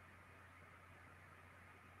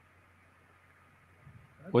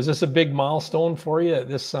 Was this a big milestone for you at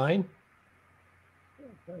this sign?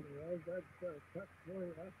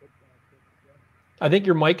 I think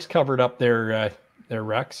your mic's covered up there,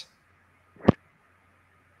 Rex.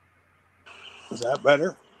 Is that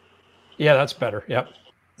better? Yeah, that's better. Yep.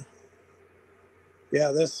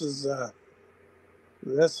 Yeah, this is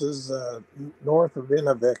north of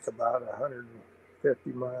Inuvik, about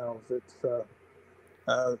 150 miles. It's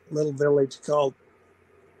a little village called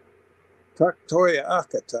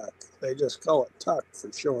Tuktoyakatuck. They just call it Tuck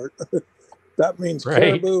for short. That means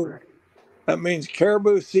right. Caribou. That means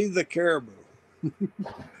caribou see the caribou.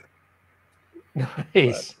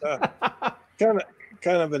 Nice. But,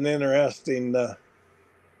 kind of an interesting. If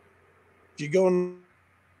you go,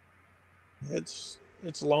 it's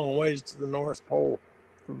a long ways to the North Pole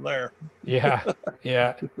from there. Yeah.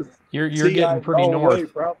 You're getting pretty north. Way,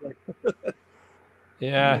 probably.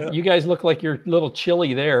 Yeah, you guys look like you're a little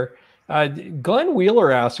chilly there. Glenn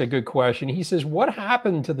Wheeler asked a good question. He says, "What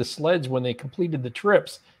happened to the sleds when they completed the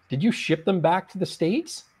trips? Did you ship them back to the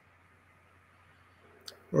States?"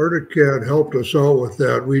 Arctic Cat helped us out with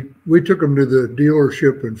that. We took them to the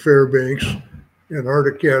dealership in Fairbanks, and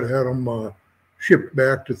Arctic Cat had them shipped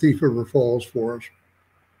back to Thief River Falls for us.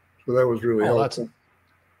 So that was really helpful.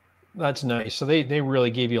 That's nice. So they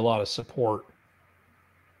really gave you a lot of support.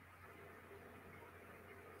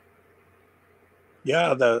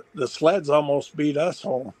 Yeah, the sleds almost beat us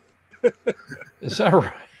home. Is that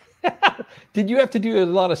right? Did you have to do a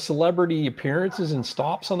lot of celebrity appearances and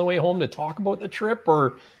stops on the way home to talk about the trip,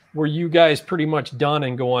 or were you guys pretty much done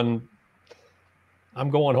and going,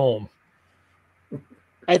 I'm going home?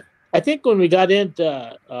 I think when we got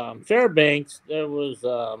into Fairbanks, there was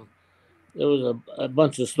a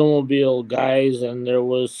bunch of snowmobile guys, and there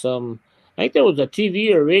was I think there was a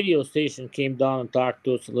TV or radio station came down and talked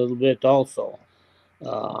to us a little bit also.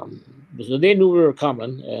 So they knew we were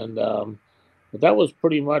coming, and but that was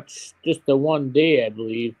pretty much just the one day, I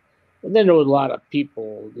believe. And then there was a lot of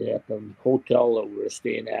people at the hotel that we were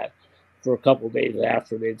staying at for a couple of days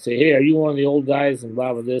after. They'd say, "Hey, are you one of the old guys?" and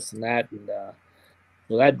blah, blah, this and that. And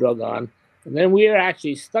so that drug on. And then we were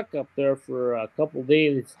actually stuck up there for a couple of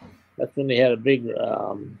days. That's when they had a big,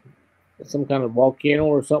 some kind of volcano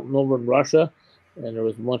or something over in Russia. And there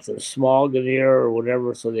was a bunch of smog in the air or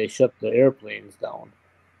whatever, so they shut the airplanes down.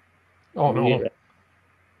 Oh, no.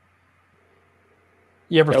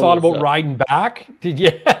 You ever thought about riding back? Did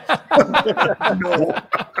you? No.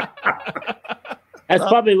 That's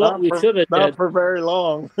probably what we should have Not did. for very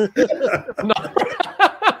long.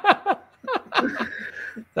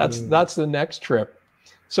 That's the next trip.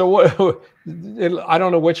 So what? I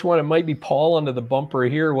don't know which one. It might be Paul under the bumper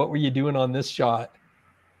here. What were you doing on this shot?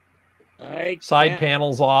 Side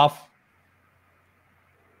panels off.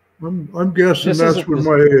 I'm guessing that's when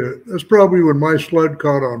that's probably when my sled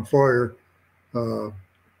caught on fire.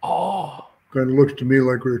 Kind of looks to me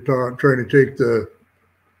like we were trying to take the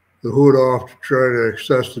hood off to try to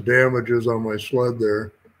assess the damages on my sled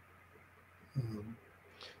there.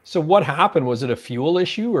 So what happened? Was it a fuel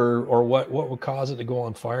issue, or what would cause it to go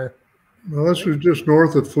on fire? Well, this was just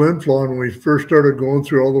north of Flin Flon when we first started going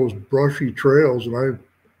through all those brushy trails, and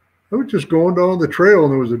I was just going down the trail,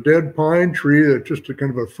 and there was a dead pine tree that just a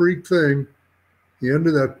kind of a freak thing. The end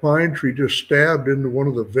of that pine tree just stabbed into one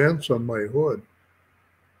of the vents on my hood.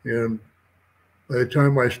 And by the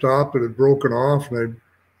time I stopped, it had broken off, and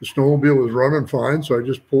the snowmobile was running fine, so I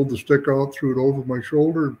just pulled the stick out, threw it over my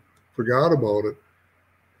shoulder, and forgot about it.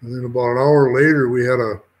 And then about an hour later, we had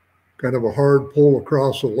a kind of a hard pull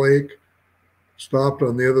across the lake, stopped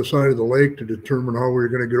on the other side of the lake to determine how we were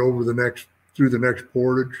going to get over through the next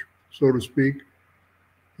portage, so to speak.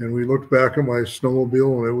 And we looked back at my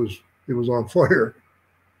snowmobile, and it was on fire.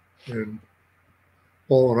 And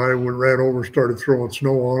Paul and I ran over and started throwing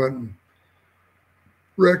snow on it. And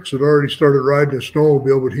Rex had already started riding a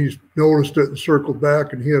snowmobile, but he noticed it and circled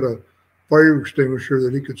back, and he had a fire extinguisher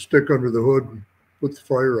that he could stick under the hood and put the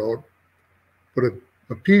fire out. But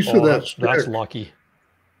a piece of that stick. That's lucky.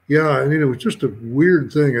 Yeah, I mean, it was just a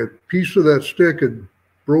weird thing. A piece of that stick had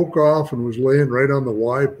broke off and was laying right on the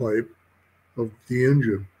Y pipe of the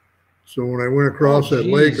engine. So when I went across that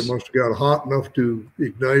lake, it must have got hot enough to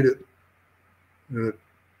ignite it. And it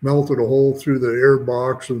melted a hole through the air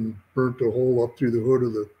box and burnt a hole up through the hood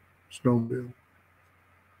of the snowmobile.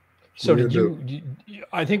 So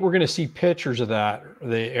I think we're going to see pictures of that,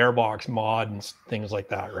 the airbox mod and things like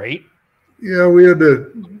that, right? Yeah, we had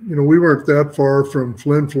to, we weren't that far from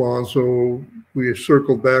Flin Flon, so we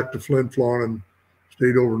circled back to Flin Flon and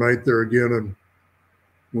stayed overnight there again and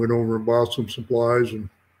went over and bought some supplies. And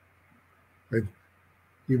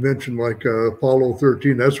you mentioned like Apollo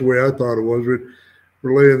 13, that's the way I thought it was.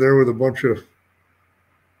 We're laying there with a bunch of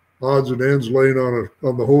odds and ends laying on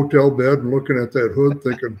the hotel bed and looking at that hood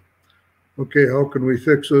thinking, okay, how can we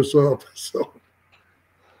fix this up? So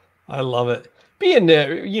I love it. Being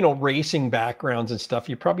racing backgrounds and stuff,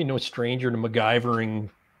 you're probably no stranger to MacGyvering,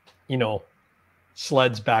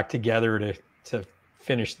 sleds back together to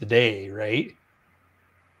finish the day, right?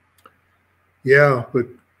 Yeah, but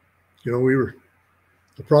the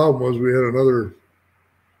problem was we had another,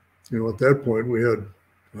 at that point we had,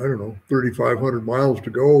 3,500 miles to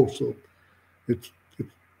go. So it's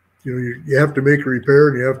you have to make a repair,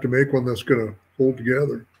 and you have to make one that's going to hold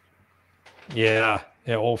together. Yeah.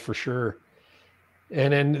 Oh, for sure.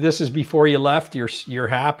 And then this is before you left. You're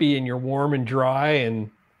happy and you're warm and dry, and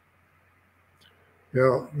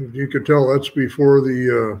yeah, you could tell that's before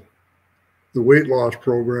the weight loss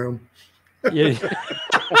program. Yeah.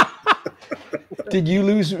 Did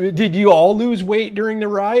you all lose weight during the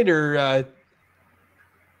ride, or?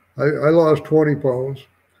 I lost 20 pounds.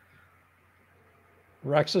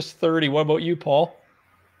 Rex is 30. What about you, Paul?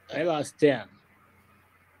 I lost 10.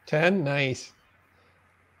 10? Nice.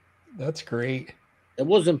 That's great. It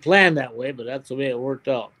wasn't planned that way, but that's the way it worked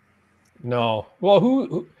out. No.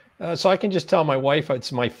 Well, so I can just tell my wife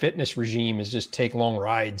it's my fitness regime is just take long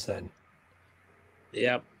rides then.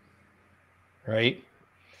 Yep. Right?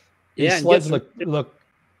 Yeah. These sleds look.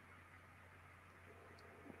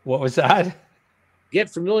 What was that? Get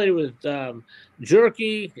familiar with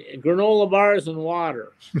jerky, granola bars, and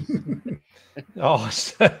water. Oh.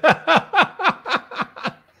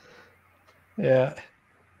 Yeah.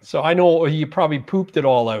 So I know you probably pooped it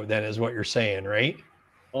all out then, is what you're saying, right?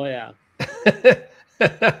 Oh, yeah.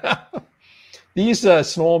 These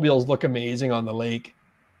snowmobiles look amazing on the lake.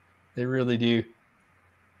 They really do.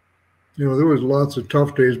 There was lots of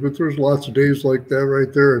tough days, but there's lots of days like that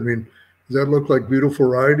right there. I mean, does that look like beautiful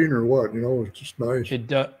riding or what? It's just nice.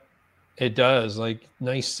 It does. Like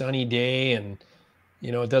nice sunny day, and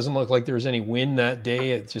it doesn't look like there's any wind that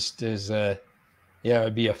day. It just is.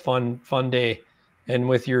 It'd be a fun day. And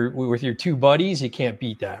with your two buddies, you can't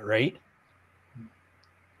beat that, right?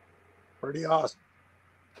 Pretty awesome.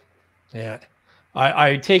 Yeah.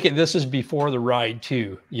 I take it this is before the ride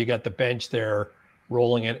too. You got the bench there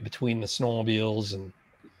rolling it between the snowmobiles, and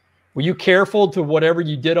were you careful to whatever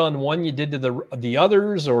you did on one you did to the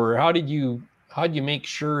others, or how did you make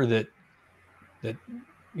sure that that,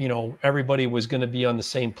 you know, everybody was going to be on the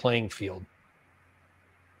same playing field?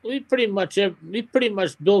 We pretty much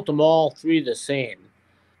built them all three the same.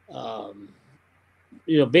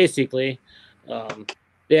 You know, basically,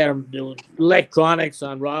 the electronics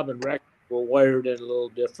on Rob and Rex were wired in a little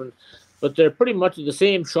different, but they're pretty much the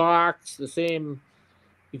same shocks, the same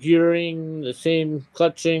gearing, the same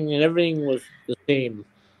clutching, and everything was the same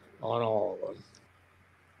on all of them.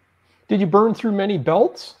 Did you burn through many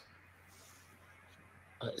belts?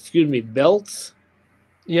 Excuse me, belts?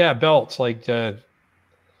 Yeah, belts, like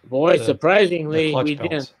boy, surprisingly, we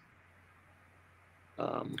belts.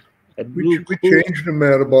 didn't. We changed them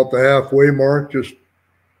at about the halfway mark,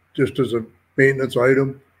 just as a maintenance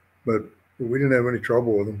item, but we didn't have any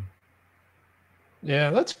trouble with them. Yeah,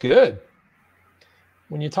 that's good.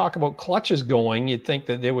 When you talk about clutches going, you'd think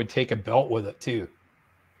that they would take a belt with it too.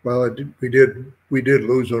 Well, we did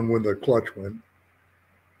lose one when the clutch went.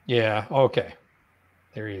 Yeah, okay.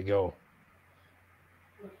 There you go.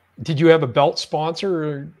 Did you have a belt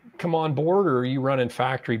sponsor come on board, or are you running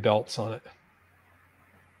factory belts on it?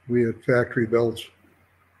 We had factory belts.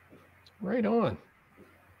 Right on.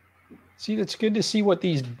 See, that's good to see what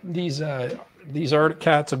these Arctic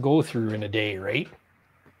cats will go through in a day, right?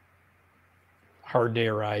 Hard day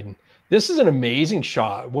of riding. This is an amazing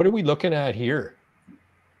shot. What are we looking at here?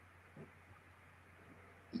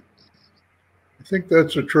 I think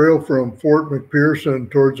that's a trail from Fort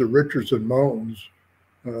McPherson towards the Richardson Mountains.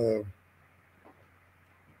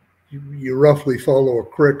 You roughly follow a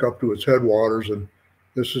creek up to its headwaters, and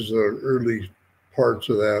this is the early parts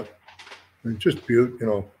of that. And just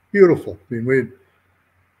beautiful. I mean,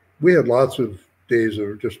 we had lots of days that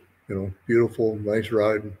were just, beautiful, nice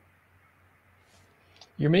riding.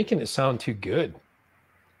 You're making it sound too good.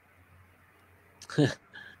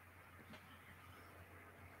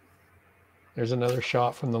 There's another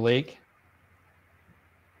shot from the lake.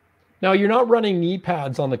 Now, you're not running knee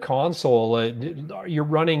pads on the console. You're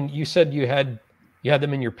running, you said you had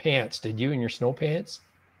them in your pants. Did you, in your snow pants?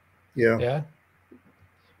 Yeah. Yeah.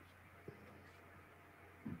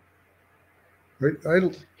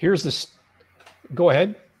 Here's this. Go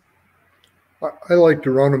ahead. I like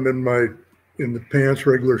to run them in the pants,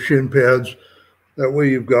 regular shin pads. That way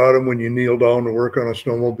you've got them when you kneel down to work on a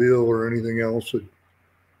snowmobile or anything else. It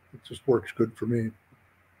just works good for me.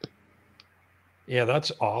 Yeah,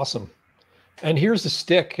 that's awesome. And here's the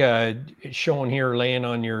stick shown here laying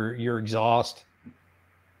on your exhaust.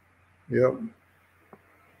 Yep.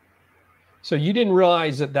 So you didn't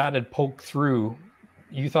realize that had poked through.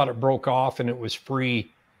 You thought it broke off and it was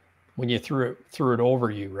free when you threw it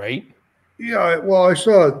over you, right? Yeah, well, I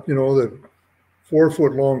saw that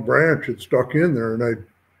 4-foot long branch had stuck in there, and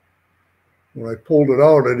when I pulled it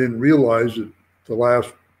out, I didn't realize that the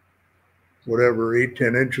last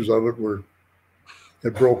 8-10 inches of it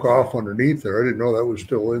had broke off underneath there. I didn't know that was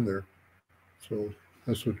still in there, so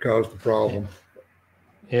that's what caused the problem.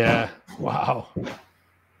 Yeah. Wow.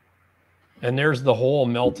 And there's the hole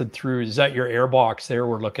melted through. Is that your airbox there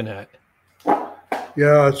we're looking at?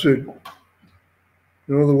 Yeah, it's the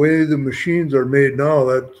way the machines are made now,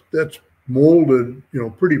 that's molded,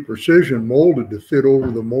 pretty precision molded to fit over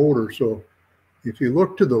the motor. So if you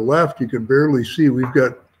look to the left, you can barely see. We've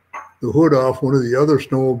got the hood off one of the other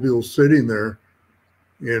snowmobiles sitting there.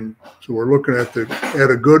 And so we're looking at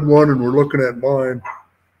a good one, and we're looking at mine,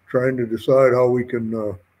 trying to decide how we can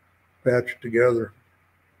patch it together.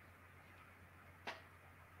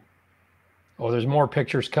 Oh, there's more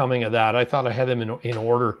pictures coming of that. I thought I had them in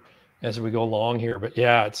order as we go along here, but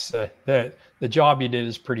yeah, it's the job you did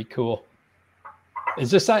is pretty cool.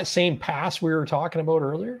 Is this that same pass we were talking about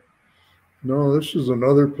earlier? No, this is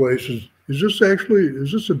another place. Is this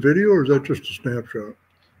a video, or is that just a snapshot?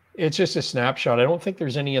 It's just a snapshot. I don't think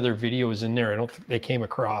there's any other videos in there. I don't think they came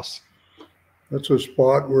across. That's a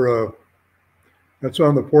spot where that's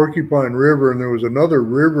on the Porcupine River, and there was another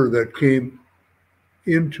river that came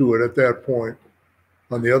into it at that point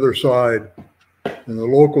on the other side, and the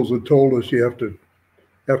locals had told us you have to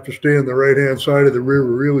stay on the right hand side of the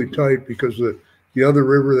river really tight, because the other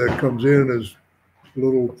river that comes in is a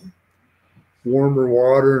little warmer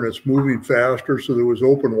water and it's moving faster. So there was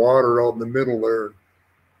open water out in the middle there.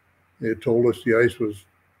 They had told us the ice was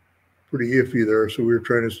pretty iffy there, so we were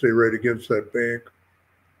trying to stay right against that bank.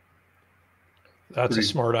 That's a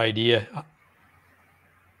smart idea.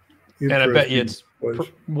 And I bet you it's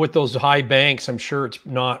with those high banks, I'm sure it's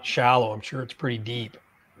not shallow. I'm sure it's pretty deep.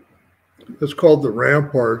 It's called the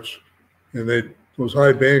ramparts. And those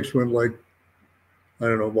high banks went like, I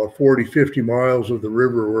don't know, about 40, 50 miles of the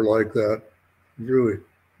river were like that. Really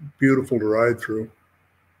beautiful to ride through.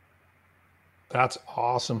 That's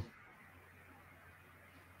awesome.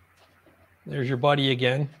 There's your buddy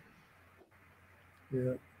again.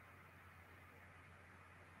 Yeah.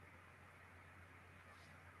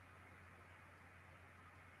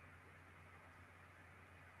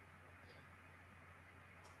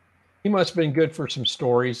 He must have been good for some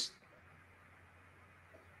stories.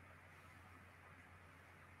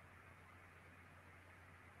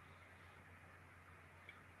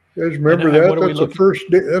 You guys remember that? That's the first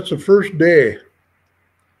day. That's the first day.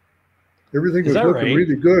 Everything was looking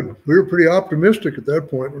really good. We were pretty optimistic at that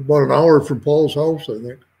point. About an hour from Paul's house, I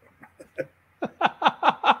think.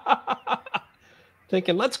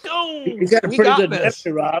 Thinking, let's go. You got a pretty good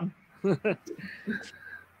memory, Rob.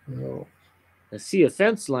 No. I see a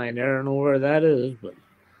fence line there. I don't know where that is, but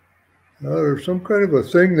there's some kind of a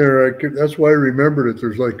thing there. That's why I remembered it.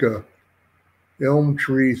 There's like a elm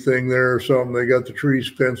tree thing there or something. They got the trees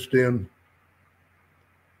fenced in.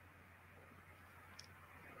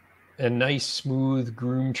 A nice, smooth,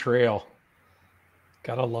 groomed trail.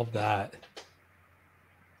 Gotta love that.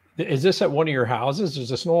 Is this at one of your houses?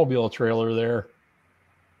 There's a snowmobile trailer there.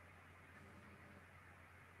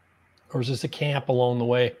 Or is this a camp along the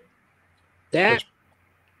way? That's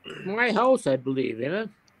my house, I believe, isn't it?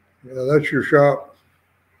 Yeah, that's your shop.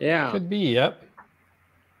 Yeah. Could be, yep.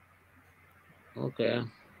 Okay.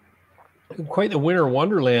 Quite the winter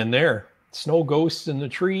wonderland there. Snow ghosts in the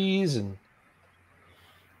trees and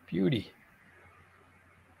beauty.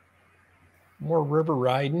 More river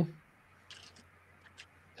riding.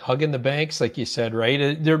 Hugging the banks, like you said,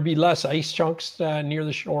 right? There'd be less ice chunks near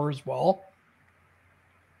the shore as well.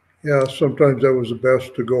 Yeah, sometimes that was the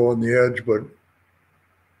best to go on the edge, but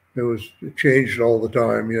it changed all the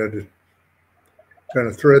time. You had to kind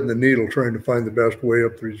of thread the needle trying to find the best way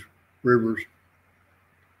up these rivers.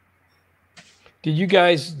 Did you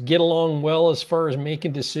guys get along well as far as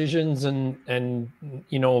making decisions and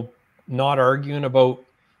you know, not arguing about,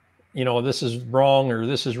 you know, this is wrong or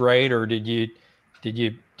this is right, or did you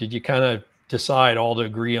kind of decide all to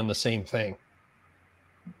agree on the same thing?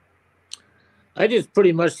 I just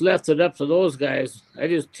pretty much left it up to those guys. I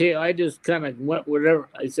just kind of went wherever.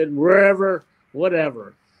 I said wherever,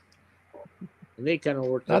 whatever, and they kind of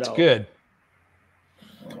worked it out. That's good.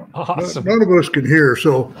 Awesome. None of us can hear,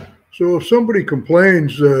 so if somebody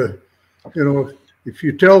complains, you know, if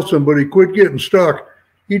you tell somebody quit getting stuck,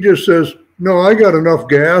 he just says, "No, I got enough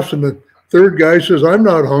gas," and the third guy says, "I'm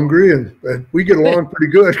not hungry," and we get along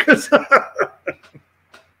pretty good.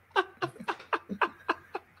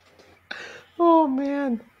 Oh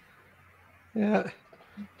man. Yeah.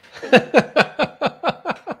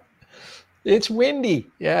 It's windy.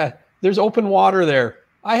 Yeah. There's open water there.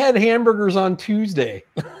 I had hamburgers on Tuesday.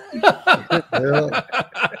 Yeah.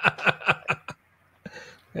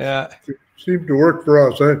 Yeah. It seemed to work for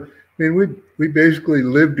us. I mean, we basically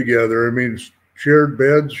lived together. I mean, shared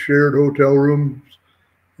beds, shared hotel rooms,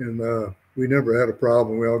 and we never had a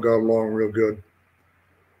problem. We all got along real good.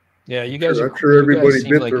 Yeah, you guys. I'm sure everybody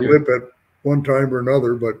bit their lip at one time or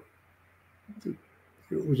another, but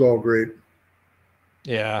it was all great.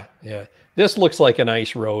 Yeah, yeah. This looks like a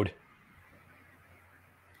nice road.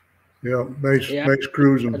 Yeah, nice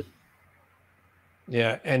cruising.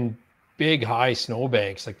 Yeah, and big high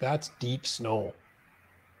snowbanks. Like that's deep snow.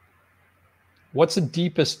 What's the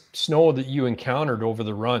deepest snow that you encountered over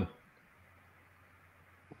the run?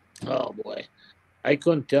 Oh boy, I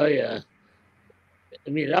couldn't tell you. I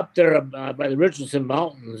mean, up there by the Richardson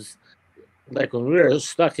Mountains, like when we were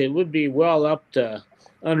stuck, it would be well up to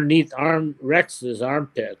underneath Rex's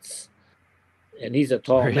armpits, and he's a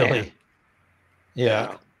tall man.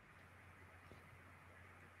 Yeah.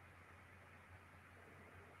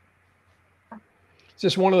 Is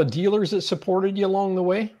this one of the dealers that supported you along the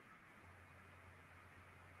way?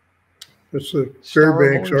 It's the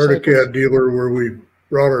Fairbanks Arctic dealer where we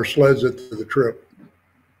brought our sleds at the trip.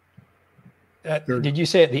 Did you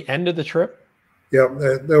say at the end of the trip? Yeah,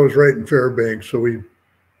 that was right in Fairbanks. So we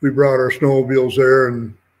brought our snowmobiles there,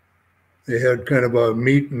 and they had kind of a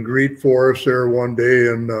meet and greet for us there one day,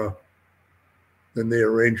 and then they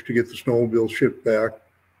arranged to get the snowmobiles shipped back.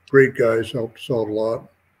 Great guys, helped us out a lot.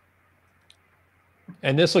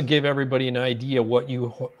 And this will give everybody an idea what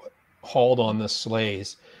you hauled on the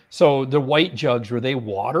sleighs. So the white jugs, were they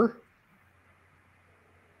water?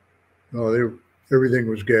 No, everything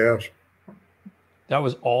was gas. That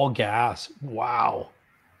was all gas. Wow.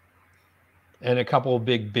 And a couple of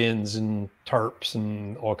big bins and tarps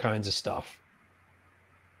and all kinds of stuff.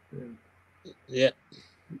 Yeah.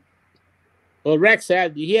 Well, Rex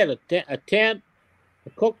had a tent, a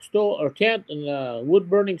cook stove or tent, and a wood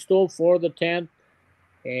burning stove for the tent.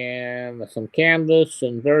 and some canvas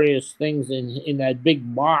and various things in that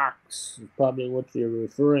big box, is probably what you're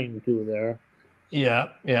referring to there. Yeah,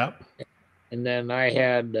 yeah. And then I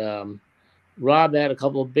had Rob had a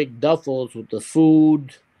couple of big duffels with the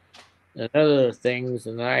food and other things,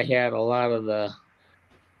 and I had a lot of the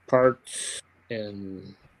parts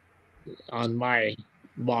and on my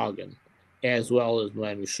boggin as well as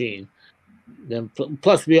my machine. Then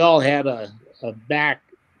plus we all had a back,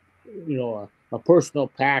 you know, a personal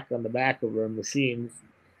pack on the back of our machines,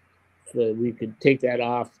 so that we could take that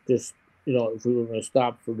off just, you know, if we were going to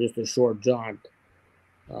stop for just a short jaunt.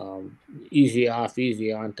 Easy off,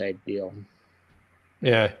 easy on type deal.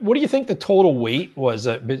 Yeah. What do you think the total weight was?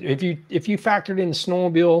 If you factored in the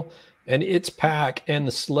snowmobile and its pack and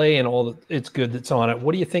the sleigh and all its good that's on it,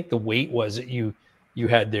 what do you think the weight was that you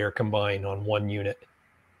had there combined on one unit?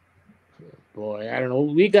 Boy, I don't know.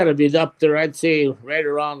 We got to be up there, I'd say, right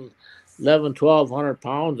around 1,100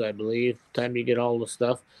 pounds, I believe, time you get all the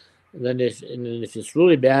stuff. And then if it's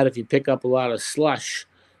really bad, if you pick up a lot of slush,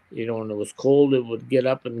 you know, and it was cold, it would get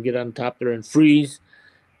up and get on top there and freeze.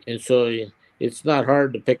 And so it's not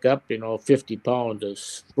hard to pick up, you know, 50 pounds of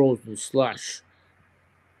frozen slush.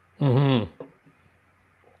 Mm-hmm.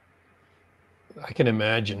 I can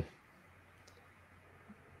imagine.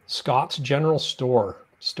 Scott's General Store,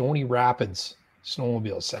 Stony Rapids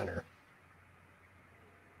Snowmobile Center.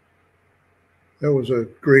 That was a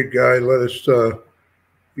great guy. Let us,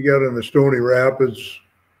 we got in the Stony Rapids,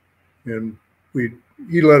 and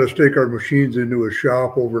he let us take our machines into his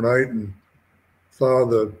shop overnight and thaw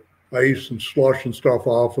the ice and slush and stuff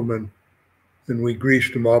off them, and then we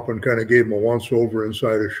greased them up and kind of gave them a once over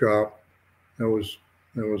inside his shop. That was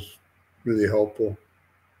really helpful.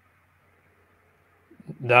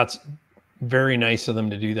 That's very nice of them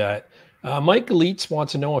to do that. Mike Galitz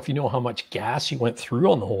wants to know if you know how much gas you went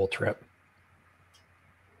through on the whole trip.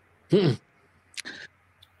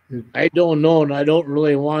 I don't know, and I don't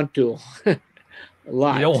really want to. A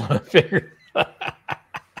lot. You don't want to figure.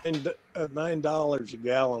 And $9 a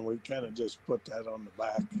gallon, we kind of just put that on the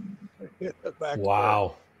back.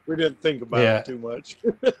 Wow. We didn't think about it too much.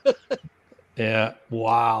 Yeah.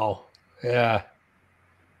 Wow. Yeah.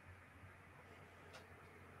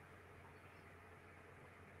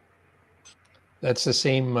 That's the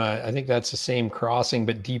same. I think that's the same crossing,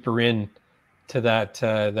 but deeper in to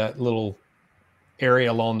that little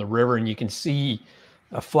area along the river, and you can see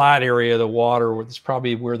a flat area of the water, where it's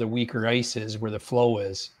probably where the weaker ice is, where the flow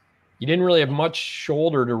is. You didn't really have much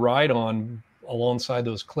shoulder to ride on alongside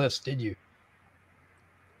those cliffs, did you?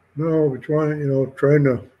 No, we're trying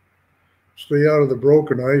to stay out of the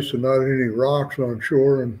broken ice and not any rocks on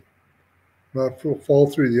shore and not fall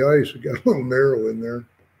through the ice. It got a little narrow in there.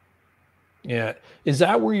 Yeah. Is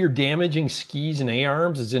that where you're damaging skis and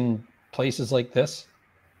A-arms, is in places like this?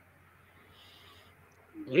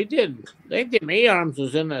 We did. I think the A-arms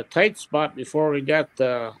was in a tight spot before we got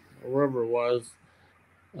wherever it was.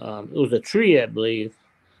 It was a tree, I believe.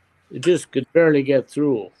 It just could barely get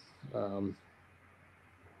through.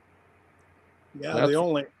 Yeah, the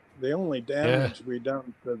only damage we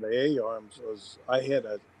done to the A-arms was I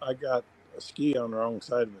got a ski on the wrong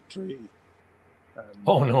side of a tree. And,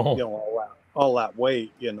 oh no! You know, all that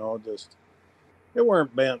weight, you know, just it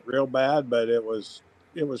weren't bent real bad, but it was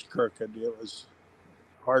crooked. It was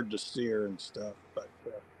hard to steer and stuff. But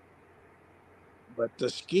the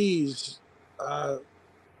skis,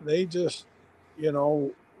 they just, you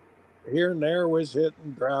know, here and there was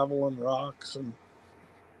hitting gravel and rocks, and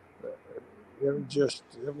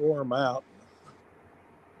it wore them out.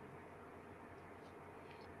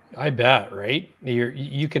 I bet, right?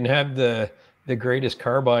 You can have the greatest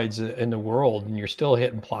carbides in the world, and you're still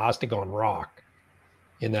hitting plastic on rock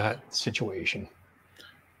in that situation.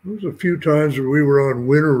 There was a few times where we were on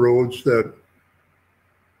winter roads that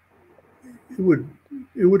it would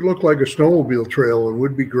look like a snowmobile trail and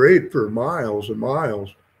would be great for miles and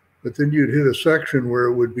miles, but then you'd hit a section where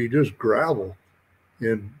it would be just gravel,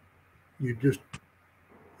 and you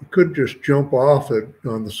couldn't just jump off it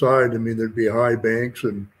on the side. I mean, there'd be high banks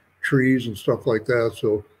and trees and stuff like that,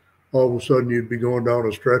 so all of a sudden you'd be going down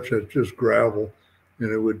a stretch that's just gravel,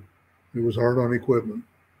 and it was hard on equipment.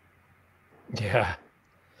 Yeah.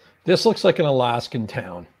 This looks like an Alaskan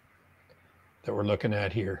town that we're looking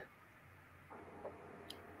at here.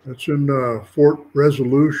 That's in Fort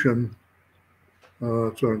Resolution.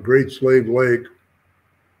 It's on Great Slave Lake.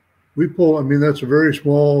 That's a very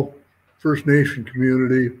small First Nation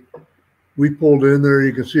community. We pulled in there.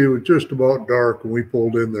 You can see it was just about dark when we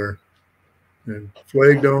pulled in there, and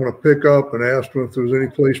flagged down a pickup and asked them if there was any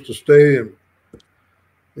place to stay. And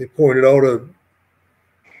they pointed out a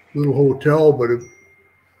little hotel, but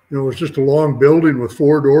You know, it's just a long building with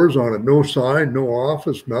 4 doors on it, no sign, no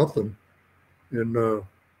office, nothing. And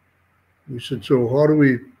we said, so how do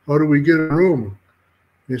we get a room?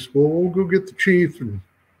 They said, well, we'll go get the chief. And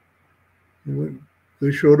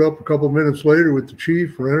they showed up a couple of minutes later with the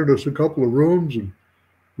chief, rented us a couple of rooms, and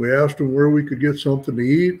we asked them where we could get something to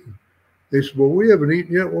eat. They said, well, we haven't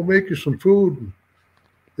eaten yet. We'll make you some food. And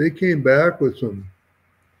they came back with some,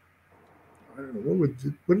 I don't know,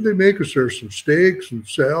 what did they make us there? Some steaks and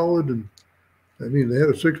salad. And I mean, they had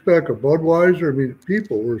a 6-pack of Budweiser. I mean,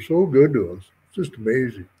 people were so good to us. It's just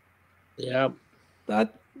amazing. Yeah.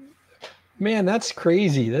 Man, that's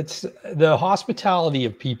crazy. That's the hospitality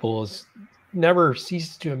of people is never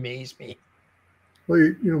ceases to amaze me. Well,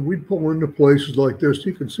 you know, we'd pull into places like this.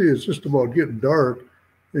 You can see it's just about getting dark,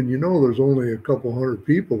 and you know there's only a couple hundred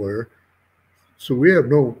people there. So we have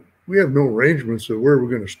no arrangements of where we're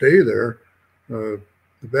going to stay there. The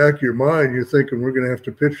back of your mind, you're thinking we're going to have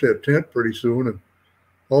to pitch that tent pretty soon, and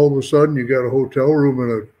all of a sudden you got a hotel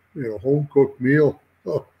room and a home cooked meal.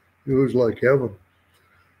 Oh, it was like heaven.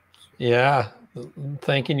 Yeah,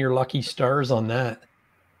 thanking your lucky stars on that.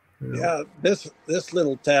 Yeah, this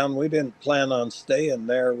little town, we didn't plan on staying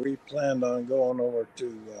there. We planned on going over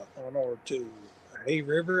to Hay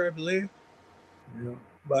River, I believe. Yeah.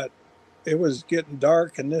 But it was getting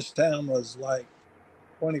dark, and this town was like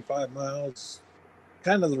 25 miles,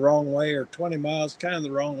 kind of the wrong way, or 20 miles, kind of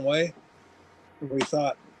the wrong way. And we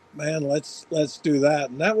thought, man, let's do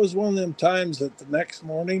that. And that was one of them times that the next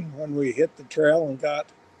morning when we hit the trail and got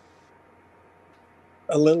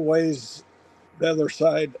a little ways the other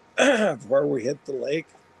side of where we hit the lake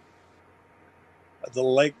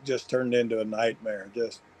just turned into a nightmare.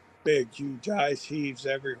 Just big, huge ice heaves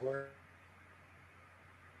everywhere.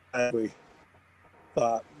 And we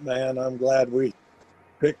thought, man, I'm glad we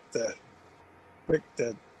picked the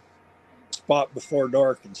spot before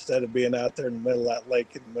dark instead of being out there in the middle of that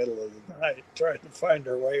lake in the middle of the night trying to find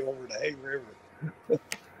our way over to Hay River.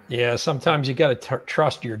 Yeah, sometimes you got to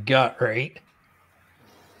trust your gut, right?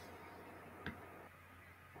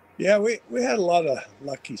 Yeah, we had a lot of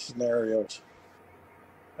lucky scenarios.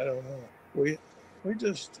 I don't know. We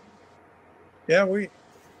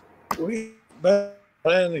bad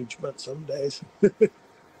management some days.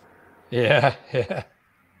 Yeah.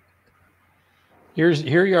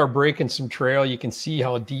 Here you are breaking some trail. You can see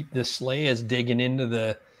how deep this sleigh is digging into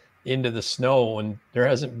the snow, and there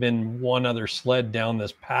hasn't been one other sled down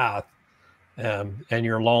this path. And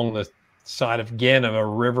you're along the side of a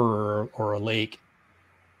river or a lake.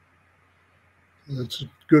 That's a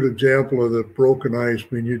good example of the broken ice.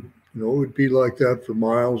 I mean, you know, it would be like that for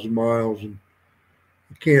miles and miles, and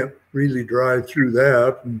you can't really drive through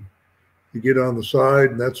that. And you get on the side,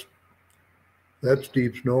 and that's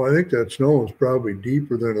deep snow. I think that snow is probably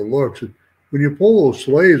deeper than it looks. When you pull those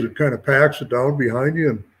sleighs, it kind of packs it down behind you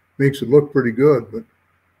and makes it look pretty good. But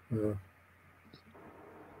it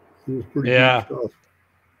was pretty deep stuff.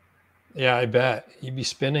 Yeah, I bet you'd be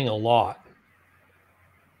spinning a lot.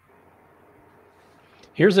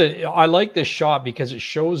 I like this shot because it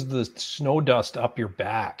shows the snow dust up your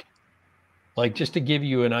back. Like, just to give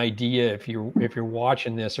you an idea, if you're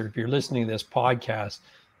watching this or if you're listening to this podcast,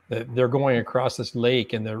 that they're going across this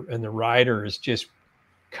lake and the rider is just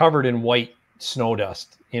covered in white snow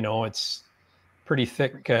dust. You know, it's pretty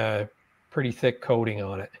thick coating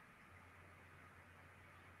on it.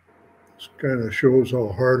 This kind of shows how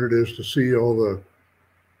hard it is to see all the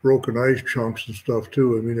broken ice chunks and stuff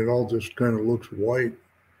too. I mean, it all just kind of looks white.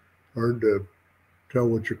 Hard to tell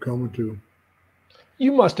what you're coming to.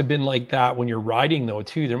 You must have been like that when you're riding though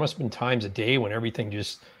too. There must have been times a day when everything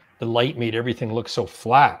the light made everything look so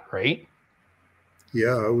flat, right?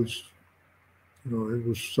 Yeah,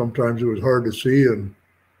 sometimes it was hard to see and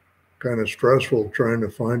kind of stressful trying to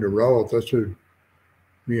find a route. That's what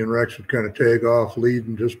me and Rex would kind of tag off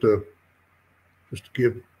leading just to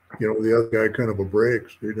give, you know, the other guy kind of a break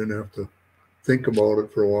so he didn't have to think about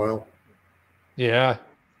it for a while. Yeah.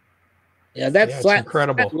 Yeah, that flat,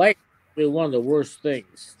 incredible. Flat light is one of the worst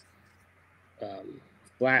things.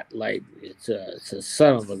 Flat light, it's a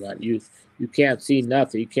son of a gun. You can't see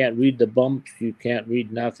nothing. You can't read the bumps. You can't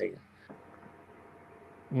read nothing.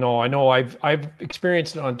 No, I know. I've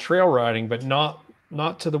experienced it on trail riding, but not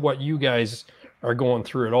to what you guys are going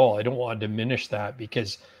through at all. I don't want to diminish that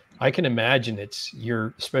because I can imagine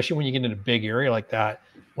especially when you get in a big area like that,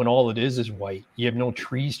 when all it is white. You have no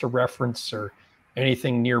trees to reference or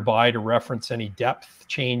anything nearby to reference any depth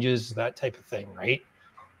changes, that type of thing, right?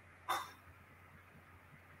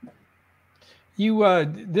 You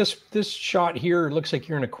this shot here looks like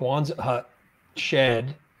you're in a Quonset hut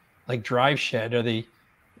shed, like drive shed.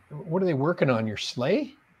 What are they working on? Your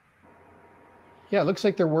sleigh? Yeah, it looks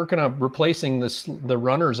like they're working on replacing the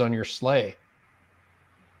runners on your sleigh.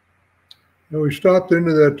 And we stopped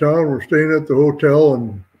into that town. We're staying at the hotel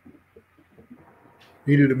and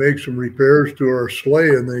needed to make some repairs to our sleigh.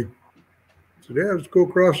 And they said, yeah, let's go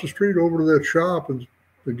across the street over to that shop. And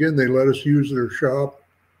again, they let us use their shop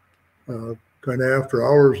kind of after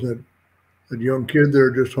hours. And that young kid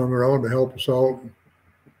there just hung around to help us out.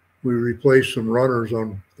 We replaced some runners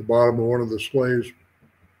on the bottom of one of the sleighs.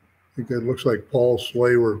 I think that looks like Paul's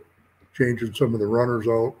sleigh. We're changing some of the runners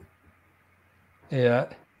out. Yeah.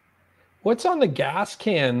 What's on the gas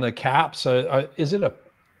can, the caps? Is it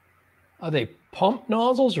are they pump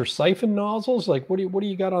nozzles or siphon nozzles? Like, what do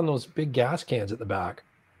you got on those big gas cans at the back?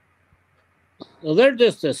 Well, they're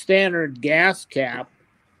just a standard gas cap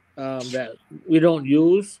that we don't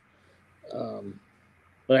use.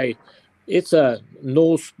 But it's a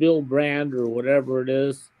no spill brand or whatever it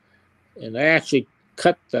is. And I actually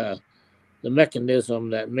cut the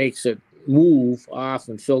mechanism that makes it move off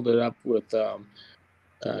and filled it up with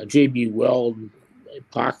JB Weld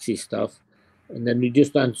epoxy stuff, and then we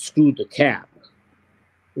just unscrew the cap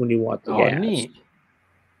when you want the gas. Neat.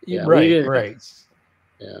 Yeah, right.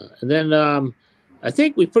 Yeah, and then I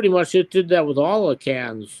think we pretty much just did that with all the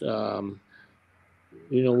cans.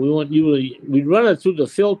 We'd run it through the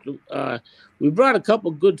filter. We brought a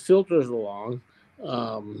couple good filters along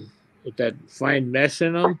with that fine mesh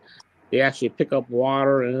in them. They actually pick up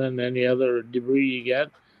water and then any other debris you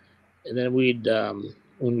get, and then we'd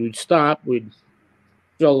when we'd stop, we'd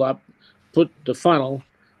fill up, put the funnel,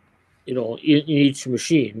 in each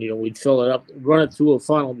machine. We'd fill it up, run it through a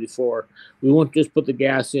funnel before. We wouldn't just put the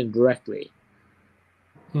gas in directly.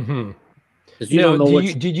 Mm-hmm. You don't know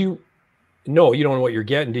No, you don't know what you're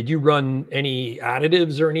getting. Did you run any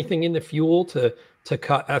additives or anything in the fuel to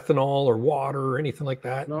cut ethanol or water or anything like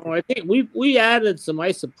that? No, I think we added some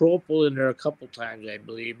isopropyl in there a couple times, I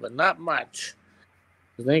believe, but not much.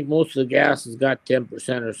 I think most of the gas has got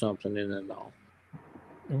 10% or something in it now.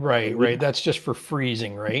 Right. That's just for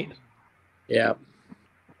freezing, right? Yeah.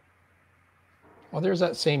 Well, there's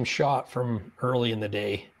that same shot from early in the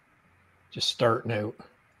day, just starting out.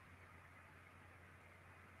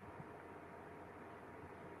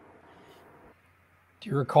 Do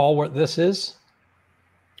you recall what this is?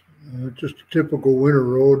 Just a typical winter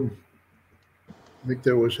road. I think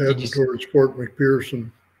that was heading towards Fort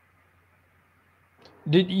McPherson.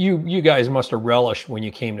 Did you guys must have relished when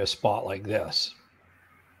you came to a spot like this?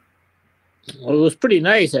 Well, it was pretty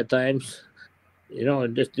nice at times,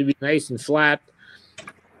 and just to be nice and flat,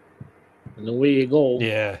 and away you go.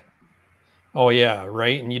 Yeah. Oh yeah,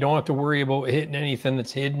 right. And you don't have to worry about hitting anything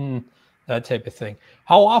that's hidden, that type of thing.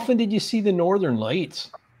 How often did you see the Northern Lights?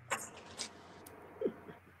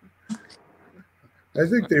 I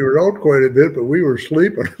think they were out quite a bit, but we were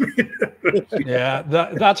sleeping. Yeah,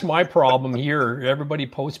 that's my problem here. Everybody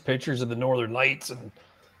posts pictures of the Northern Lights, and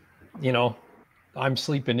I'm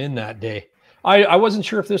sleeping in that day. I wasn't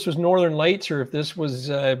sure if this was Northern Lights or if this was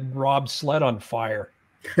Rob's sled on fire.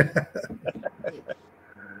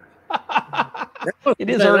 It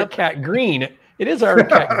is Arctic Cat green. It is Arctic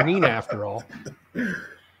Cat green after all.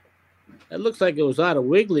 It looks like it was out of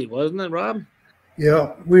Wiggly, wasn't it, Rob?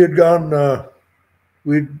 Yeah, we had gone.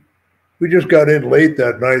 We just got in late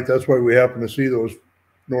that night. That's why we happened to see those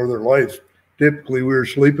Northern Lights. Typically, we were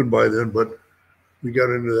sleeping by then, but we got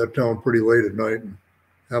into that town pretty late at night and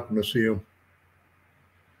happened to see them.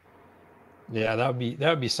 Yeah, that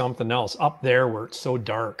would be something else up there where it's so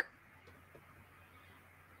dark.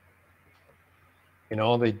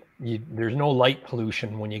 There's no light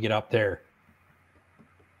pollution when you get up there.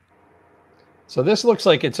 So this looks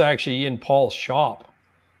like it's actually in Paul's shop,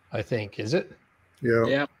 I think. Is it?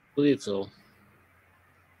 Yeah, I believe so.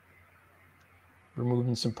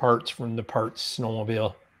 Removing some parts from the parts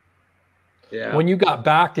snowmobile. Yeah. When you got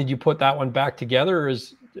back, did you put that one back together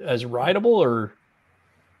as rideable, or?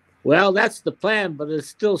 Well, that's the plan, but it's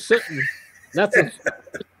still sitting. Nothing's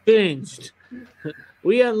changed.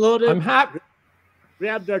 We unloaded. I'm happy.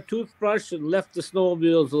 Grabbed our toothbrush and left the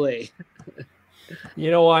snowmobiles away.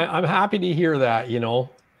 I'm happy to hear that.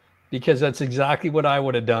 Because that's exactly what I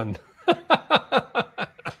would have done.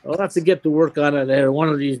 I'll have to get to work on it there one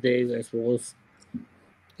of these days, I suppose.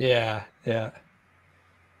 Yeah.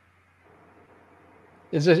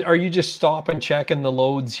 Are you just stopping, checking the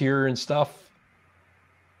loads here and stuff?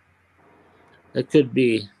 It could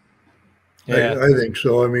be. Yeah, I think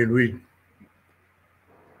so. I mean,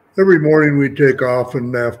 every morning we'd take off,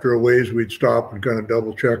 and after a ways we'd stop and kind of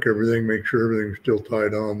double check everything, make sure everything's still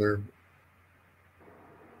tied on there.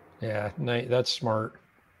 Yeah, that's smart.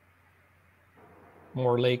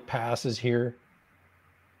 More lake passes here.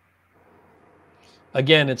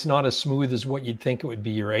 again, it's not as smooth as what you'd think it would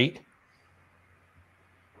be, right?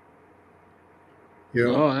 Yeah.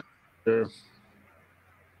 Oh, sure.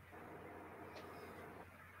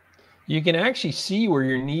 You can actually see where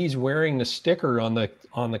your knee's wearing the sticker on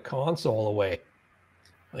the console away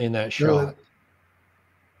in that shot.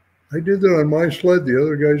 I did that on my sled. The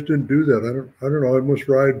other guys didn't do that. I don't know. I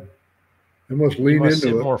must lean into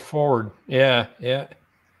sit it more forward. Yeah, yeah.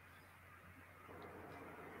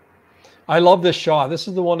 I love this shot. This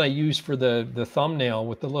is the one I used for the thumbnail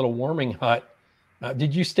with the little warming hut.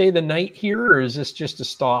 Did you stay the night here, or is this just a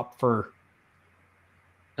stop for?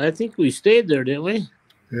 I think we stayed there, didn't we?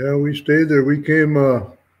 Yeah, we stayed there. We came.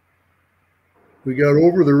 We got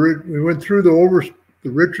over we went through the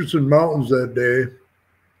Richardson Mountains that day,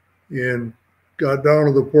 and got down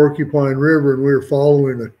to the Porcupine River, and we were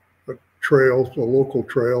following a trail, a local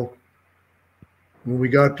trail. When we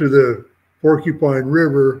got to the Porcupine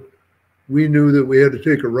River, we knew that we had to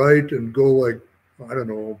take a right and go like, I don't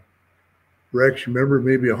know, Rex, you remember,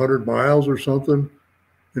 maybe 100 miles or something,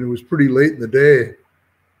 and it was pretty late in the day.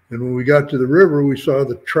 And when we got to the river, we saw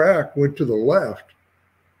the track went to the left,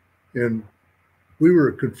 and we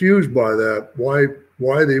were confused by that,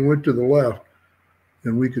 why they went to the left.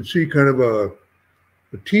 And we could see kind of a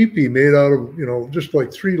teepee made out of, you know, just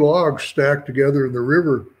like 3 logs stacked together in the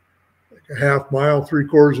river, like a half mile,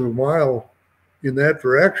 3/4 of a mile in that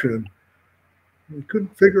direction. We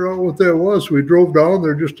couldn't figure out what that was. So we drove down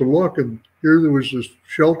there just to look, and here there was this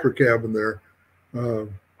shelter cabin there.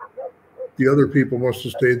 The other people must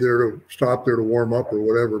have stayed there to stop there to warm up or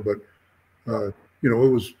whatever. But you know,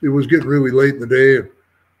 it was getting really late in the day.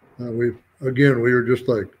 We were just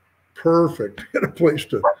like perfect in a place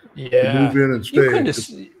to move in and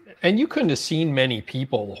stay. You couldn't have seen many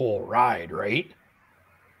people the whole ride, right?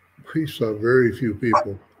 We saw very few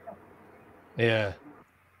people. Yeah.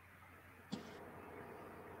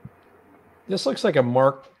 This looks like a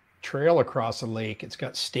marked trail across the lake. It's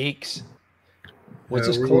got stakes. Was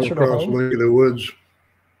this closer to home? Lake of the Woods.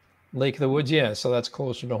 Lake of the Woods, yeah. So that's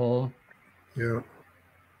closer to home. Yeah.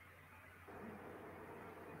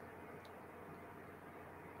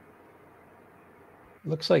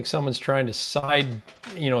 Looks like someone's trying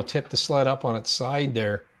to tip the sled up on its side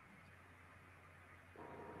there.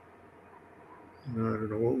 I don't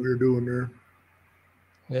know what we were doing there.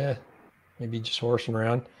 Yeah, maybe just horsing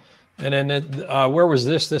around. And then where was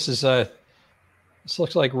this? This is this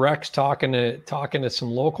looks like Rex talking to some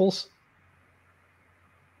locals.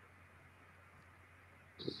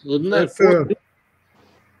 Isn't that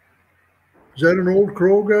is that an Old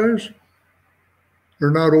Crow, guys? Or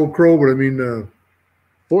not Old Crow, but I mean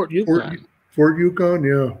Fort Yukon. Fort Yukon,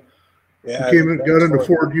 yeah. Yeah, We got into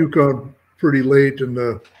Fort Yukon pretty late, and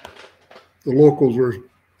the locals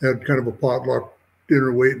had kind of a potluck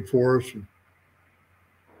dinner waiting for us. And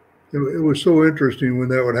it was so interesting when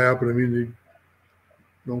that would happen. I mean,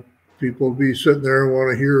 people would be sitting there and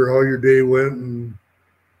want to hear how your day went and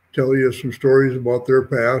tell you some stories about their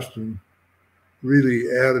past, and really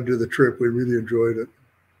added to the trip. We really enjoyed it.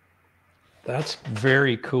 That's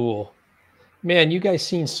very cool. Man, you guys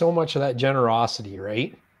seen so much of that generosity,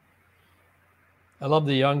 right? I love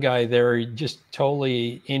the young guy there, just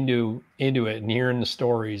totally into it and hearing the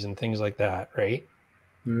stories and things like that, right?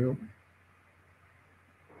 Yeah.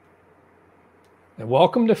 And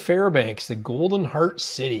welcome to Fairbanks, the Golden Heart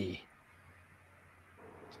City.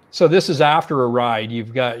 So this is after a ride.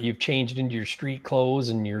 You've changed into your street clothes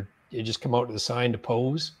and you just come out to the sign to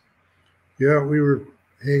pose. Yeah, we were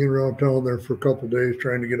hanging around town there for a couple of days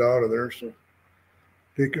trying to get out of there, so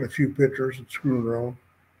taking a few pictures and screwing around.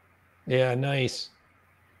 Yeah, nice.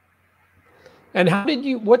 And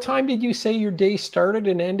what time did you say your day started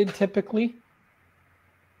and ended typically?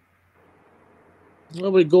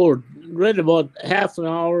 Well, we go right about half an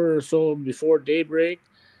hour or so before daybreak,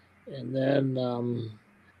 and then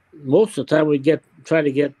most of the time we try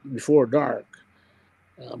to get before dark.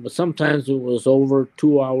 But sometimes it was over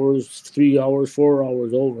 2 hours, 3 hours, 4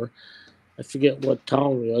 hours over. I forget what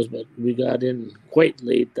town it was, but we got in quite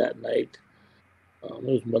late that night. It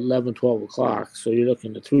was 11, 12 o'clock. So you're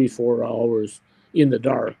looking at 3-4 hours in the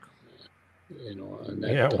dark. And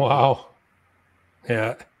that, yeah, wow.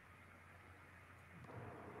 Yeah.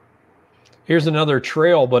 Here's another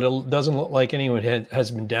trail, but it doesn't look like anyone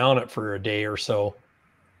has been down it for a day or so.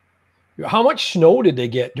 How much snow did they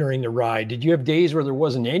get during the ride? Did you have days where there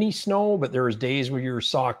wasn't any snow, but there was days where you were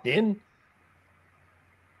socked in?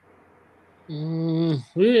 I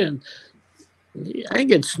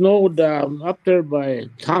think it snowed up there by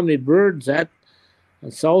Tommy Bird's at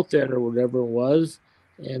South End or whatever it was.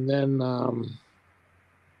 And then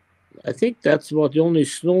I think that's about the only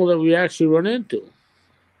snow that we actually run into.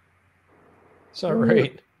 Is that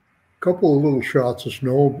right? A couple of little shots of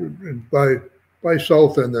snow, and by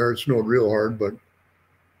south end there, it snowed real hard, but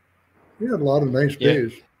we had a lot of nice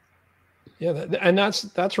days. Yeah, and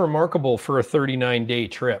that's remarkable for a 39-day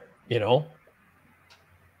trip, you know,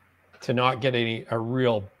 to not get a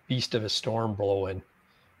real beast of a storm blowing.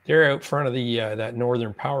 They're out front of the that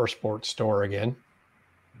Northern POWERSPORTS store again.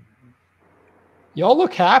 Y'all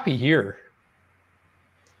look happy here.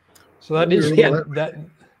 So that is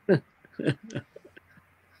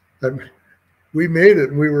we made it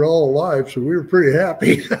and we were all alive, so we were pretty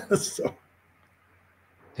happy. So.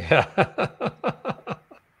 Yeah.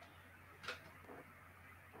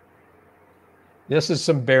 This is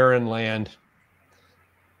some barren land.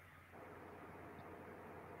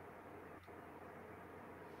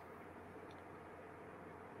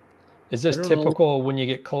 Is this typical when you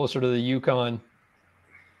get closer to the Yukon?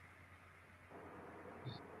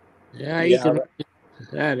 Yeah, you can do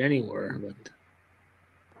that anywhere, but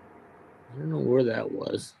I don't know where that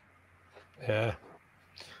was. Yeah.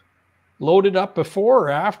 Loaded up before or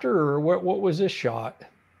after, or what was this shot?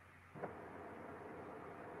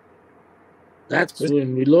 That's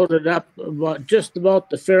when we loaded up just about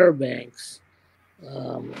the Fairbanks.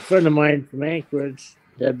 A friend of mine from Anchorage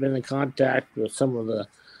had been in contact with some of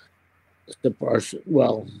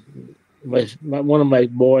one of my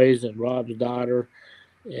boys and Rob's daughter,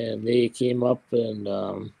 and they came up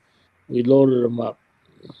and we loaded them up.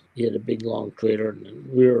 He had a big long trailer, and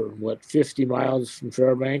we were 50 miles from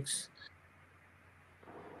Fairbanks.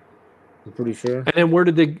 I'm pretty sure. And then where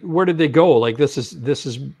did they go? Like this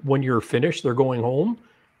is when you're finished, they're going home,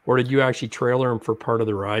 or did you actually trailer them for part of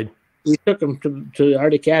the ride? We took them to the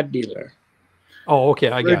Arctic Cat dealer. Oh,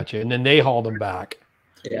 okay, I got you. And then they hauled them back.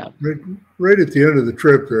 Yeah. Right at the end of the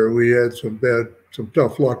trip there, we had some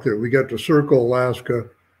tough luck there. We got to Circle, Alaska.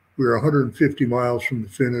 We were 150 miles from the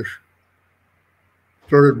finish.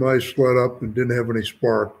 Started my sled up and didn't have any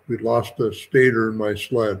spark. We'd lost the stator in my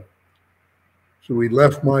sled. So we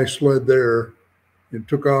left my sled there and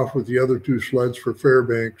took off with the other two sleds for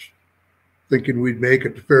Fairbanks, thinking we'd make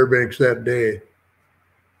it to Fairbanks that day.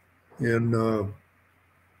 And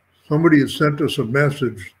somebody had sent us a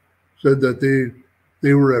message, said that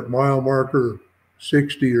they were at mile marker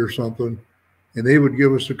 60 or something, and they would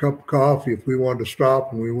give us a cup of coffee if we wanted to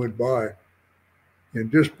stop when we went by.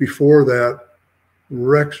 And just before that,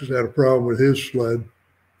 Rex had a problem with his sled.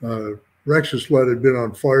 Rex's sled had been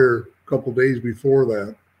on fire a couple days before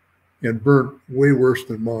that and burnt way worse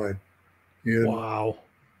than mine. And wow.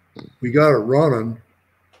 We got it running,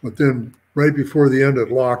 but then right before the end,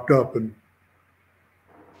 it locked up, and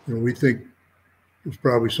we think it was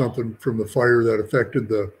probably something from the fire that affected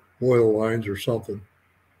the oil lines or something.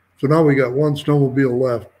 So now we got one snowmobile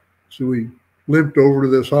left. So we limped over to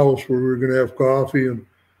this house where we were going to have coffee and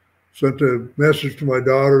sent a message to my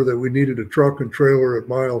daughter that we needed a truck and trailer at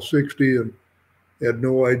mile 60, and had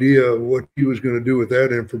no idea what he was going to do with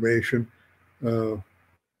that information.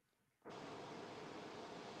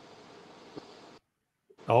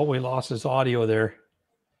 Oh, we lost his audio there.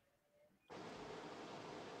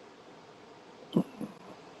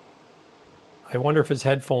 I wonder if his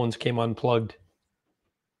headphones came unplugged.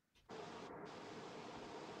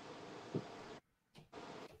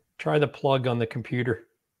 Try the plug on the computer.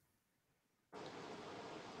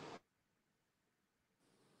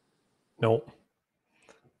 No.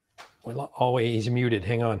 Oh, wait, he's muted.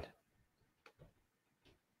 Hang on.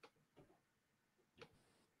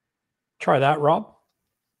 Try that, Rob.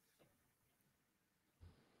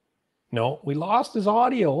 No, we lost his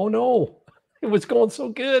audio. Oh, no. It was going so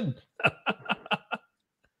good.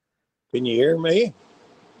 Can you hear me?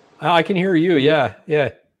 I can hear you. Yeah, yeah.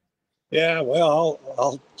 Yeah, well,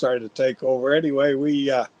 I'll try to take over. Anyway,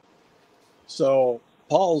 so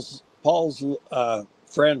Paul's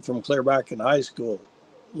friend from Clearback in high school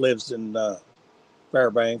lives in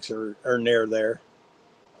Fairbanks or near there,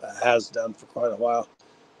 has done for quite a while.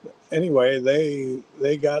 Anyway,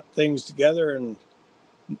 they got things together, and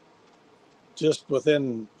just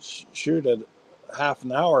within shoot a half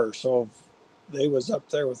an hour or so, they was up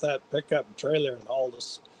there with that pickup and trailer and hauled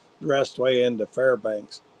us the rest way into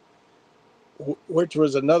Fairbanks, which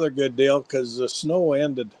was another good deal because the snow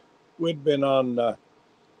ended. We'd been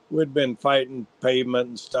fighting pavement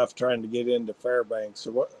and stuff trying to get into Fairbanks.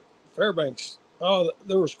 So Fairbanks,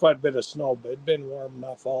 there was quite a bit of snow, but it'd been warm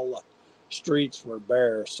enough. All the streets were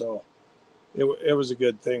bare, so it was a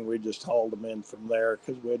good thing. We just hauled them in from there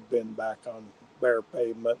because we'd been back on bare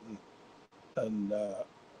pavement and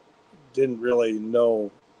didn't really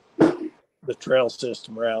know the trail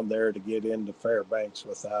system around there to get into Fairbanks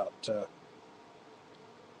without.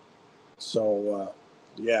 So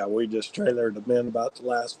Yeah, we just trailered them in about the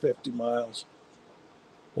last 50 miles.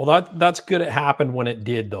 Well, that's good. It happened when it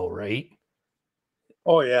did, though, right?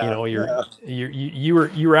 Oh yeah, You know, you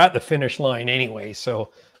were at the finish line anyway,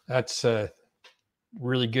 so that's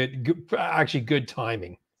really good. Actually, good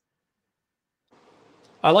timing.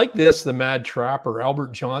 I like this. The Mad Trapper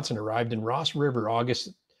Albert Johnson arrived in Ross River August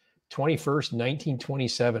 21st,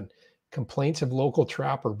 1927. Complaints of local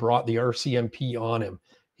trapper brought the RCMP on him.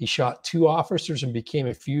 He shot 2 officers and became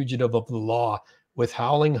a fugitive of the law. With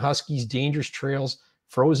howling huskies, dangerous trails,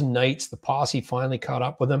 frozen nights, the posse finally caught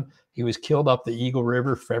up with him. He was killed up the Eagle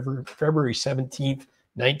River February 17th,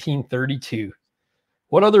 1932.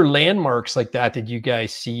 What other landmarks like that did you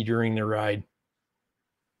guys see during the ride?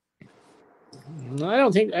 I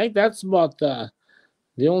think that's about the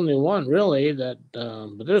only one really that,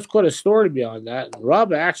 but there's quite a story beyond that. And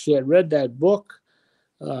Rob actually had read that book.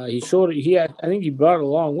 He showed it. I think he brought it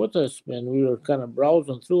along with us, and we were kind of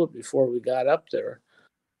browsing through it before we got up there.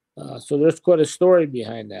 So there's quite a story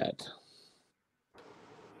behind that.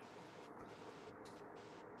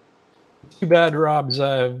 Too bad Rob's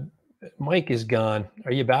mic is gone.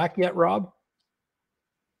 Are you back yet, Rob?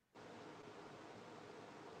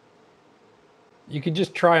 You could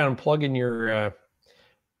just try unplugging your,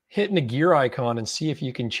 hitting the gear icon and see if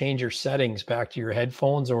you can change your settings back to your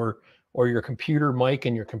headphones or your computer mic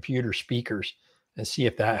and your computer speakers and see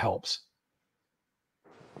if that helps.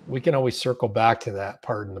 We can always circle back to that,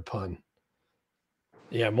 pardon the pun.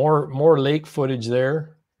 Yeah, more lake footage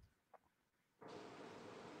there.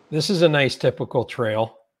 This is a nice typical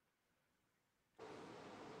trail.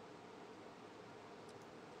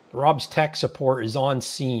 Rob's tech support is on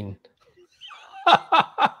scene.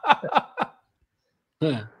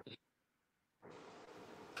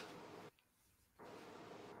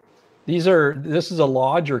 This is a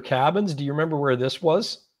lodge or cabins. Do you remember where this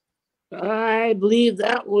was? I believe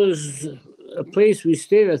that was a place we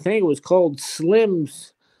stayed. I think it was called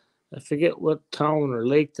Slim's. I forget what town or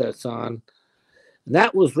lake that's on. And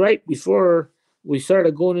that was right before we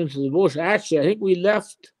started going into the bush. Actually, I think we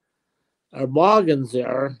left our boggins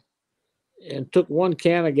there and took 1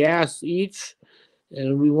 can of gas each.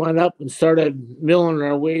 And we went up and started milling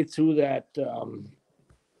our way through that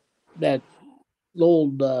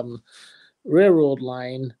old railroad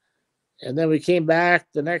line. And then we came back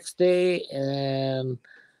the next day and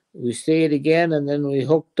we stayed again. And then we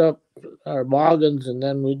hooked up our boggins and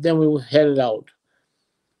then we headed out.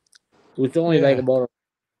 It was only like about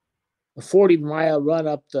a 40-mile run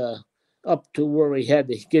up to where we had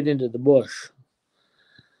to get into the bush.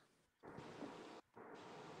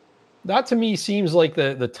 That to me seems like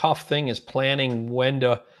the tough thing is planning when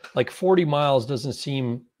to, like 40 miles doesn't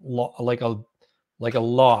seem like a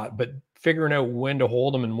lot, but figuring out when to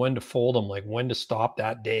hold them and when to fold them, like when to stop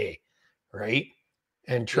that day, right?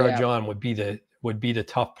 And trudge on would be the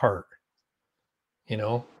tough part. You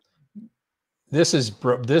know, this is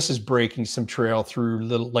breaking some trail through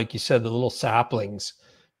little, like you said, the little saplings,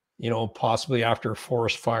 you know, possibly after a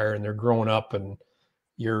forest fire and they're growing up and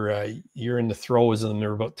you're in the throes of them.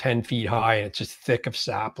 They're about 10 feet high and it's just thick of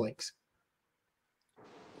saplings.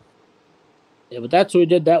 Yeah, but that's what we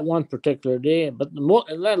did that one particular day. But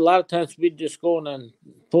and then a lot of times we'd just go and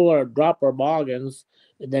drop our boggins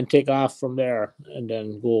and then take off from there and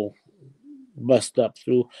then go bust up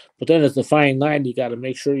through. But then it's a fine line. You got to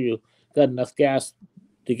make sure you got enough gas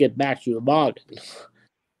to get back to your boggin.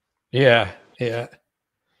 Yeah.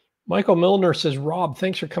 Michael Milner says, Rob,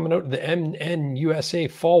 thanks for coming out to the MNUSA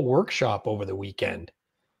Fall Workshop over the weekend.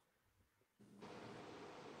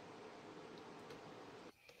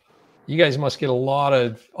 You guys must get a lot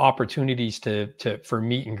of opportunities for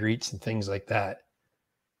meet and greets and things like that.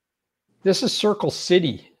 This is Circle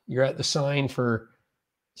City. You're at the sign for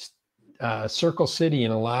Circle City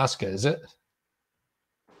in Alaska, is it?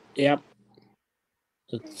 Yep.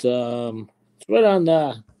 It's right on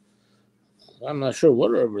the, I'm not sure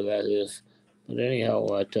what river that is, but anyhow,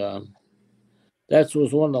 that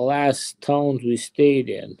was one of the last towns we stayed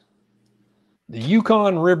in. The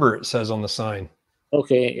Yukon River, it says on the sign.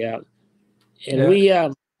 Okay, yeah. And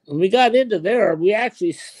when we got into there, we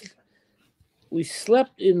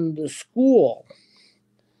slept in the school.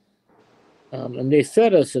 And they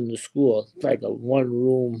fed us in the school. It's like a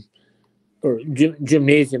one-room or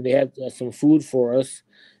gymnasium. They had some food for us,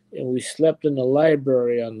 and we slept in the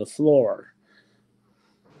library on the floor.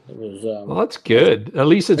 It was. Well, that's good. At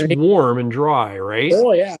least it's warm and dry, right?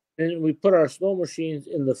 Oh yeah, and we put our snow machines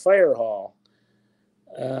in the fire hall.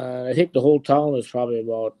 I think the whole town is probably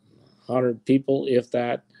about 100 people, if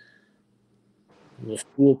that. And the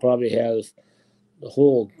school probably has the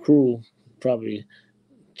whole crew, probably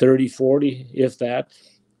 30, 40, if that.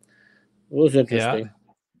 It was interesting. Yeah.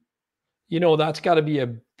 You know, that's got to be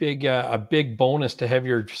a big bonus to have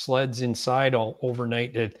your sleds inside all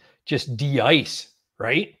overnight to just de-ice,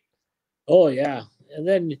 right? Oh yeah, and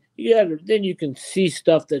then you can see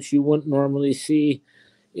stuff that you wouldn't normally see.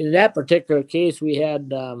 In that particular case, we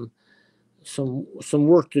had some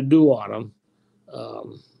work to do on them.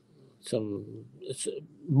 Some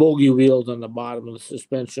bogey wheels on the bottom of the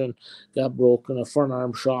suspension got broken. A front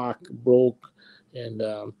arm shock broke, and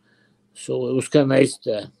so it was kind of nice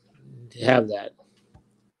to have that.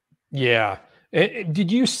 Yeah.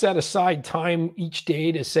 Did you set aside time each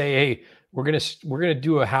day to say, hey, we're gonna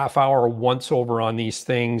do a half hour once over on these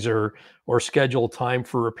things, or schedule time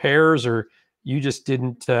for repairs, or you just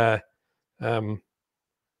didn't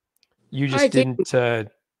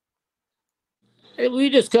we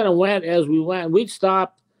just kind of went as we went. We'd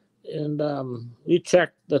stop and we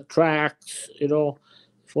checked the tracks, you know,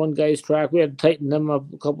 if one guy's track, we had to tighten them up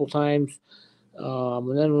a couple times.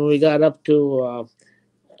 And then when we got up to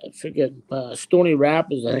I forget, Stony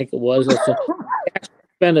Rapids, I think it was.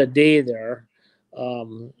 Spent a day there.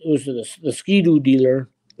 It was the Ski-Doo dealer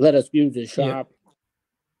let us use his shop,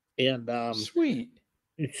 and sweet.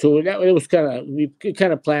 So it was we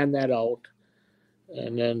kind of planned that out,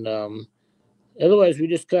 and then otherwise we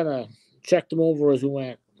just kind of checked them over as we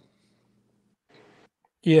went.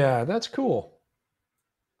 Yeah, that's cool.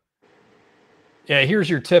 Yeah, here's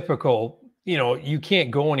your typical. You know, you can't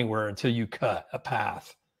go anywhere until you cut a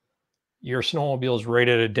path. Your snowmobile is right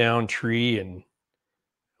at a down tree, and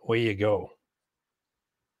away you go.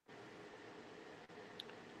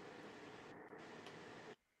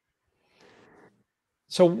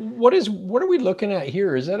 So what are we looking at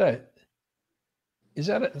here? Is that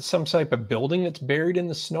some type of building that's buried in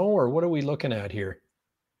the snow, or what are we looking at here?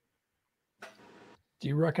 Do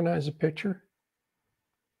you recognize the picture?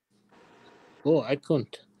 Oh, I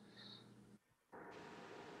couldn't.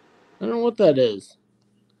 I don't know what that is.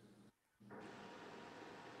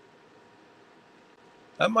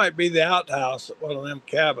 That might be the outhouse at one of them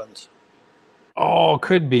cabins. Oh,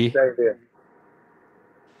 could be.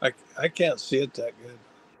 I can't see it that good.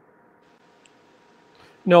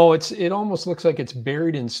 No, it almost looks like it's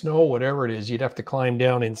buried in snow, whatever it is. You'd have to climb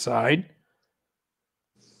down inside.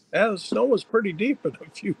 Yeah, the snow was pretty deep in a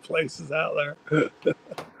few places out there.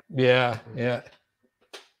 Yeah, yeah.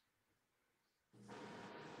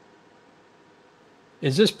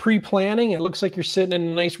 Is this pre-planning? It looks like you're sitting in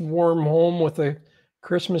a nice warm home with a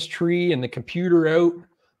Christmas tree and the computer out.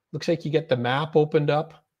 Looks like you get the map opened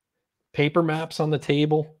up. Paper maps on the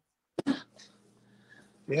table.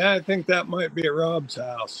 Yeah, I think that might be at Rob's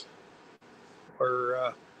house.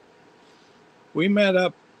 Or we met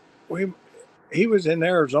up. He was in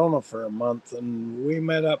Arizona for a month, and we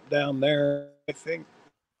met up down there, I think.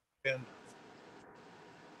 And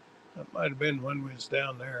that might have been when we was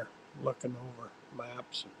down there looking over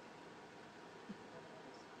maps and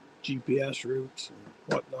GPS routes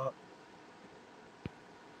and whatnot.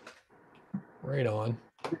 Right on.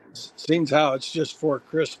 Seems how it's just for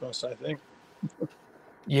Christmas, I think.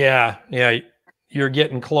 Yeah, yeah. You're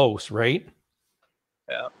getting close, right?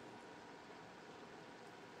 Yeah.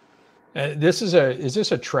 Is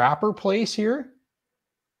this a trapper place here?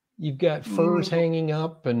 You've got furs hanging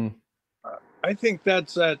up, and I think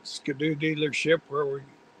that's that Ski-Doo dealership where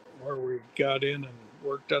we got in and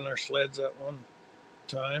worked on our sleds at one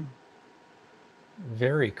time.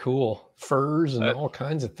 Very cool. Furs and all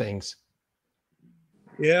kinds of things.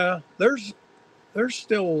 Yeah, there's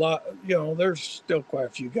still a lot, you know, there's still quite a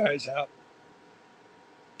few guys out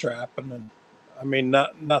trapping, and I mean,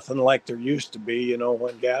 nothing like there used to be, you know,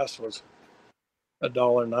 when gas was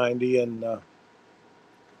 $1.90 and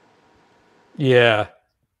yeah,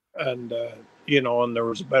 and you know, and there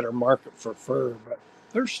was a better market for fur, but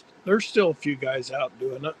there's still a few guys out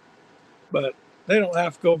doing it, but they don't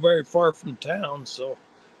have to go very far from town, so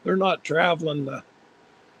they're not traveling the,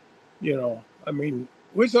 you know, I mean,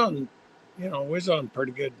 we was on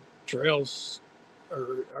pretty good trails,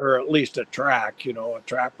 or at least a track, you know, a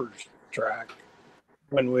trapper's track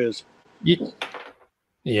when we was a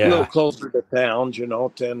little closer to towns, you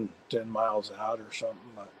know, 10 miles out or something.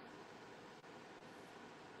 But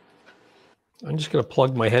I'm just going to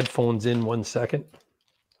plug my headphones in 1 second.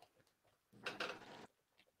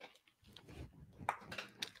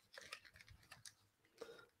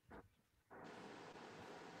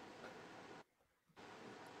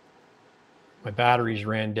 My batteries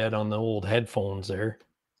ran dead on the old headphones there.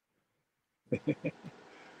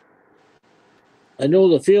 I know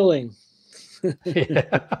the feeling.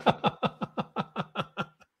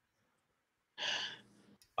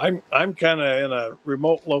 I'm kind of in a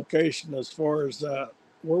remote location as far as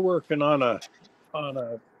we're working on a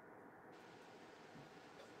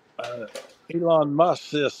Elon Musk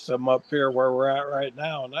system up here where we're at right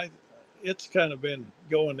now, and it's kind of been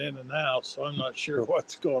going in and out, so I'm not sure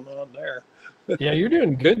what's going on there. Yeah, you're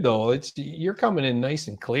doing good though. You're coming in nice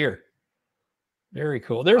and clear. Very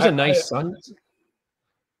cool. There's a nice sun.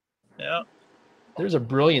 Yeah. There's a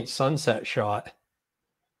brilliant sunset shot.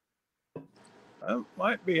 It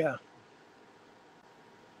might be a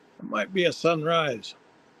sunrise.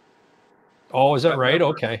 Oh, is that right?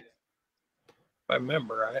 Okay. If I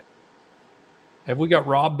remember right. Have we got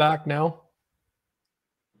Rob back now?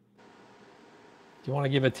 Do you want to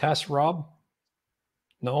give a test, Rob?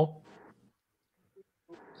 No?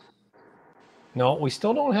 No, we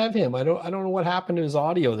still don't have him. I don't know what happened to his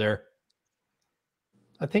audio there.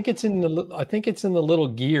 I think it's in the little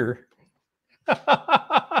gear.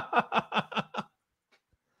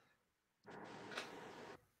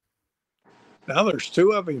 Now there's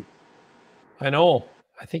two of him. I know.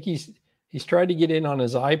 I think he's tried to get in on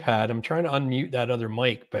his iPad. I'm trying to unmute that other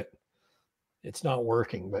mic, but it's not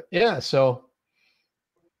working. But yeah, so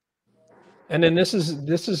and then this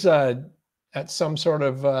is at some sort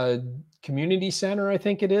of community center, I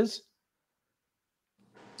think it is.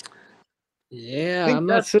 Yeah, I'm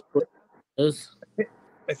not sure what it is.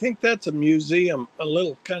 I think that's a museum, a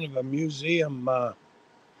little kind of a museum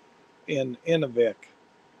in Inuvik.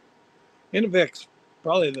 Inuvik's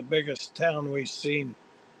probably the biggest town we've seen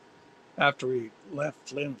after we left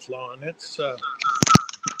Flin Flon. It's oh,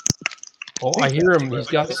 I hear him. He's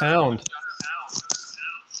got sound.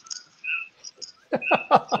 The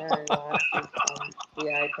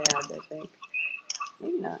iPad, I think.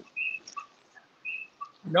 Maybe not.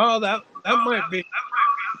 No, that might be.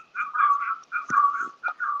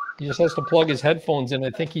 He just has to plug his headphones in. I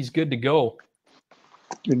think he's good to go.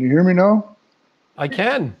 Can you hear me now? I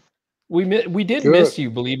can. We did Good. miss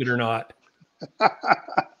you, believe it or not.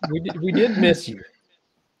 we did miss you.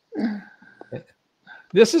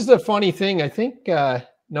 This is the funny thing. I think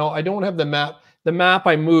no, I don't have the map. The map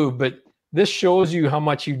I moved, but this shows you how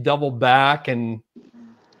much you doubled back and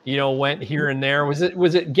went here and there. Was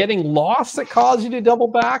it getting lost that caused you to double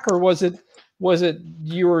back, or was it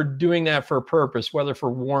you were doing that for a purpose, whether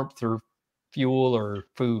for warmth or fuel or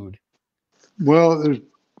food? Well,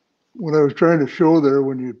 what I was trying to show there,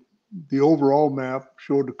 the overall map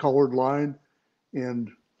showed the colored line, and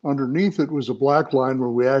underneath it was a black line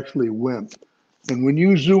where we actually went. And when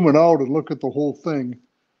you zoom it out and look at the whole thing,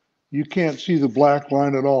 you can't see the black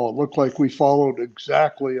line at all. It looked like we followed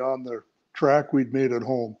exactly on the track we'd made at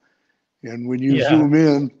home. And when you zoom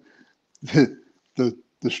in, the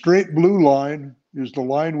straight blue line is the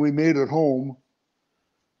line we made at home.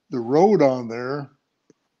 The road on there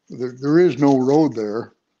is no road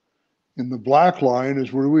there. And the black line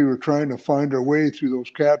is where we were trying to find our way through those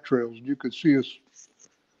cat trails. And you could see us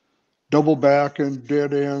double back and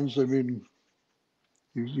dead ends. I mean,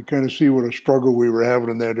 you kind of see what a struggle we were having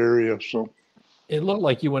in that area. So it looked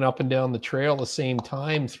like you went up and down the trail the same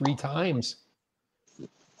time 3 times.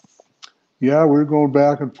 Yeah, we were going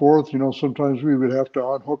back and forth. Sometimes we would have to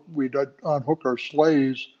unhook our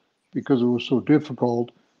sleighs because it was so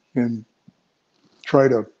difficult and try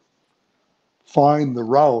to find the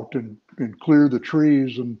route and clear the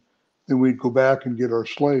trees, and then we'd go back and get our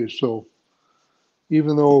sleighs. So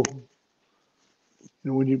even though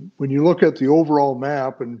when you look at the overall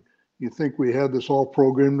map and you think we had this all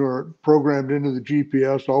programmed into the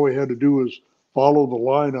GPS, all we had to do was follow the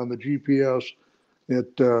line on the GPS.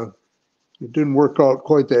 It didn't work out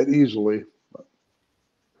quite that easily.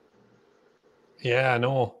 Yeah,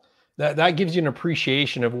 no, that gives you an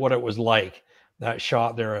appreciation of what it was like. That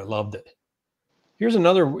shot there, I loved it. Here's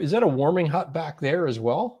another. Is that a warming hut back there as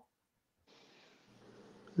well?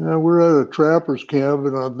 Yeah, we're at a trapper's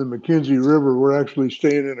cabin on the McKenzie River. We're actually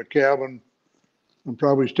staying in a cabin. I'm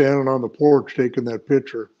probably standing on the porch taking that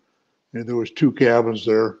picture. And there was 2 cabins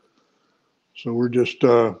there. So we're just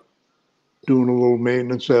doing a little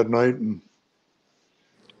maintenance at night and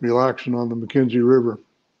relaxing on the McKenzie River.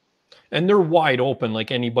 And they're wide open,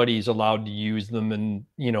 like anybody's allowed to use them. And,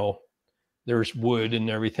 there's wood and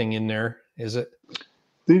everything in there, is it?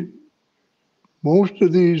 Most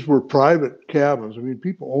of these were private cabins. I mean,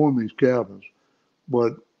 people own these cabins,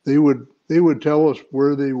 but they would tell us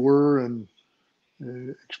where they were and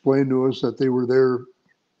explain to us that they were there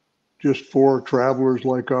just for travelers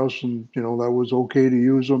like us, and that was okay to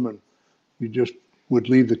use them, and you just would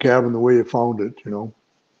leave the cabin the way you found it.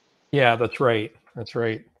 Yeah, that's right. That's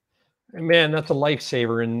right. And man, that's a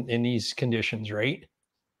lifesaver in these conditions, right?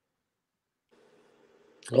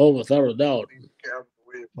 Oh, without a doubt. The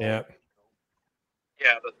way you Yeah.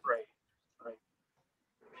 Yeah, that's right. Right.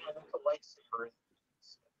 Yeah, that's a lightsaber.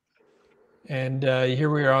 And here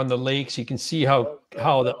we are on the lakes. You can see how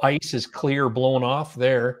the ice is clear, blown off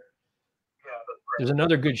there. There's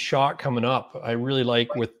another good shot coming up. I really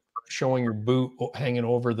like with showing your boot hanging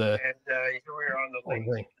over the. And here we are on the lake.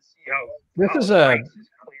 You can see how this is the ice is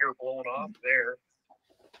clear, blown off there.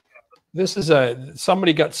 This is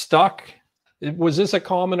somebody got stuck. Was this a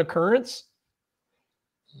common occurrence?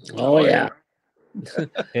 Oh yeah.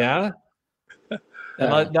 Yeah.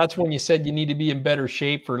 And that's when you said you need to be in better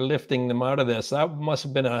shape for lifting them out of this. That must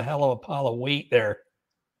have been a hell of a pile of weight there.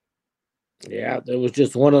 Yeah, there was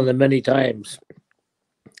just one of the many times.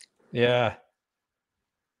 Yeah.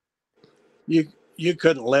 You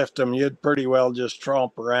couldn't lift them. You'd pretty well just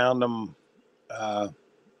tromp around them,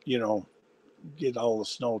 you know, get all the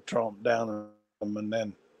snow tromped down on them, and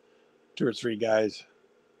then 2 or 3 guys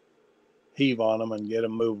heave on them and get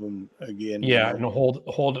them moving again. Yeah, you know? and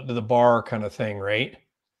hold it to the bar kind of thing, right?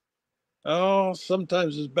 Oh,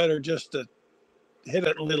 sometimes it's better just to hit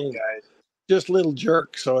it little, just little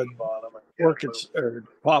jerk so it work its or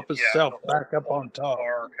pop itself back up on top.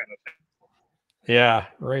 Yeah,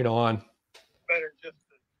 right on. Better just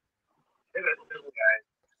to hit it little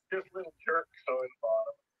just little jerk so it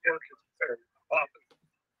work its or pop it.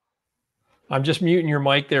 I'm just muting your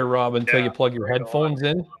mic there, Rob, until you plug your headphones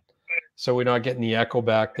in, so we're not getting the echo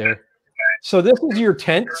back there. So this is your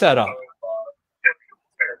tent setup.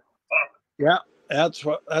 Yeah, that's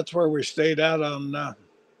where we stayed out on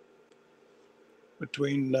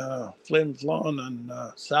between Flynn's Lawn and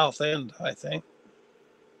South End, I think.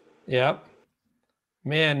 Yeah,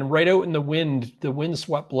 man, right out in the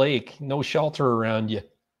windswept lake, no shelter around you,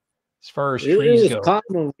 as far as trees go. It was calm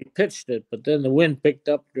when we pitched it, but then the wind picked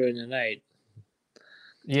up during the night.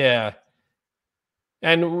 Yeah.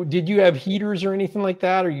 And did you have heaters or anything like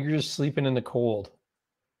that, or you're just sleeping in the cold?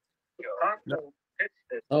 No.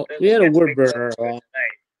 Oh, we had a wood burner.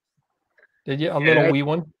 Did you? A little wee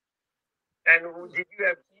one? And did you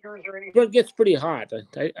have heaters or anything? But it gets pretty hot.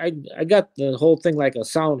 I got the whole thing like a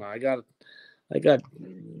sauna. They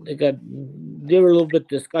were a little bit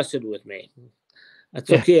disgusted with me.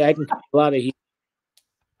 That's okay. I can keep a lot of heat.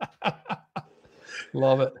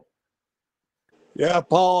 Love it. Yeah,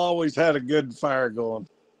 Paul always had a good fire going.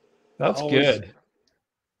 That's good.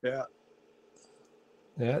 Yeah.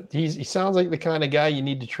 Yeah, he sounds like the kind of guy you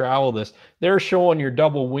need to travel this. They're showing your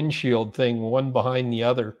double windshield thing, one behind the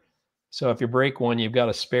other. So if you break one, you've got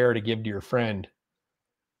a spare to give to your friend.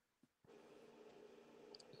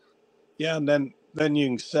 Yeah, and then you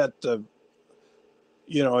can set the,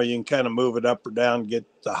 you know, you can kind of move it up or down, get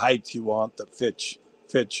the height you want that fits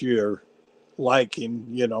your liking,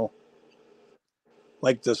 you know.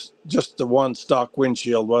 Like this, just the one stock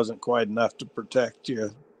windshield wasn't quite enough to protect you.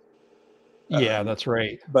 Yeah, that's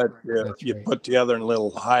right. But you put the other a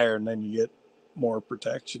little higher, and then you get more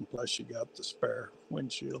protection. Plus, you got the spare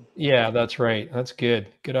windshield. Yeah, that's right. That's good.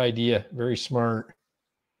 Good idea. Very smart.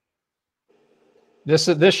 This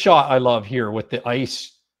shot I love here with the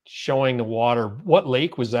ice showing the water. What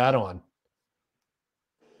lake was that on?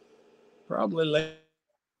 Probably lake.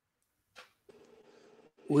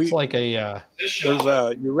 It's like a there's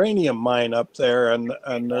a uranium mine up there, and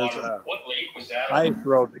there's a ice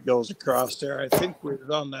road that goes across there. I think we was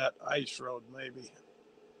on that ice road, maybe.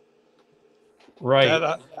 Right.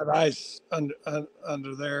 That ice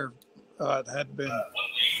under there, it had been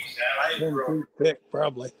thick,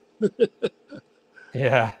 probably.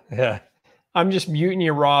 Yeah. I'm just muting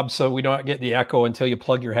you, Rob, so we don't get the echo until you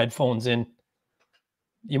plug your headphones in.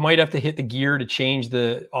 You might have to hit the gear to change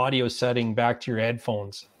the audio setting back to your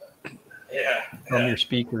headphones. Yeah. From your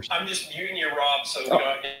speakers. I'm just muting you, Rob, so we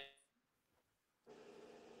don't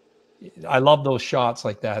get... I love those shots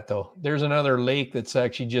like that, though. There's another lake that's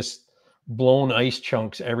actually just blown ice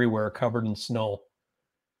chunks everywhere, covered in snow.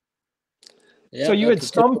 Yeah, so you had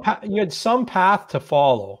some path to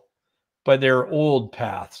follow, but they're old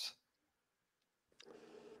paths.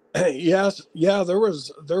 Yes, yeah, there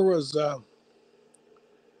was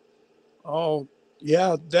down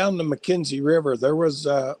the McKenzie River, there was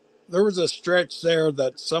a stretch there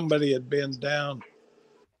that somebody had been down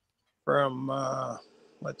from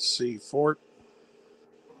Fort,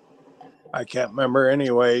 I can't remember,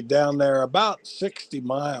 anyway, down there about 60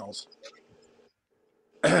 miles.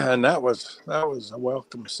 And that was a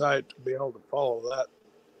welcome sight to be able to follow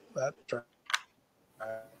that track.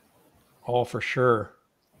 Oh, for sure.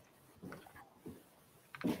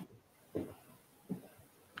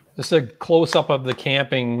 Just a close-up of the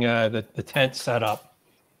camping, the tent setup.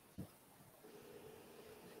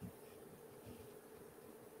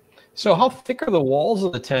 So how thick are the walls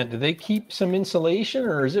of the tent? Do they keep some insulation,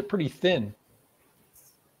 or is it pretty thin?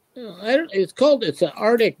 It's an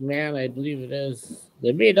Arctic Man, I believe it is.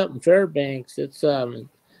 They made up in Fairbanks. It's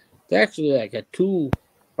actually like a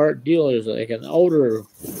 2-part deal. There's like an outer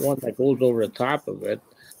one that goes over the top of it.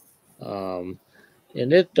 And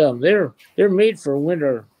they're made for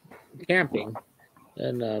winter camping,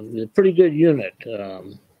 and a pretty good unit.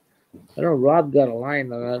 I know Rob got a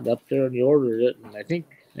line on that up there, and he ordered it, and I think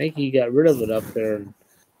he got rid of it up there in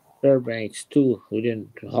Fairbanks too. We didn't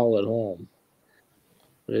haul it home.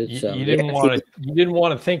 But it's, you didn't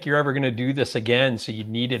want to think you're ever going to do this again, so you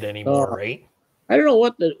need it anymore, right? I don't know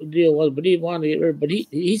what the deal was, but he wanted to get rid. But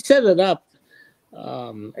he set it up.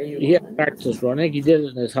 He had practice run. I think he did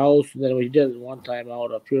it in his house, and then we did it one time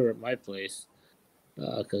out up here at my place.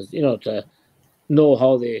 Because to know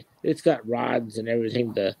how it's got rods and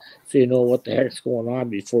everything so you know what the heck's going on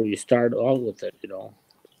before you start out with it.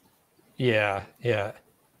 Yeah.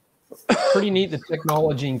 Pretty neat, the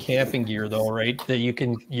technology in camping gear, though, right? That you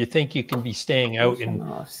think you can be staying out in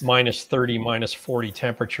minus 30, minus 40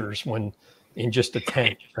 temperatures when in just a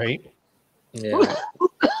tent, right? Yeah.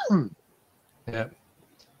 Yeah.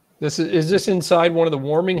 Is this inside one of the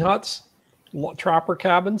warming huts, trapper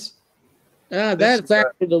cabins? That's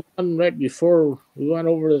actually the one right before we went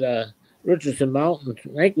over to the Richardson Mountains.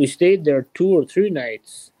 I think we stayed there 2 or 3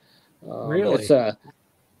 nights. Really?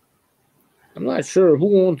 I'm not sure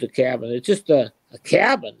who owns the cabin. It's just a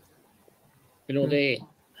cabin. I don't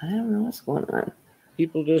know what's going on.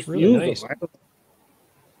 People just really use nice. them.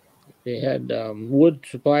 They had wood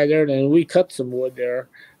supply there, and we cut some wood there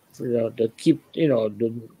to keep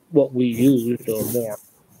what we used or more.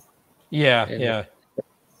 Yeah.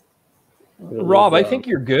 Rob, I think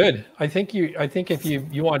you're good. I think if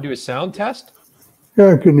you want to do a sound test.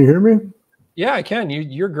 Yeah, can you hear me? Yeah, I can.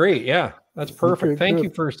 You're great. Yeah, that's perfect. Okay, Thank good. you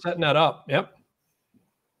for setting that up. Yep.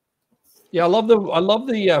 Yeah, I love the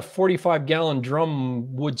 45-gallon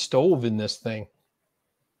drum wood stove in this thing.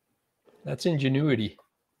 That's ingenuity.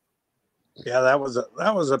 Yeah, that was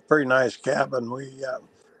a pretty nice cabin. We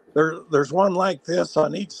there's one like this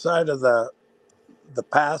on each side of the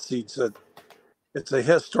passage. It's a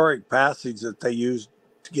historic passage that they used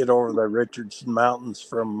to get over the Richardson Mountains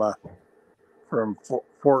from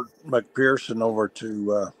Fort McPherson over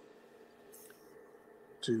to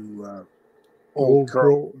Old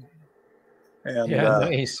Crow. And Yeah,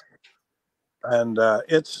 nice. And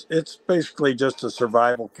it's basically just a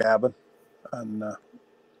survival cabin, and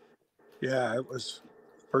yeah, it was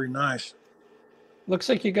pretty nice. Looks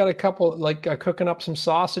like you got a couple cooking up some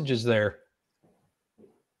sausages there.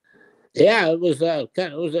 Yeah, it was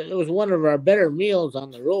it was one of our better meals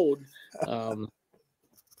on the road.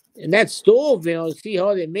 And that stove, see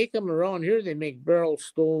how they make them around here. They make barrel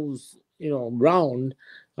stoves, round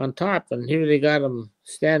on top, and here they got them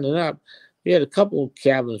standing up. We had a couple of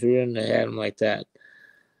cabins we were in that had them like that.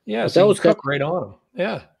 Yeah, but so that you was cook right on them.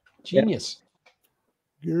 Yeah, genius.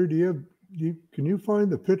 Gary, can you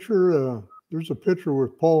find the picture? There's a picture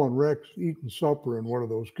with Paul and Rex eating supper in one of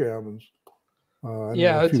those cabins.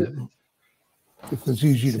 Yeah, if it's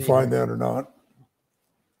easy to find that or not.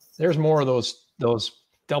 There's more of those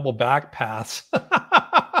double back paths.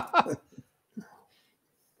 Let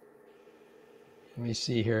me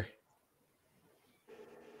see here.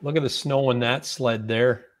 Look at the snow in that sled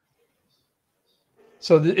there.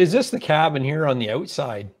 So is this the cabin here on the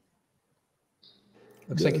outside?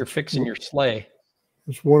 Looks like you're fixing your sleigh.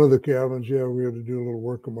 It's one of the cabins. Yeah, we had to do a little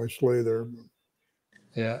work on my sleigh there.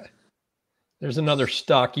 Yeah. There's another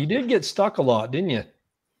stuck. You did get stuck a lot, didn't you?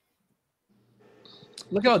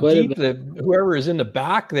 Look how deep whoever is in the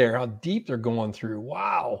back there, how deep they're going through.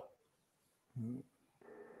 Wow.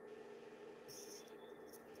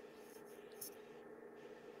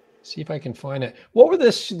 See if I can find it. What were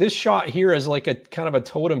this shot here as like a kind of a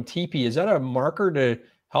totem teepee? Is that a marker to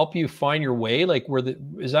help you find your way? Like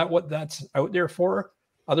is that what that's out there for?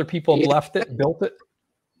 Other people left it, built it?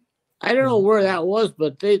 I don't know where that was,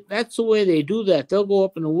 but that's the way they do that. They'll go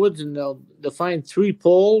up in the woods and they'll find 3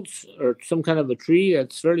 poles or some kind of a tree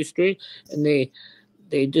that's fairly straight, and they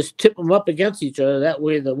just tip them up against each other. That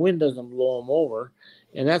way the wind doesn't blow them over.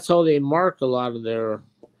 And that's how they mark a lot of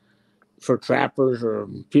for trappers or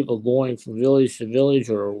people going from village to village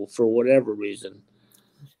or for whatever reason.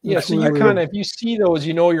 Yeah, so you if you see those,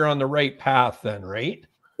 you're on the right path then, right?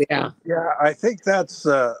 Yeah. Yeah, I think that's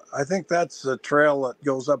the trail that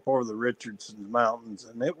goes up over the Richardson Mountains,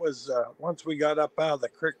 and it was once we got up out of the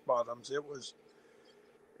creek bottoms, it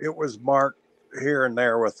was marked here and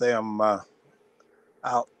there with them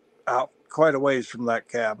out quite a ways from that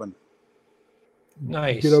cabin.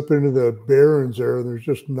 Nice. Get up into the barrens there, and there's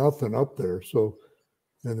just nothing up there. So,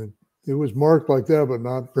 and it was marked like that, but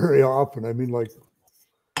not very often. I mean, like,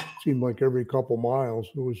 it seemed like every couple miles.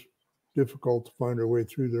 It was difficult to find our way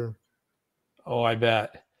through there. Oh, I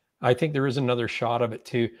bet. I think there is another shot of it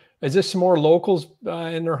too. Is this some more locals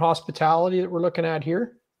in their hospitality that we're looking at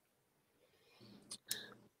here?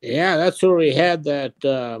 Yeah, that's where we had that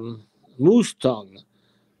moose tongue.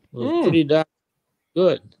 It was pretty darn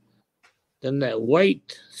good. Then that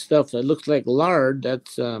white stuff that looks like lard,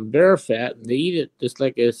 that's bear fat, and they eat it just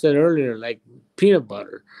like I said earlier, like peanut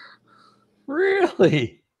butter.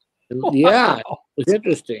 Really? And, wow. Yeah, it was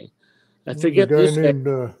interesting. I forget this guy.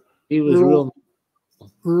 Named, he was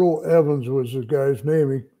Earl Evans was the guy's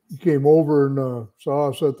name. He came over and saw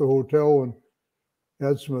us at the hotel and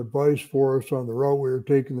had some advice for us on the route we were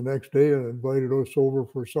taking the next day, and invited us over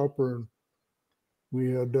for supper. And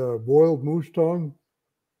we had boiled moose tongue,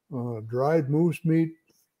 dried moose meat,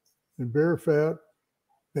 and bear fat,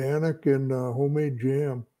 bannock, and homemade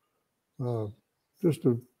jam. Just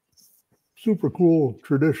a super cool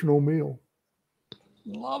traditional meal.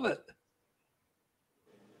 Love it.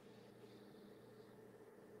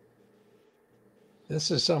 This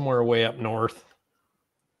is somewhere way up north.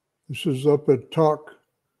 This is up at Tuck,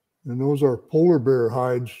 and those are polar bear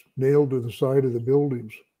hides nailed to the side of the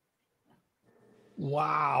buildings.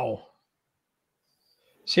 Wow.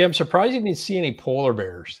 See, I'm surprised you didn't see any polar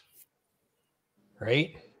bears,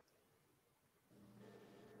 right?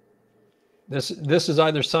 This is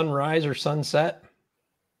either sunrise or sunset.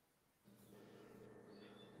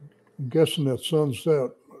 I'm guessing that's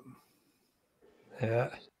sunset. Yeah.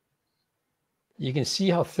 You can see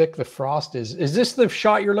how thick the frost is. Is this the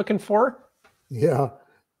shot you're looking for? Yeah.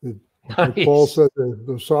 Nice. Paul said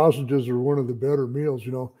the sausages are one of the better meals.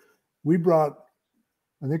 You know,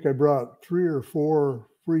 I think I brought 3 or 4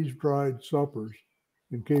 freeze-dried suppers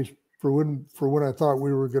in case for when I thought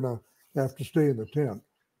we were going to have to stay in the tent.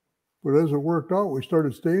 But as it worked out, we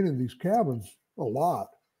started staying in these cabins a lot.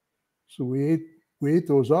 So we ate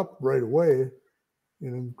those up right away.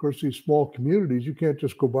 And of course, these small communities, you can't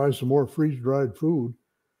just go buy some more freeze-dried food.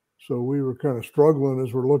 So we were kind of struggling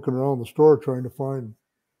as we're looking around the store trying to find,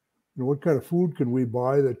 you know, what kind of food can we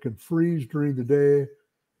buy that can freeze during the day,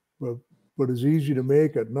 but is easy to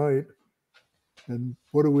make at night. And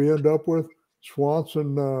what do we end up with?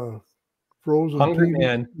 Swanson frozen Hungry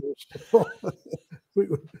man. we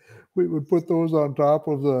would put those on top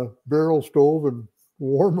of the barrel stove and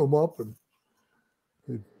warm them up, and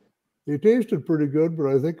they tasted pretty good, but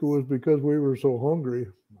I think it was because we were so hungry.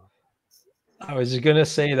 I was going to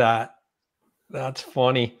say that. That's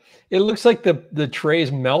funny. It looks like the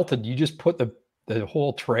tray's melted. You just put the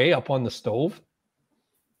whole tray up on the stove?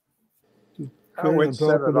 I would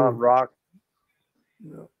set it on rock.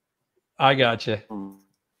 Yeah. I got you.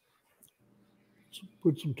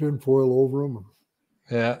 Put some tin foil over them.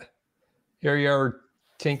 Yeah. Here you are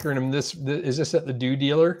tinkering them. Is this at the Dew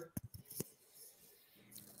dealer?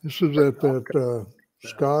 This is at that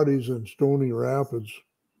Scotty's in Stony Rapids.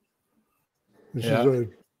 I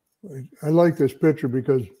like this picture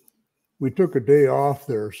because we took a day off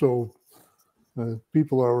there. So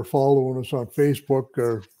people that were following us on Facebook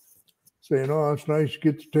are saying, oh, it's nice you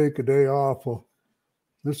get to take a day off. Well,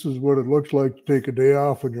 this is what it looks like to take a day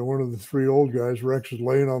off when you're one of the 3 old guys. Rex is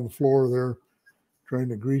laying on the floor there trying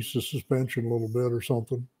to grease the suspension a little bit or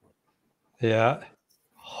something. Yeah.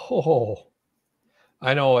 Oh,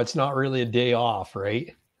 I know it's not really a day off,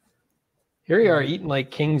 right? Here you are eating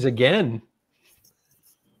like kings again.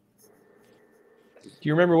 Do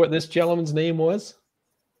you remember what this gentleman's name was?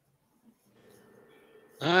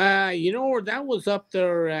 You know, that was up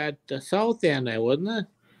there at the south end, wasn't it?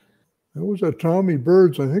 That was at Tommy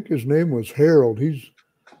Bird's. I think his name was Harold. He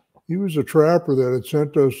was a trapper that had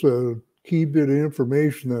sent us a key bit of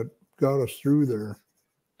information that got us through there.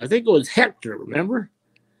 I think it was Hector, remember?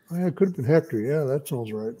 Oh, yeah, it could have been Hector. Yeah, that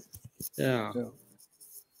sounds right. Yeah.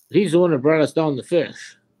 He's the one that brought us down the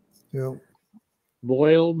fish. Yeah.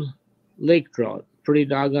 Boiled lake trout. Pretty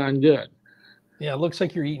doggone good. Yeah, it looks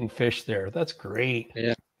like you're eating fish there. That's great.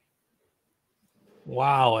 Yeah.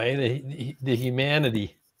 Wow, the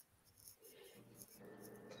humanity.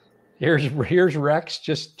 Here's Rex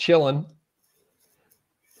just chilling.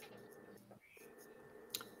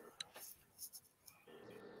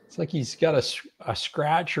 It's like he's got a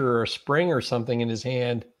scratch or a spring or something in his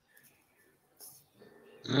hand.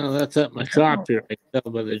 Oh, that's at my shop here. I can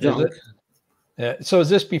tell by the junk. Yeah. So is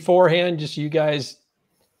this beforehand? Just you guys,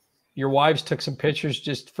 your wives took some pictures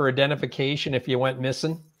just for identification if you went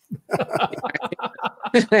missing?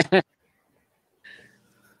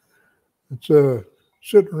 It's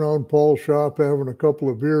sitting around Paul's shop having a couple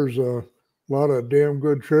of beers. A lot of damn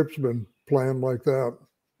good trips been planned like that.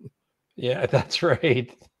 Yeah, that's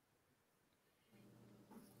right.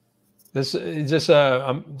 This is this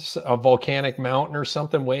a volcanic mountain or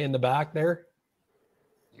something way in the back there?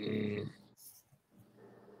 I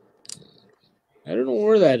don't know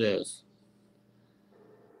where that is.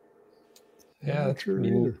 Yeah, that's sure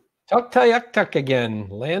pretty neat. either. Tuktoyaktuk again,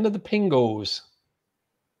 land of the Pingos.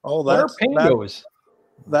 Oh, What are that's Pingos?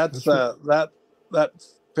 that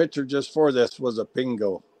picture just for this was a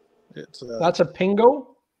Pingo. It's That's a Pingo?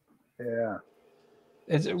 yeah.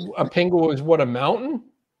 Is it, a Pingo is what, a mountain?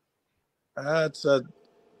 It's a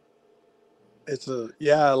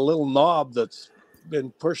little knob that's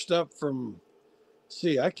been pushed up from.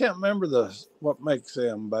 See, I can't remember what makes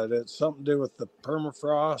them, but it's something to do with the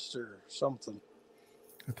permafrost or something.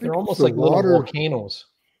 I think They're it's almost the like little water. volcanoes.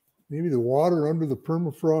 Maybe the water under the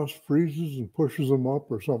permafrost freezes and pushes them up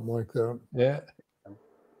or something like that. Yeah.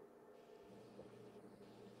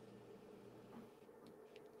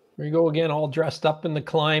 There you go again, all dressed up in the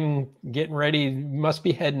climb, getting ready. Must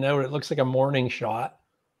be heading out. It looks like a morning shot.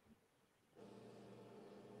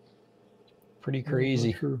 Pretty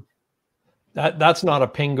crazy. Sure. That's not a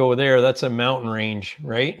Pingo there. That's a mountain range,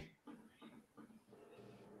 right?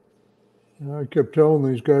 I kept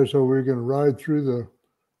telling these guys how we were going to ride through the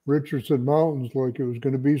Richardson Mountains like it was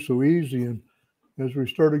going to be so easy. And as we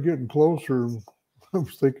started getting closer, I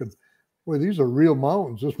was thinking, boy, these are real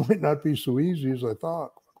mountains. This might not be so easy as I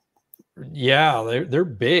thought. Yeah, they're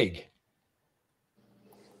big.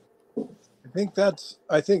 I think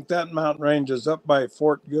that mountain range is up by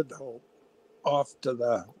Fort Good Hope, off to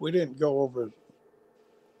the. We didn't go over.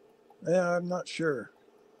 Yeah, I'm not sure.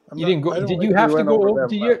 You didn't go. Did you have to go over?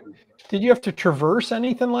 Did you have to traverse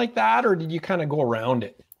anything like that, or did you kind of go around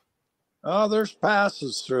it? Oh, there's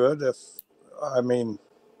passes through it.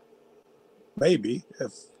 Maybe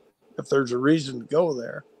if there's a reason to go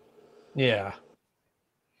there. Yeah.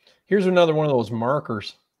 Here's another one of those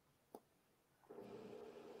markers.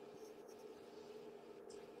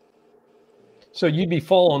 So you'd be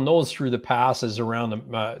following those through the passes around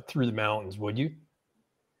the through the mountains, would you?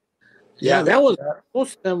 Yeah, that was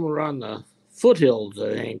most of them were on the foothills,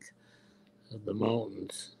 I think, of the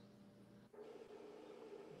mountains.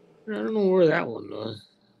 I don't know where that one was.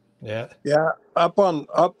 Yeah. Yeah, up on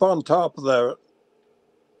top of the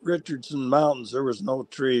Richardson Mountains, there was no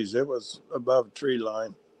trees. It was above tree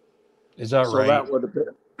line. Is that so right? That would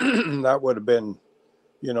have been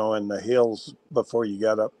in the hills before you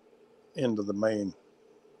got up into the main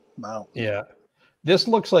mountain. Yeah. This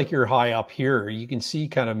looks like you're high up here. You can see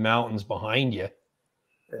kind of mountains behind you.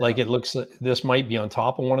 Yeah. Like it looks like this might be on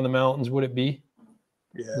top of one of the mountains, would it be?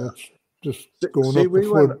 Yeah. That's just going up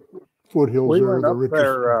the foothills we there. Went up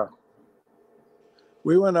there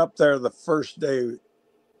we went up there the first day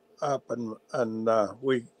up and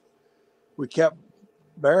we kept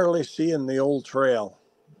barely seeing the old trail.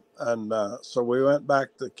 And so we went back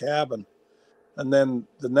to the cabin. And then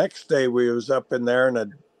the next day we was up in there and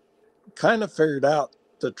had kind of figured out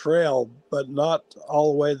the trail, but not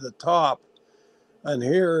all the way to the top. And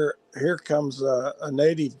here comes a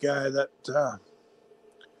native guy that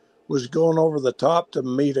was going over the top to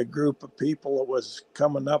meet a group of people that was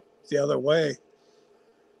coming up the other way.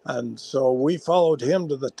 And so we followed him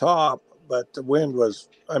to the top, but the wind was,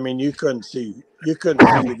 you couldn't see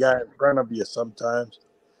the guy in front of you sometimes.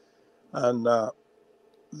 And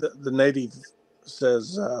the native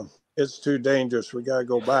says, it's too dangerous. We got to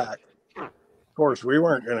go back. Of course, we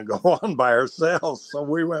weren't going to go on by ourselves. So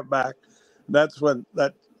we went back. That's when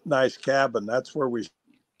that nice cabin, that's where we.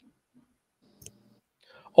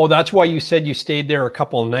 Oh, that's why you said you stayed there a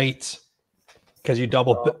couple of nights, because you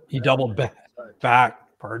doubled back.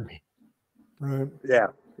 Pardon me. Right. Yeah.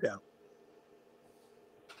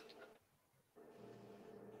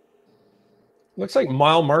 Looks like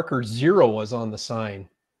mile marker 0 was on the sign,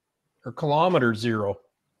 or kilometer 0.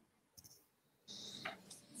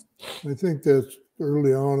 I think that's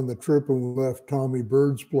early on in the trip when we left Tommy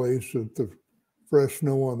Bird's place at the fresh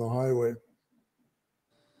snow on the highway.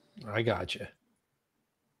 I got you.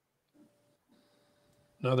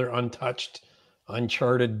 Another untouched,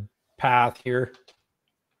 uncharted path here.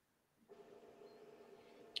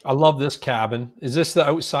 I love this cabin. Is this the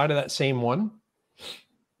outside of that same one?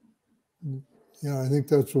 Yeah, I think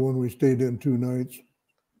that's the one we stayed in 2 nights.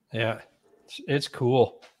 Yeah, it's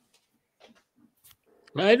cool.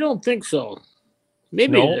 I don't think so.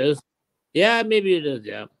 Maybe it is. Yeah, maybe it is.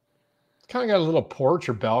 Yeah. Kind of got a little porch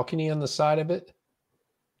or balcony on the side of it.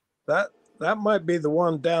 That might be the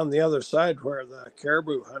one down the other side where the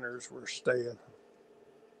caribou hunters were staying.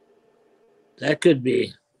 That could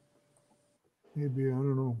be. Maybe, I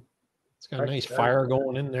don't know. It's got a nice fire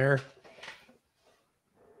going in there.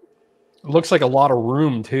 It looks like a lot of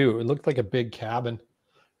room too. It looked like a big cabin.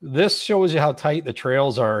 This shows you how tight the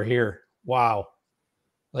trails are here. Wow.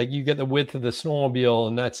 Like you get the width of the snowmobile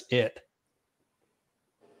and that's it.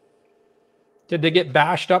 Did they get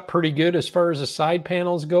bashed up pretty good as far as the side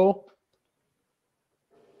panels go?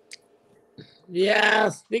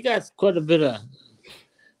 Yeah, they got quite a bit of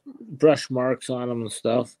brush marks on them and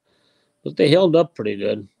stuff, but they held up pretty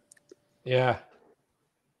good. Yeah.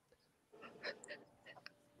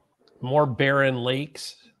 More barren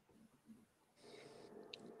lakes.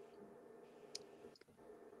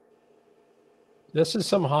 This is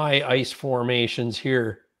some high ice formations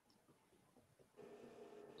here.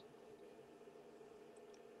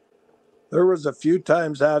 There was a few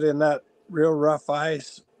times out in that real rough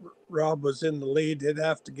ice, Rob was in the lead. He'd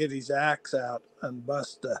have to get his axe out and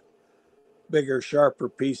bust bigger, sharper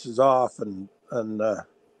pieces off, and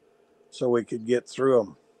so we could get through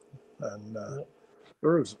them. And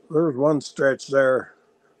there was one stretch there,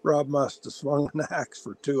 Rob must have swung an axe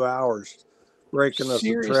for 2 hours, breaking us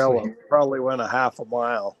a trail and probably went a half a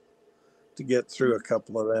mile to get through a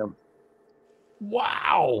couple of them.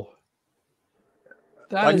 Wow.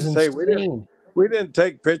 That Like is I say, insane. we didn't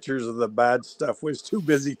take pictures of the bad stuff. We was too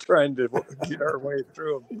busy trying to get our way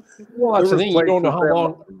through them. Well, that's the thing. You don't know how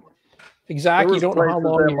long. Exactly. You don't know how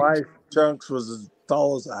long. Them ice chunks was as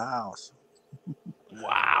tall as a house.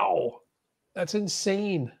 Wow. That's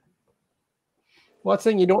insane. Well, that's the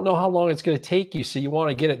thing. You don't know how long it's going to take you, so you want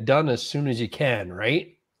to get it done as soon as you can,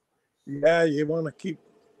 right? Yeah, you want to keep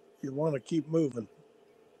moving.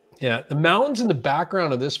 Yeah, the mountains in the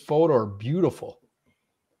background of this photo are beautiful.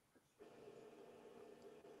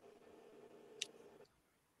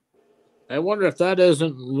 I wonder if that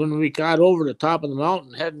isn't when we got over the top of the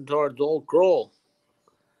mountain heading towards Old Crow.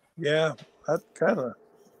 Yeah, that kind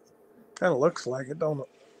of looks like it, don't it?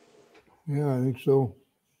 Yeah, I think so.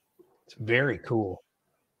 It's very cool.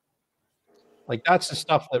 Like that's the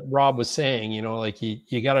stuff that Rob was saying, you know, like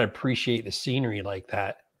you got to appreciate the scenery like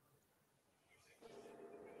that.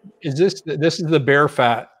 This is the Bear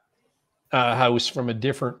Fat house from a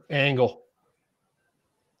different angle.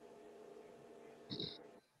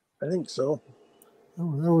 I think so.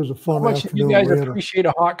 Oh, that was a fun How much did you afternoon. guys appreciate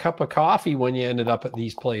a hot cup of coffee when you ended up at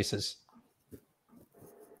these places?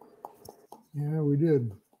 Yeah, we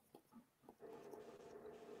did.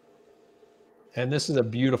 And this is a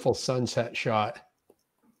beautiful sunset shot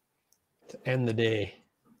to end the day.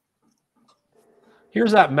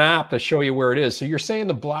 Here's that map to show you where it is. So you're saying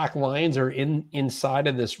the black lines are inside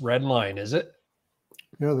of this red line, is it?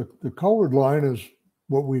 Yeah, the colored line is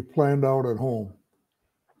what we planned out at home.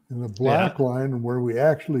 And the black line where we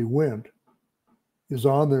actually went is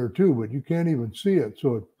on there too, but you can't even see it.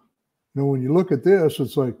 So, you know, when you look at this,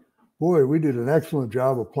 it's like, boy, we did an excellent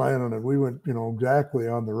job of planning it. We went, you know, exactly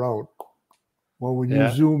on the route. Well, when you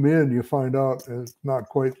zoom in, you find out it's not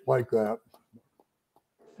quite like that.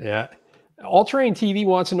 Yeah. All Terrain TV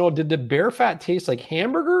wants to know, did the Bear Fat taste like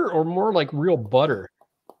hamburger or more like real butter?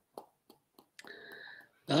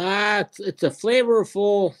 It's a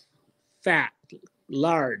flavorful fat.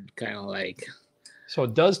 Lard, kind of like. So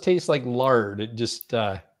it does taste like lard. It just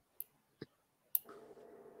well,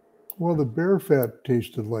 the bear fat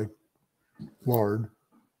tasted like lard.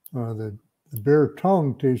 The bear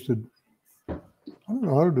tongue tasted, I don't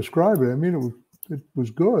know how to describe it. I mean, it was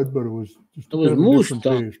good, but it was just a moose different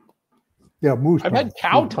tongue. taste. Yeah, moose I've tongue. had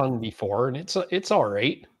cow tongue before, and it's all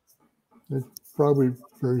right. It's probably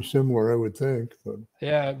very similar, I would think. But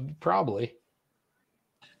yeah, probably.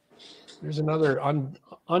 There's another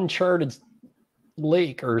uncharted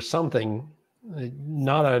lake or something.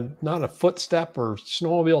 Not a footstep or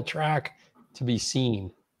snowmobile track to be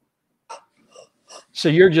seen. So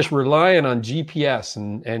you're just relying on GPS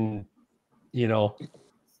and you know,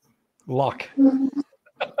 luck.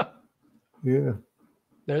 yeah.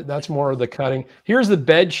 That's more of the cutting. Here's the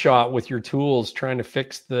bed shot with your tools trying to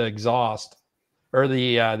fix the exhaust or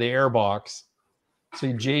the air box. So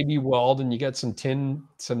you JB weld and you got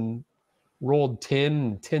some rolled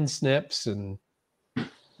tin snips, and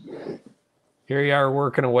here you are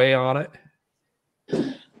working away on it.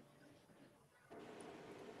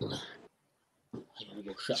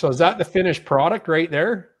 So is that the finished product right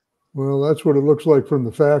there? Well, that's what it looks like from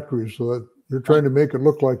the factory. So that you're trying to make it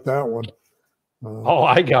look like that one. Oh,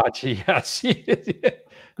 I got you. Yeah, see it.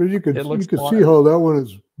 Because you could see how that one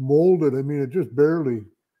is molded. I mean, it just barely.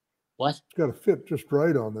 What? It's got to fit just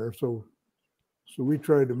right on there. So we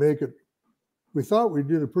tried to make it. We thought we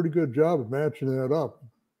did a pretty good job of matching that up.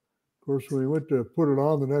 Of course, when we went to put it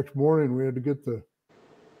on the next morning, we had to get the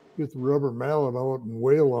rubber mallet out and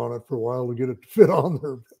wail on it for a while to get it to fit on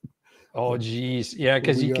there. Oh, geez. Yeah,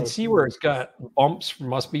 because you can see where it's got bumps,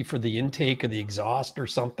 must be for the intake of the exhaust or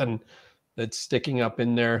something that's sticking up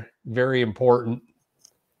in there. Very important.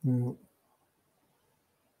 Yeah.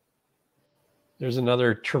 There's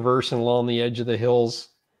another traversing along the edge of the hills.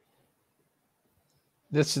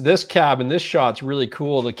 This cabin, this shot's really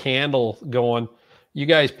cool. The candle going. You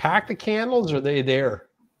guys pack the candles, or are they there?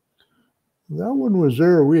 That one was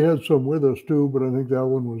there. We had some with us too, but I think that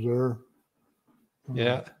one was there.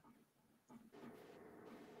 Yeah.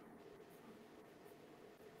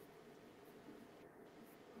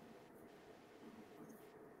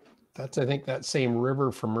 That's, I think, that same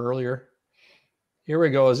river from earlier. Here we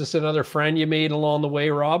go. Is this another friend you made along the way,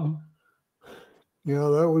 Rob? Yeah,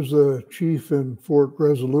 that was the chief in Fort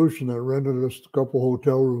Resolution that rented us a couple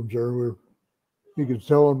hotel rooms there. You could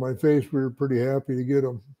tell on my face we were pretty happy to get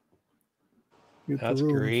them. That's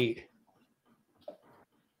great.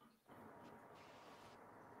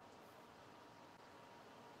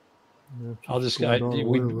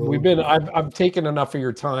 I've taken enough of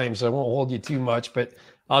your time, so I won't hold you too much, but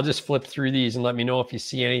I'll just flip through these and let me know if you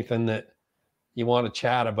see anything that you want to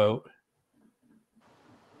chat about.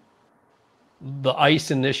 The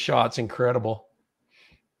ice in this shot's incredible.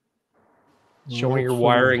 Showing your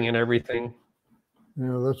wiring and everything.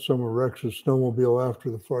 Yeah, that's some of Rex's snowmobile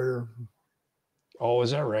after the fire. Oh,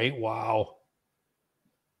 is that right? Wow.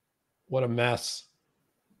 What a mess.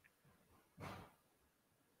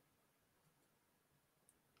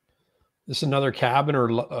 This is another cabin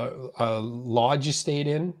or lodge you stayed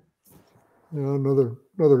in? Yeah, another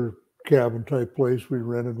cabin type place we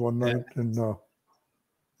rented one night, and I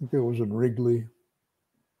think it was in Wrigley.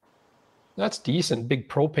 That's decent. Big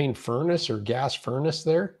propane furnace or gas furnace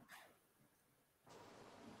there.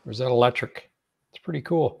 Or is that electric? It's pretty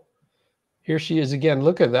cool. Here she is again.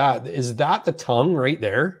 Look at that. Is that the tongue right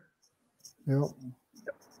there? Yeah.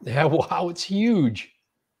 Yeah, wow, it's huge.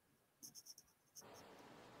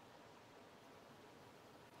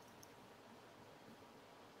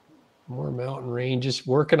 More mountain ranges.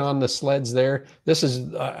 Working on the sleds there. This is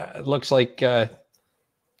looks like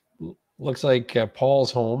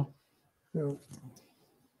Paul's home. Yeah.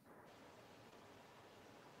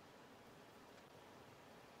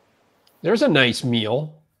 There's a nice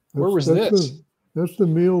meal. Where was this? That's the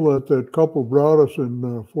meal that that couple brought us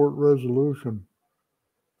in Fort Resolution.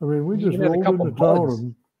 I mean, we just rolled into town,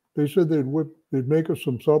 and they said they'd make us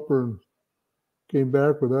some supper, and came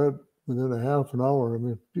back with that within a half an hour. I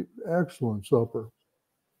mean, excellent supper.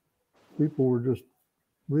 People were just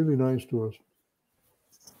really nice to us.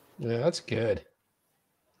 Yeah, that's good.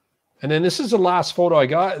 And then this is the last photo I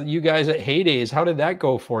got. You guys at Heydays. How did that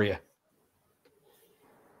go for you?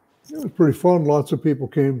 It was pretty fun. Lots of people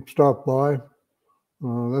stopped by.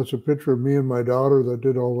 That's a picture of me and my daughter that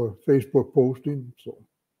did all the Facebook posting. So,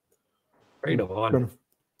 right on. Kind of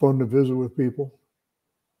fun to visit with people.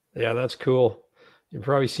 Yeah, that's cool. You've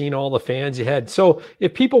probably seen all the fans you had. So,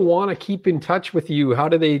 if people want to keep in touch with you, how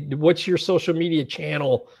do they? What's your social media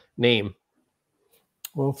channel name?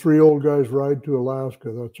 Well, 3 Old Guys Ride to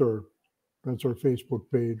Alaska. That's our Facebook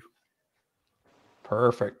page.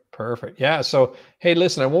 Perfect. Yeah. So, hey,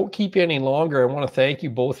 listen, I won't keep you any longer. I want to thank you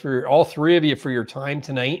both all 3 of you for your time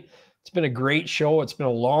tonight. It's been a great show. It's been a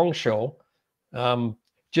long show. I'm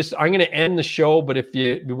going to end the show, but if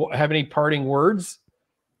you have any parting words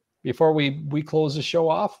before we close the show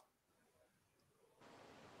off.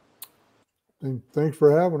 And thanks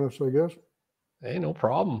for having us, I guess. Hey, no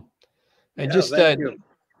problem. And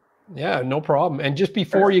Yeah, no problem. And just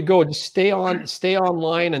before you go, just stay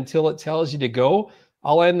online until it tells you to go.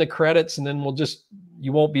 I'll end the credits, and then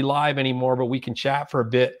you won't be live anymore, but we can chat for a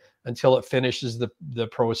bit until it finishes the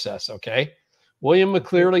process. Okay. William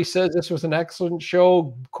McClearly says this was an excellent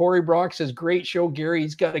show. Corey Brock says great show. Gary,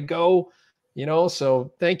 he's got to go.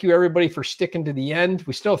 So thank you everybody for sticking to the end.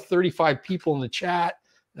 We still have 35 people in the chat,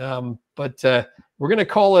 but we're going to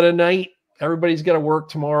call it a night. Everybody's got to work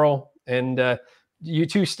tomorrow, and you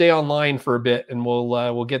two stay online for a bit, and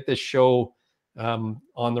we'll get this show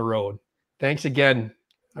on the road. Thanks again.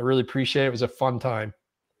 I really appreciate it. It was a fun time.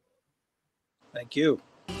 Thank you.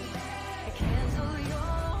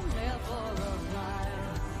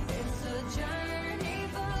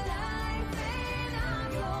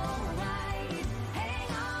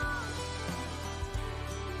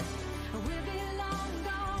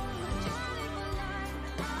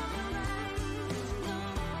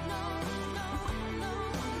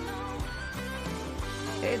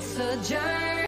 It's a journey.